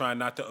trying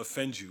not to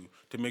offend you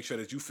to make sure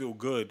that you feel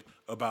good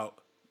about.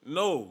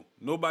 No,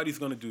 nobody's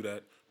gonna do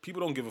that.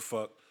 People don't give a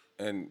fuck.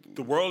 And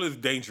The world is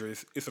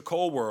dangerous. It's a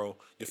cold world.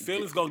 Your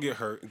feelings gonna get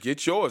hurt.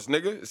 get yours,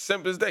 nigga. As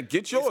simple as that.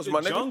 Get yours, the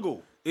my nigga.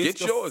 jungle. It's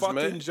Get the yours, fucking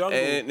man. jungle.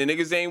 And the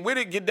niggas ain't with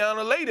it. Get down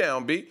and lay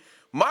down, B.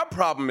 My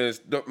problem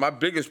is, my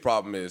biggest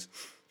problem is,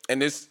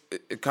 and this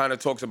it kind of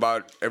talks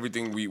about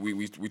everything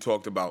we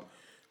talked about,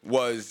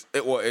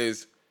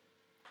 is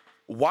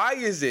why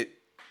is it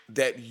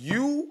that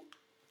you,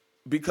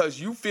 because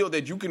you feel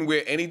that you can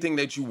wear anything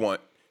that you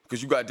want,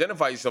 because you can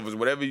identify yourself as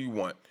whatever you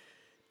want,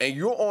 and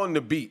you're on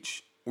the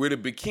beach with a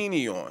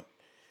bikini on,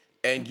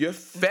 and you're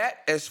fat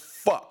as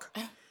fuck.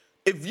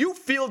 If you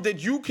feel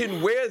that you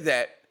can wear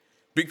that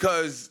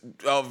because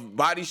of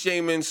body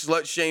shaming,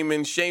 slut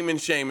shaming,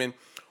 shaming,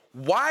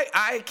 why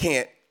I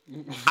can't?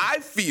 I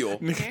feel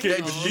Can't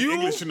that speak you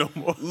English no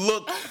more.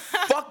 look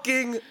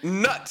fucking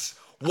nuts.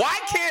 Why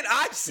can't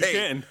I say,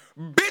 can.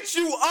 bitch,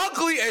 you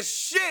ugly as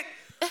shit.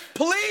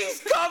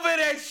 Please cover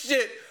that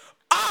shit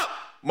up.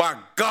 My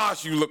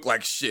gosh, you look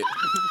like shit.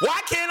 Why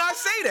can't I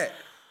say that?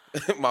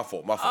 My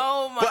fault.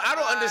 Oh my But I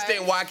don't gosh.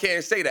 understand why I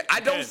can't say that.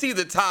 I don't can. see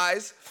the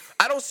ties.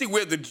 I don't see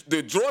where the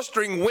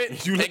drawstring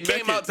went You and look came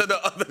naked. out to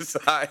the other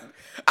side.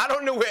 I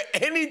don't know where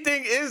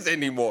anything is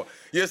anymore.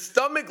 Your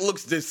stomach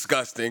looks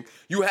disgusting.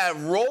 You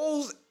have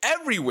rolls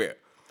everywhere.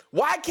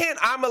 Why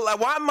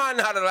am I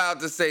not allowed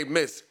to say,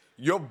 miss,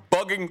 you're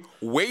bugging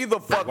way the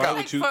fuck Why out.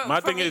 would you? For- My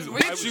for thing me, is,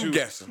 bitch, why would you you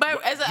guessing.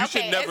 But as a, You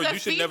should okay, never. as a You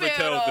should never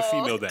tell the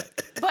female that.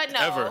 But no,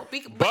 Ever.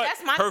 But But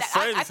that's my. her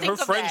friends, I think her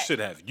of friends that. should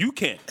have. You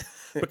can't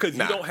because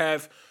Nah.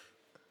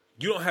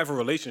 you don't have a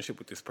relationship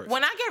with this person.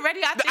 When I get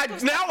ready, I think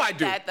of Now stuff I like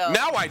do. that, though.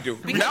 Now I do.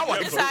 Because Now we I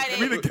do.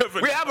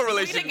 decided- We have a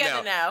relationship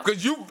together now.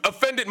 because you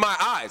offended my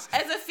eyes.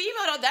 As a female,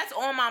 though, that's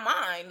on my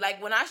mind.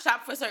 Like when I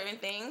shop for certain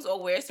things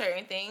or wear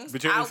certain things,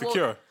 But you're I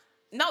insecure.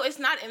 No, it's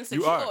not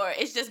insecure. are.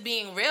 It's just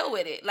being real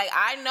with it. Like,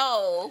 I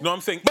know. No,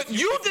 I'm saying, But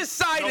you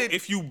decided.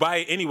 if you buy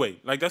it anyway.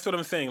 Like, that's what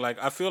I'm saying. Like,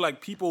 I feel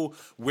like people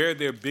wear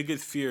their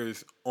biggest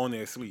fears on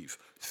their sleeve.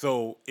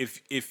 So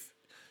if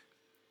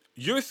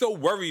you're so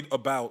worried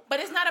about, But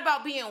it's not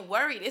about being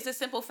worried. It's a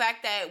simple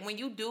fact that when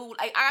you do,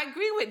 like, I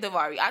agree with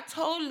Davari. I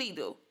totally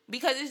do.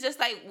 Because it's just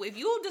like, if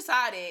you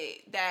decided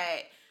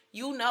that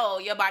you know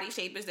your body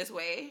shape is this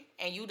way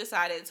and you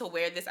decided to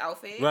wear this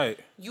outfit, Right.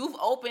 you've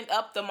opened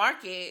up the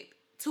market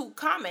to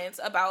comments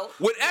about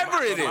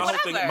Whatever it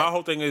is. my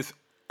whole thing is,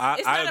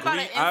 It's not about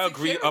an I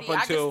agree up insecurity. until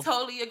I just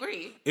totally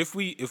agree.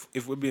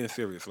 if we're being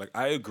serious, like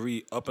I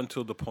agree up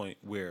until the point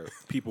where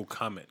people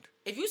comment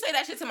If you say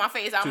that shit to my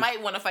face, I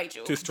might want to fight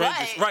you. to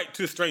strangers, But right?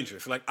 To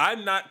strangers, like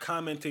I'm not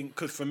commenting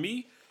because for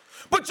me,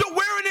 But you're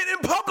wearing it in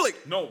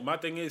public. no, my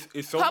thing is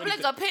it's so Public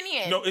many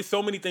opinion. No, it's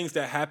so many things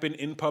that happen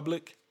in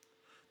public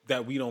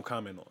that we don't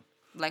comment on.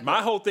 Like my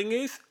what? whole thing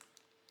is,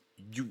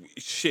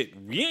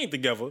 we ain't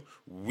together,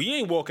 we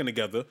ain't walking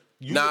together.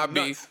 You Nah, look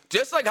B. nuts.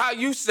 Just like how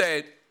you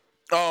said,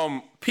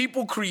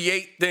 people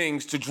create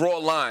things to draw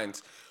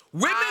lines.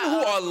 Women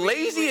who are agree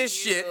lazy with as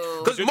shit,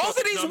 you. because Just most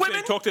of these I'm women,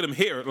 saying, talk to them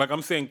here. Like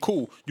I'm saying,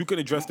 cool. You can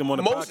address them on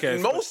the Most-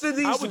 podcast. most but of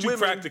these how would you women-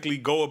 practically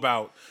go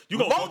about? You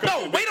gonna walk up no,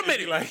 to them wait a and be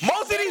minute. like,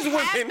 Most of these women,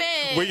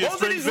 happens. Where your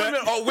most of these springs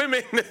women at? are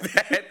women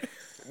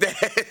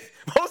that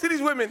most of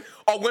these women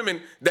are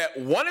women that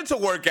wanted to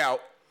work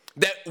out,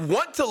 that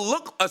want to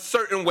look a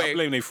certain way. I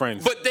blame they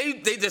friends. But they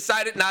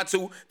decided not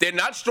to. They're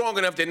not strong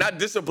enough. They're not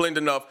disciplined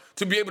enough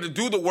to be able to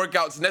do the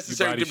workouts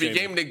necessary body to be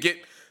shaming. able to get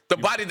the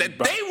body that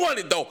body- they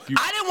wanted, though.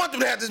 I didn't want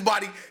them to have this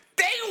body.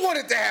 They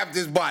wanted to have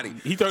this body.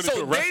 He turned so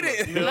into a wrestler. they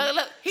didn't.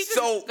 Look. He just,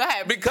 So, go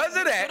ahead. because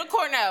of that- do the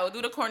Cornell.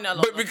 Do the Cornell.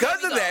 But logo. because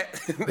Here of we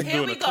that- go. Here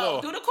Doing we the go.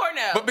 claw. Do the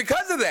Cornell. But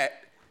because of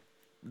that,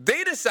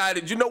 they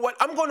decided, you know what?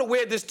 I'm going to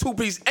wear this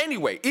two-piece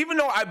anyway. Even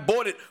though I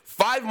bought it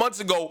 5 months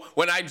ago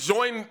when I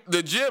joined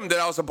the gym that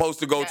I was supposed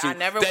to go That to, I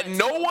never that went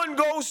no to. one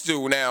goes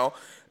to now,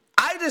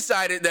 I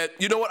decided that,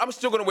 you know what? I'm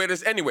still going to wear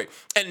this anyway.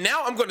 And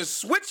now I'm going to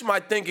switch my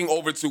thinking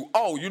over to,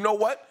 oh, you know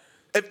what?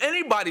 If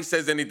anybody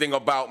says anything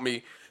about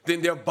me,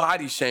 then they're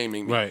body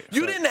shaming me. Right.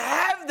 You Right. didn't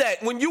have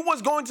that when you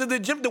was going to the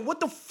gym. Then what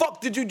the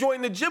fuck did you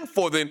join the gym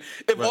for then?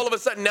 If all of a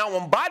sudden now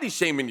I'm body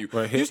shaming you,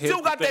 Right. you Here's still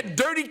the got thing. that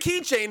dirty key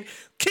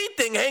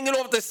thing hanging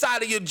off the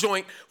side of your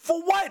joint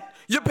for what?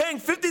 You're paying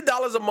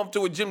 $50 a month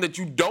to a gym that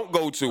you don't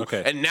go to,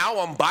 Okay. and now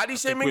I'm body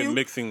shaming we're you.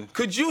 mixing-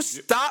 Could you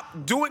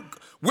stop doing?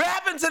 What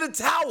happened to the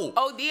towel?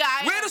 Oh,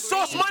 D.I. Where the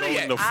sauce money Going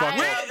at? the fuck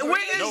Where, off.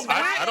 where is? No,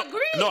 I don't.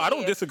 agree. No, I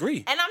don't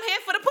disagree. And I'm here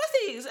for the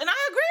pussies, and I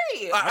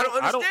agree. I don't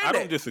understand I that.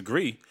 don't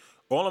disagree.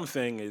 All I'm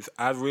saying is,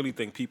 I really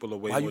think people are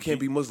way Why more you can't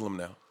deep- be Muslim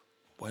now?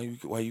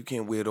 Why you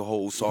can't wear the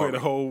whole sorry? Where the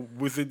whole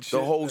wizard shit.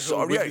 whole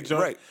sorry, wizard right,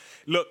 junk. right.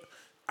 Look,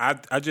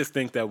 I just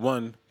think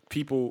that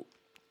people,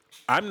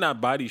 I'm not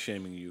body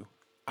shaming you.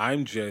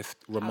 I'm just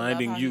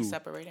reminding you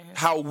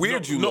How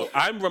weird you no, look.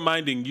 I'm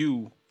reminding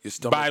you Your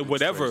stomach by looks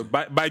whatever,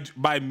 crazy.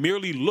 by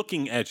merely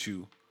looking at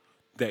you,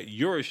 that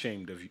you're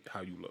ashamed of how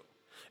you look.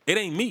 It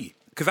ain't me,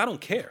 because I don't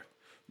care.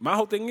 My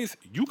whole thing is,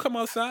 you come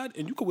outside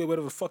and you can wear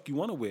whatever the fuck you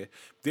want to wear.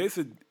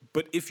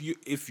 But if you're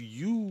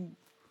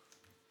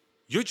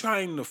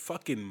trying to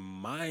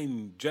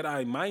fucking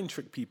Jedi mind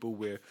trick people,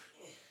 where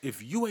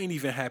if you ain't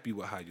even happy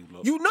with how you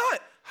look, You not.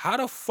 how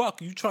the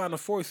fuck you trying to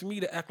force me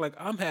to act like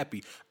I'm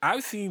happy?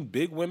 I've seen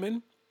big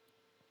women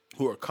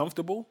who are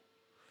comfortable,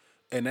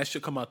 and that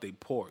shit come out their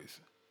pores,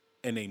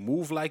 and they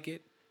move like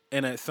it.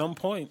 And at some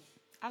point,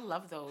 I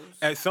love those.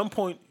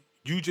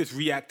 you just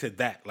react to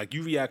that. Like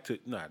you react to,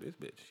 nah, this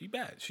bitch, she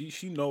bad.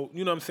 She know,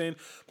 you know what I'm saying?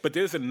 But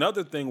there's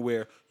another thing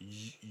where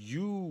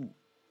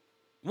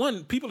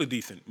people are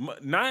decent.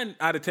 9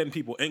 out of 10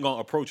 people ain't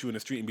gonna approach you in the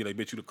street and be like,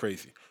 bitch, you look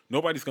crazy.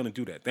 Nobody's gonna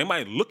do that. They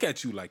might look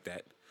at you like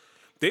that.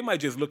 They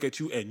might just look at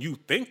you and you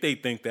think they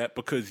think that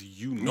because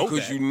you know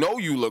Because that. you know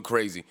you look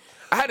crazy.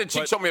 I had a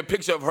chick show me a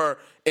picture of her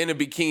in a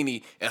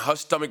bikini and her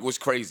stomach was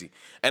crazy.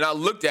 And I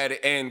looked at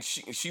it and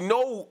she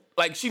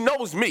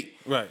knows me.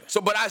 Right.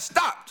 So, but I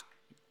stopped.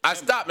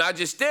 And I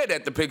just stared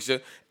at the picture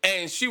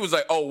and she was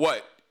like, oh,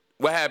 what?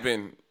 What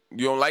happened?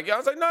 You don't like it? I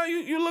was like, no,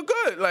 you look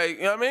good. Like,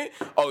 you know what I mean?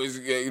 Oh,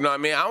 you know what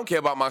I mean? I don't care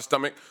about my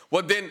stomach.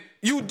 Well, then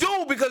you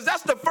do, because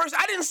that's the first.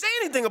 I didn't say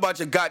anything about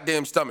your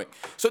goddamn stomach.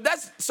 So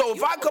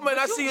if I come in and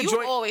I see a You've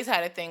joint. always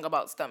had a thing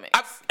about stomach.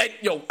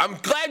 I'm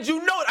glad you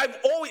know it. I've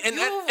always, and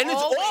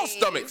it's all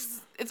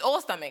stomachs. It's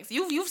all stomachs.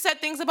 You've said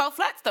things about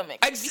flat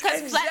stomachs.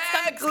 Exactly.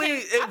 I feel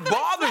It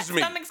bothers flat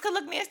me. Stomachs could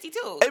look nasty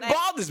too. It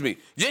bothers me.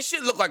 Your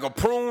shit look like a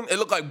prune. It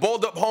look like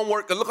balled up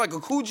homework. It look like a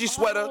Coogee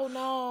sweater. Oh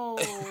no!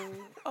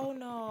 Oh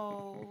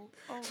no!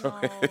 Oh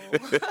no!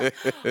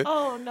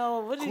 Oh no!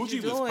 What are you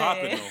Coogee doing? was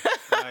popping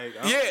though. Like,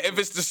 Yeah, if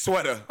it's the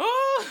sweater.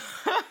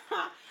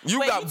 You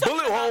Wait, got you talking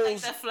bullet about,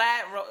 holes. like, the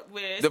flat,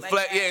 where it's The like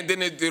flat, that. yeah, and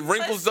then it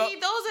wrinkles But up. see,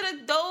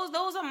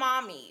 those are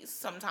mommies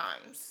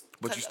sometimes.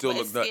 But you still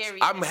look it's nuts. scary.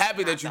 I'm It's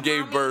happy not that you the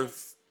gave mommies.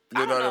 birth I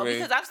You know don't know, what I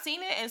mean? because I've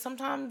seen it, and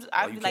sometimes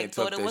I you like can't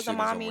tuck thought it that was a shit in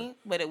mommy, somewhere.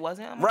 but it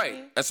wasn't a mommy.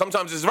 Right. And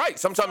sometimes it's right.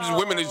 Sometimes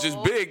women is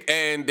just big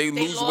and they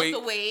They lose lost weight. the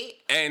weight.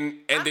 And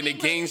I then they mean,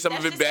 gain but some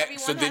of that's it just back,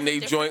 so everyone then has a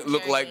they joint different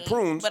look like journey.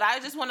 prunes. But I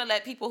just want to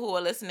let people who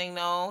are listening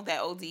know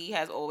that OD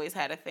has always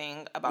had a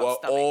thing about Well,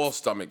 stomachs. all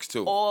stomachs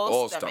too.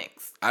 All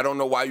stomachs. I don't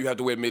know why you have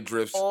to wear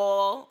midriffs,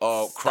 All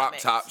crop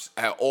stomachs. tops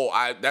at all.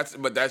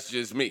 That's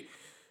just me.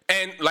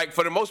 And like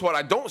for the most part,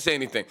 I don't say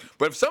anything.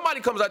 But if somebody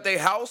comes out their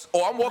house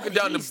or I'm walking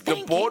down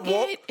the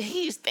boardwalk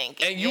He's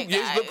thinking and you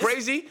just look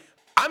crazy,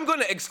 I'm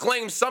gonna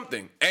exclaim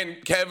something. And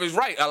Kev is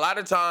right. A lot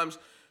of times,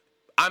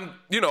 I'm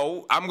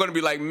gonna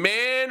be like,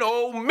 man,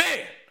 oh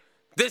man,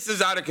 this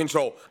is out of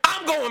control.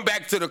 I'm going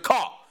back to the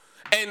car.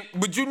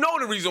 But you know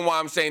the reason why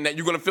I'm saying that,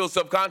 you're gonna feel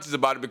subconscious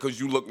about it because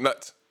you look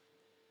nuts.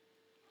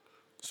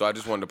 So I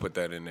just wanted to put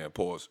that in there.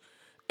 Pause.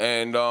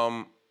 And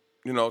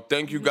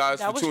thank you guys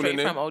That for was tuning straight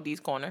in. from OD's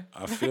corner.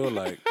 I feel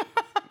like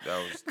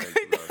Thank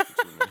you guys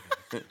for tuning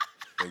in.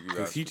 Thank you guys.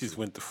 because he just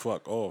went the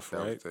fuck off,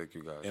 right? Thank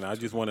you guys. And I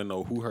just want to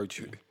know who hurt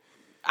you.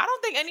 I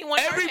don't think anyone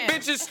Every hurt him.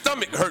 bitch's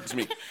stomach hurts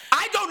me.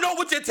 I don't know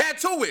what your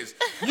tattoo is.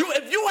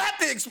 If you have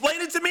to explain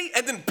it to me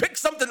and then pick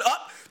something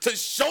up to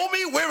show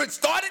me where it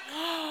started,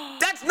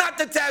 that's not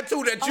the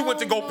tattoo that you went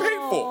to go pay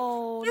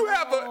for.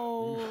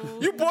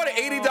 You bought an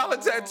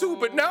 $80 tattoo,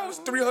 but now it's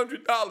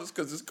 $300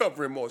 because it's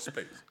covering more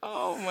space.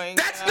 Oh my god.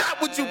 That's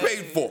not what you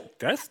paid for.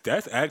 That's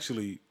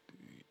actually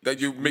That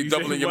you make You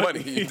doubling saving your money.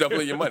 money. You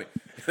doubling your money.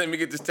 Let me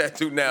get this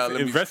tattoo now.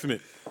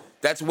 investment.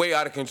 That's way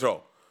out of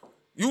control.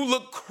 You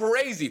look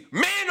crazy.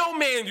 Man, oh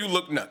man, you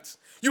look nuts.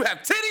 You have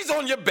titties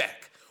on your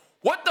back.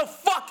 What the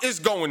fuck is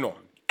going on?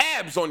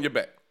 Abs on your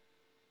back.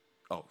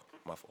 Oh,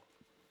 my fault.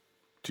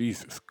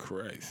 Jesus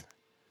Christ.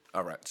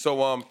 All right.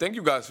 So thank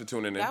you guys for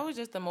tuning in. That was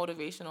just the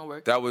motivational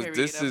work.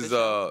 This is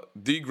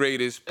the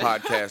greatest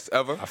podcast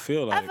ever. I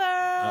feel like Ever.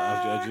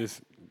 I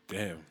just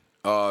damn.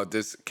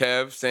 This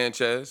Kev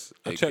Sanchez.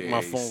 I checked my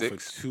aka phone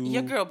Six, for two.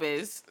 Your girl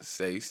Biz.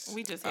 Sace.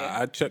 We just here.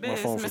 I checked my Biz,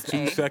 phone for Miss 2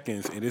 A.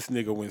 seconds, and this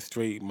nigga went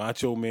straight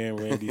Macho Man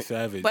Randy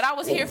Savage. But I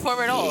was here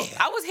for it all.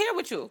 I was here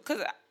with you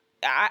because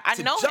I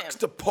To know him.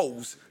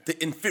 juxtapose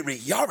the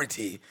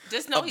inferiority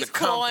Just know of he's the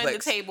clawing the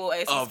complex table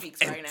as he of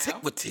speaks right now.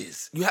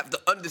 antiquities. You have to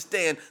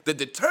understand the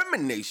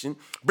determination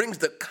brings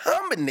the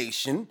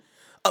combination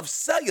of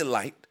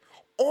cellulite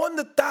on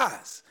the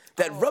thighs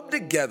that rub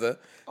together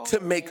to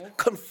make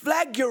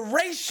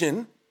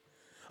conflagration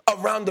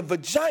around the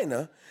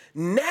vagina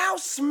now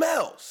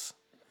smells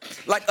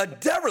like a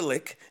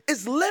derelict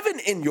is living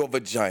in your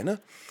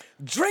vagina,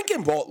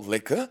 drinking malt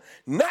liquor,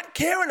 not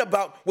caring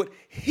about what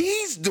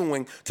he's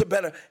doing to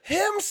better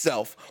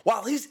himself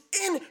while he's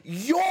in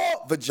your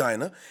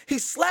vagina.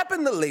 He's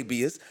slapping the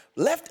labias,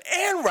 left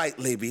and right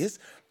labias,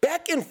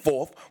 back and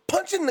forth,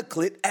 punching the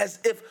clit as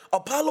if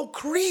Apollo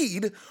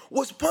Creed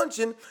was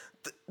punching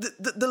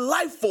the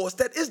life force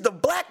that is the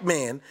black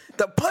man,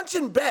 the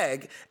punching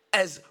bag,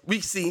 as we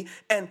see,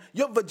 and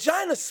your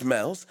vagina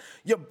smells,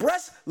 your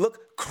breasts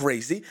look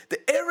crazy, the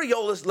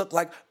areolas look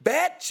like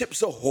bad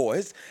Chips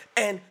Ahoy's,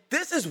 and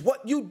this is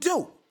what you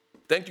do.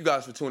 Thank you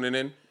guys for tuning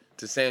in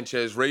to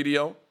Sanchez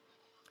Radio.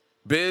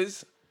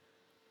 Biz,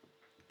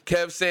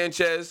 Kev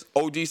Sanchez,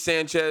 OD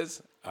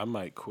Sanchez, I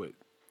might quit.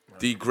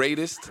 the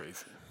greatest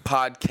Crazy.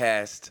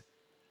 podcast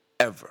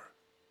ever.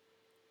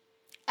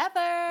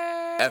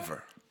 Ever.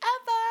 Ever.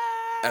 Ever.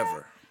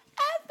 Ever. Ever.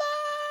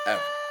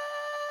 Ever.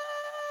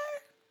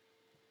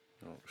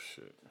 Oh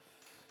shit.